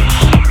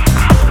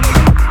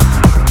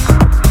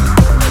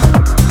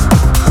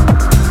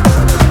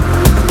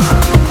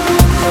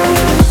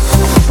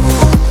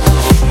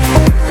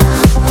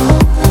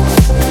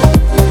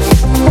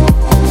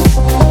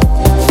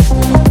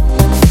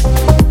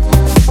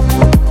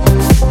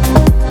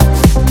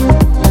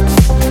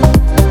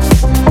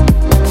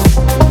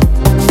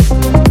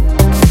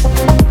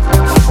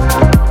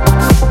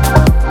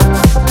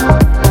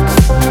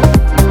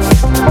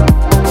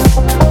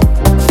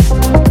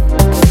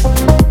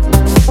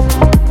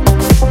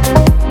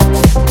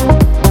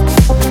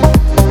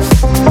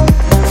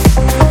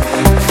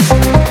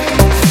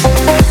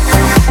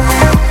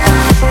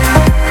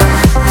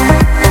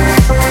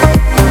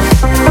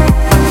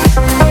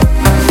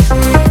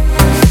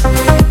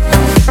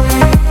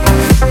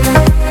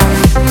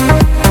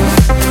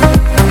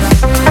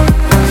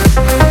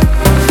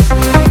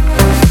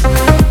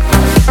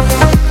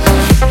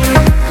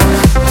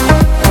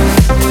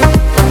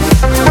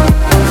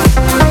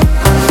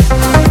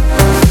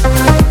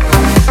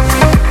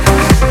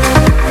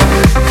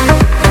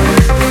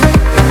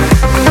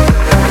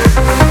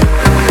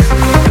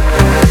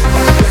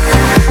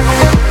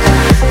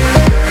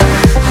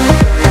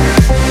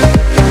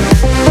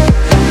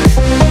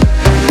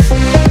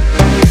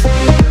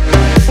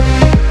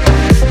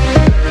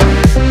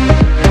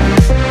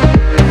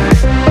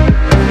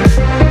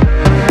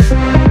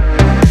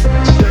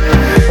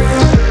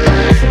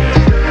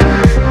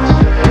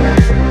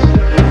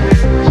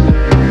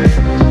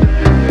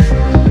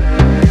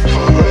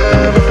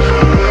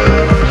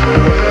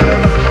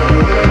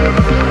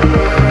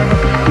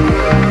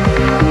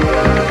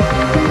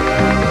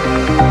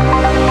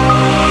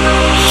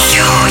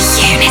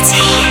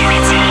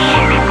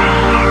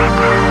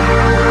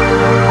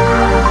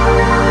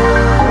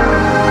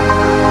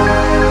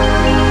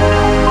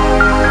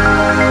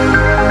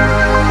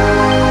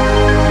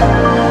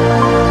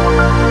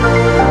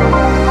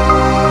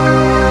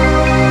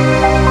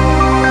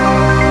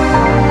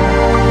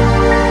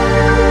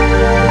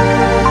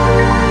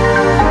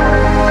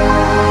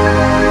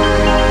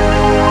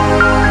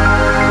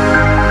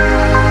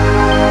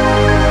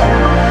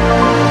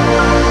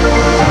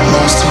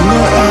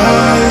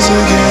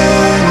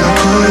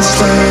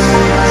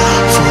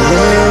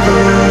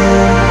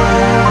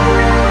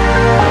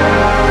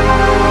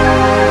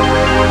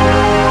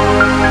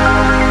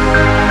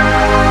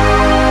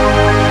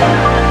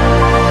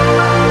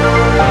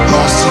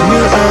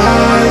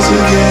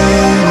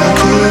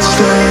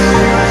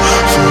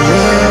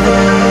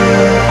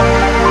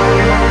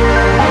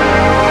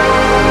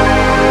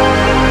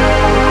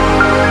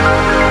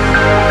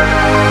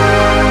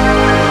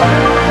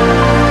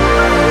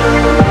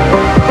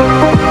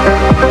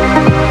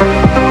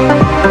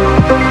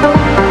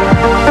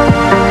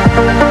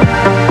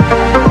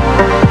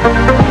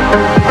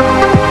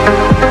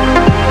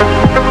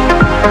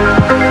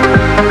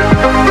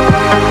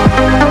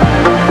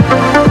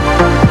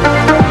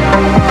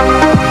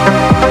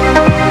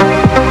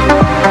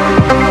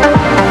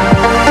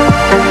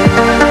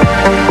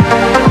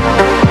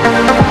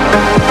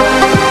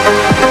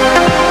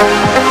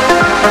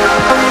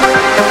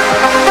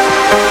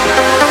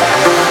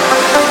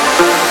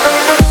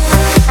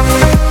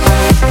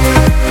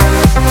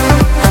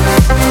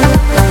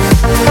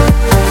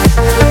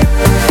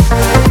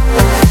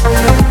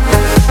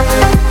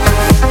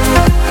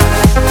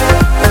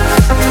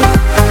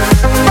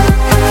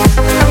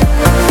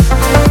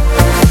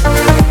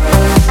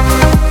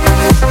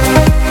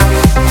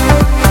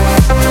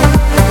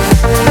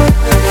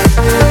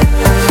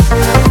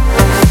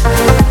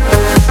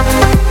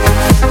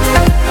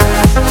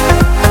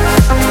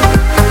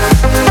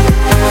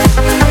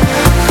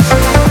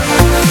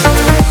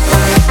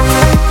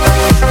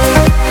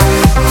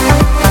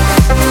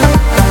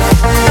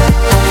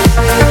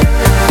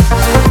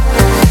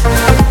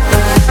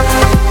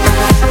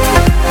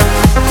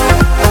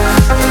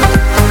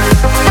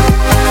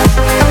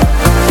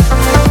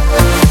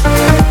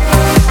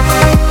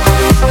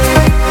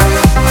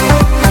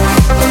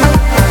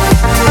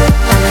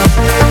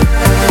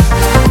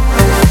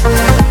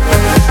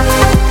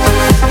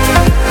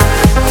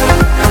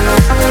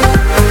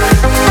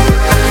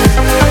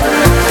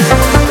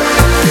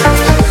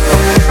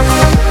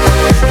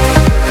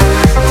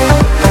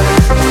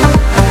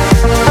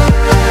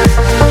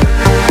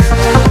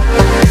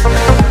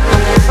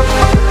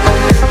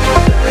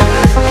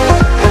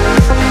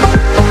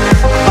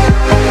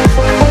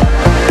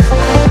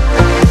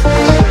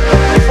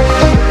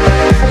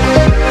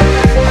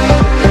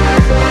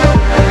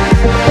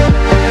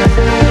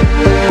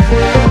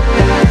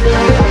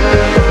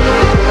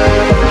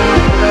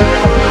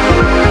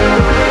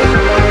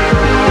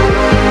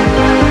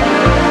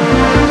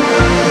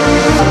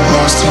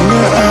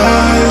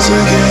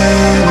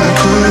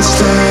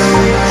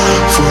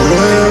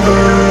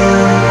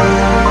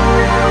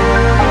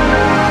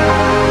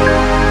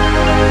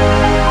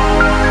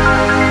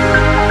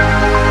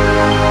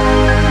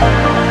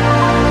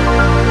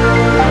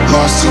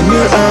 in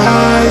your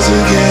eyes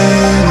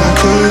again. I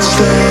could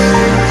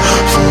stay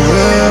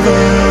forever.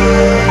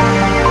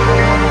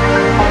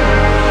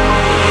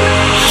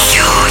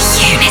 Your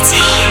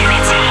unity.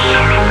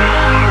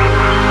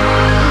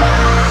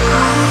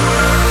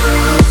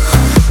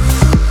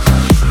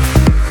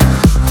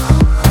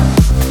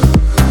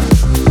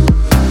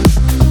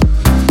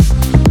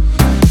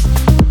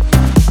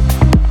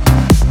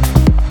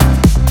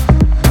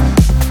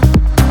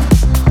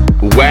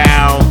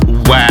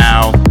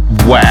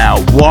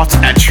 Wow, what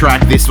a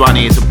track this one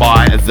is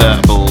by The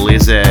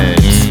Blizzard.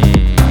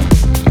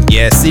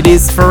 Yes, it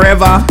is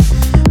forever.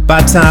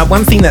 But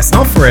one thing that's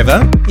not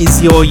forever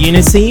is your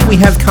unity. We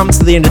have come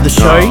to the end of the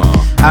show.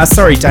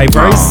 Sorry, Dave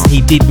Rose.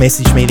 He did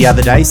message me the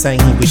other day saying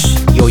he wished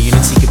your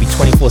unity could be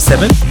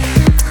 24/7.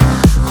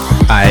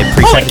 I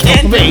appreciate it.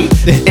 Can be.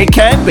 It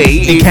can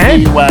be. If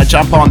you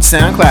jump on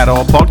SoundCloud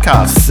or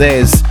podcasts,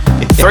 there's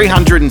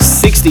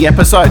 360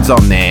 episodes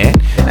on there.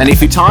 And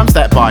if you times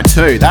that by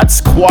 2,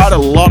 that's quite a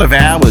lot of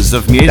hours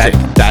of music.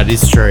 That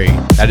is true.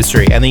 That is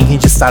true. And then you can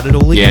just start it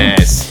all again.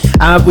 Yes.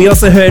 We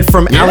also heard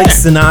from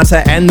Alex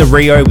Sonata and the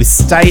Rio with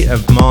State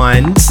of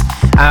Mind.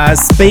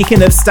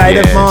 Speaking of State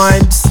of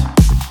Mind.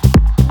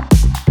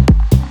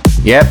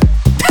 Yep.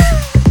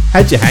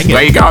 How'd you hang it?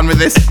 Where are you going with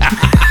this?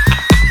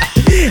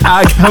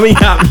 Coming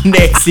up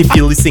next, if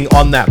you're listening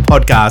on that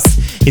podcast,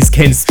 is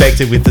Ken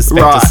Spector with the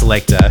Spector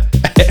Selector.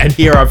 And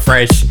here on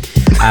Fresh,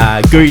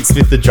 Goots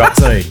with the Drop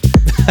Zone.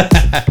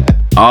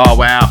 Oh,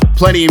 wow.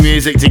 Plenty of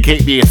music to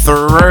keep you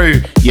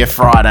through your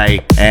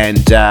Friday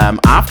and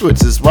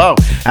afterwards as well.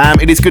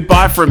 It is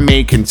goodbye from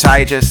me,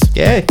 Contagious.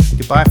 Yeah,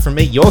 goodbye from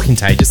me. You're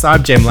Contagious.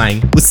 I'm Jem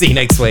Lang. We'll see you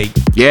next week.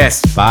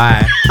 Yes.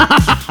 Bye.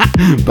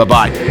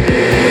 Bye-bye.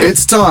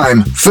 It's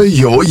time for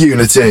your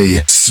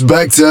unity.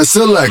 Spector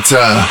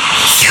Selector.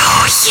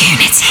 Your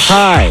unity.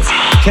 Hi,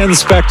 Ken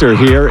Spector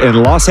here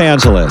in Los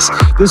Angeles.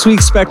 This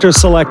week's Spector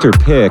Selector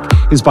pick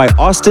is by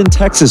Austin,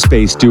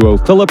 Texas-based duo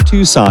Philip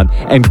Tucson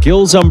and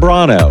Gil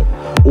Zambrano,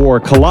 or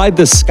Collide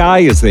the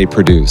Sky as they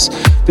produce.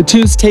 The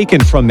tune's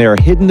taken from their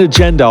Hidden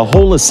Agenda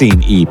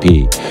Holocene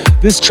EP.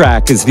 This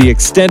track is the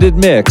extended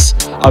mix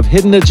of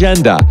Hidden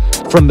Agenda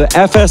from the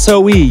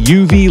FSOE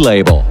UV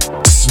label.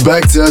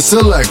 Spector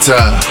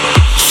Selector.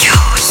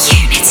 Your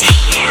unity.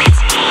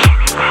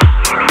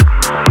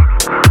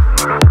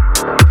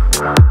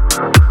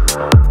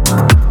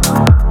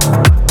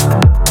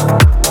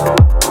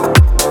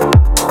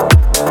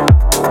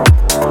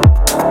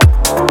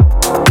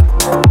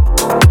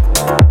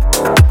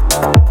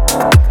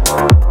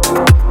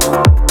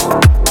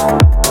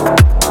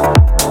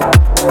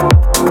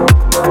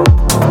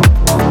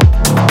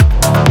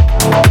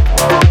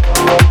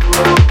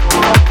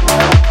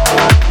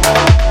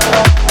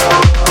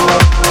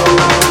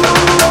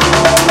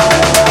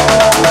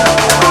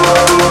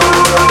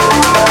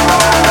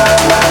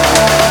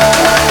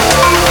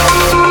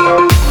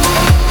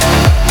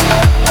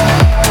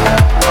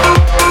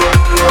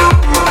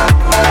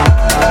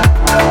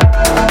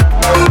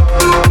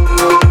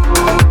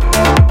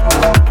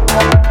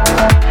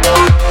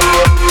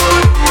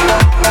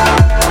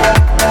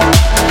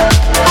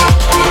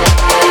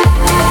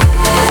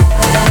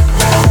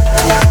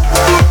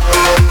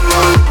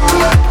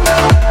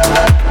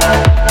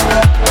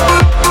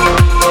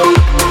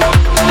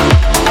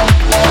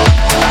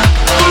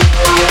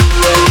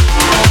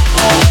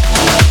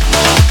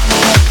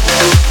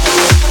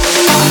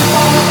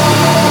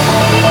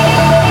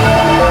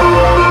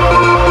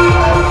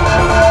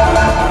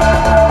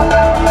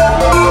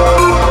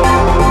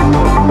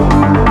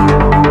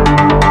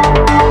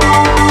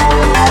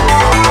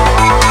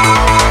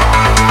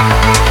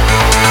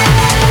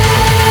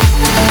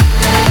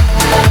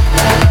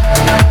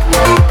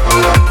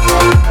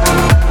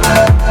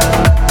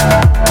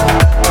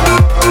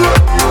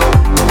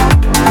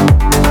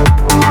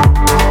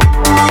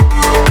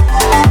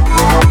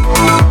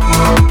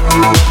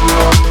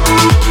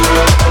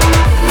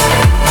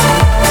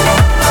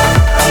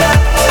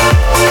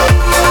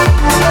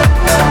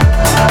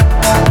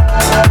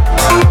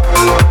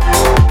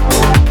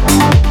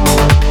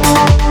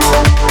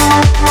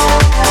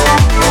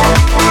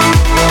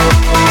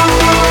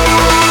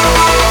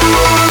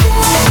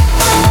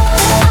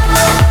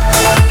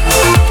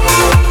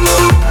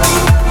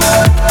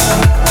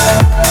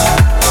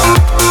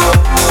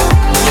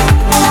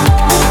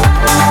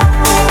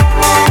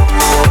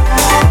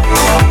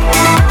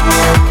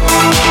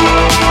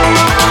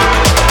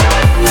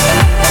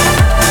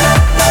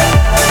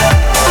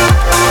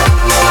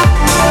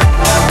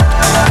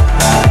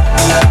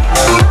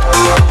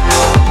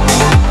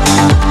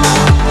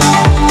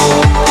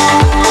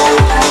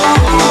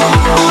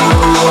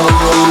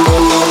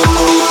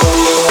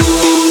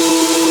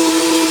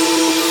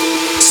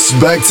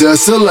 Spector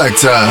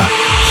Selector.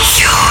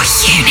 Your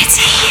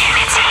unity.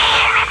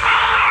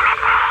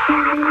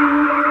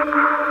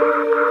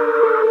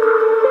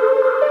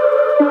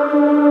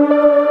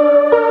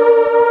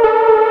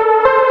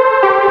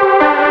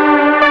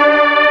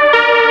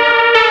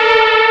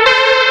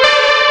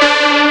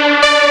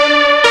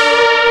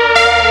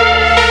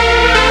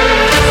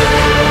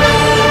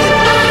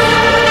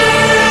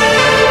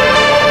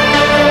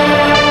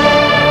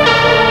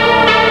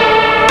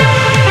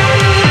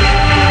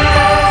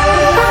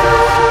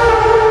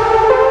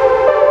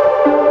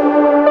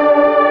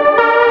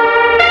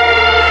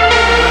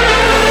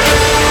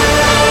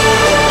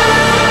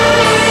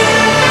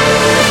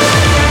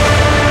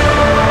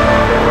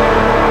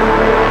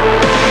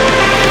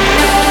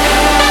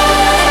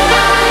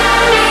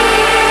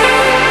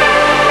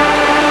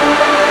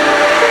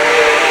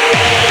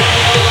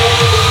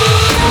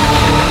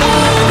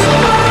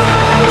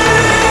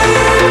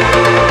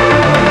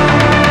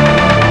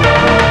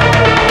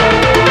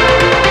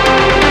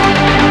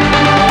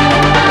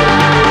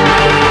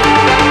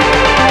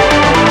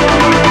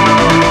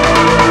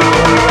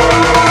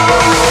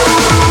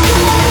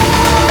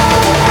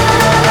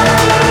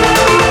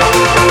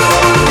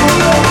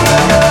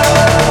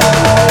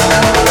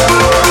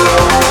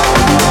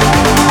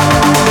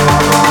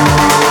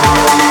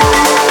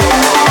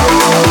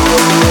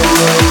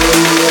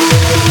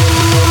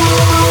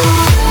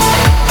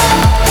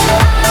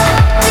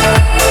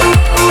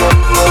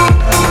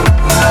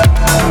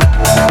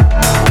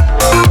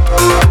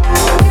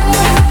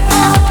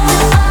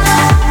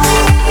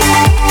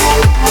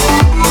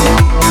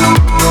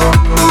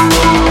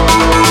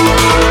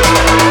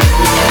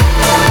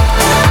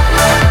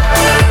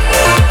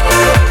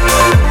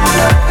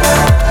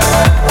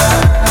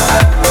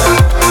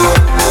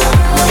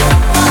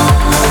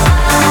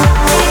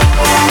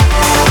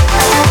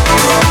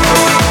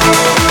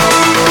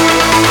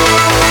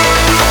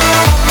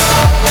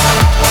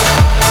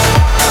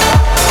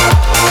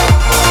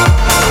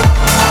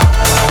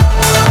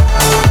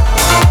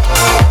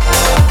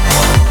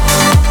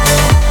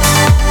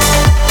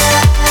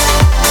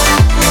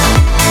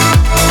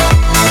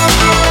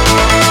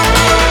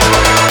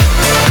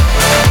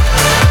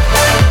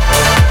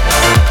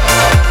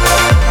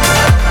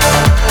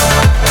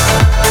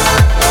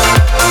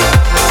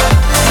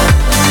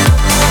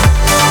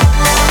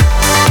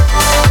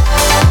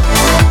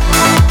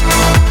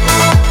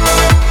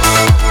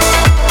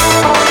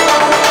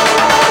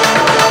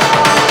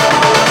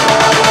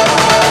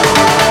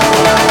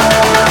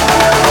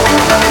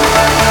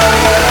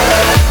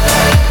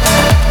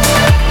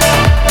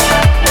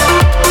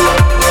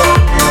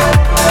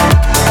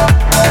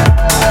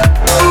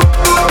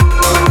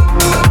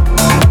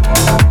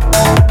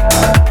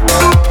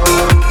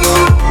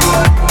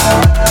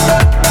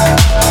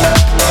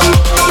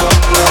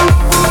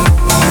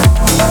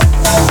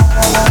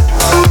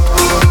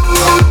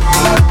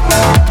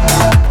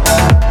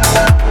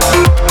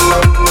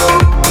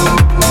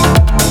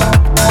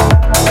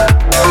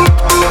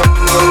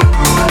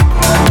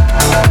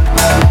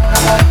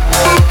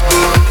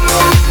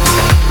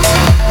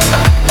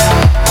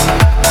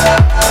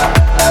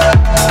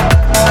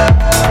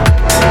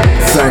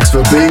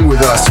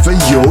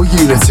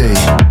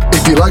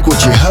 like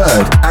what you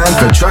heard and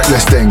for track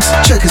listings,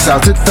 check us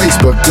out at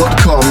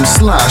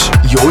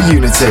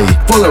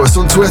facebook.com/yourunity. Follow us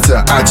on Twitter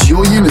at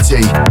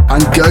yourunity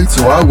and go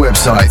to our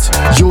website,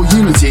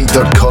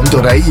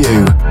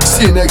 yourunity.com.au.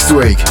 See you next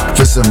week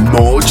for some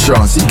more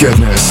trancey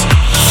goodness.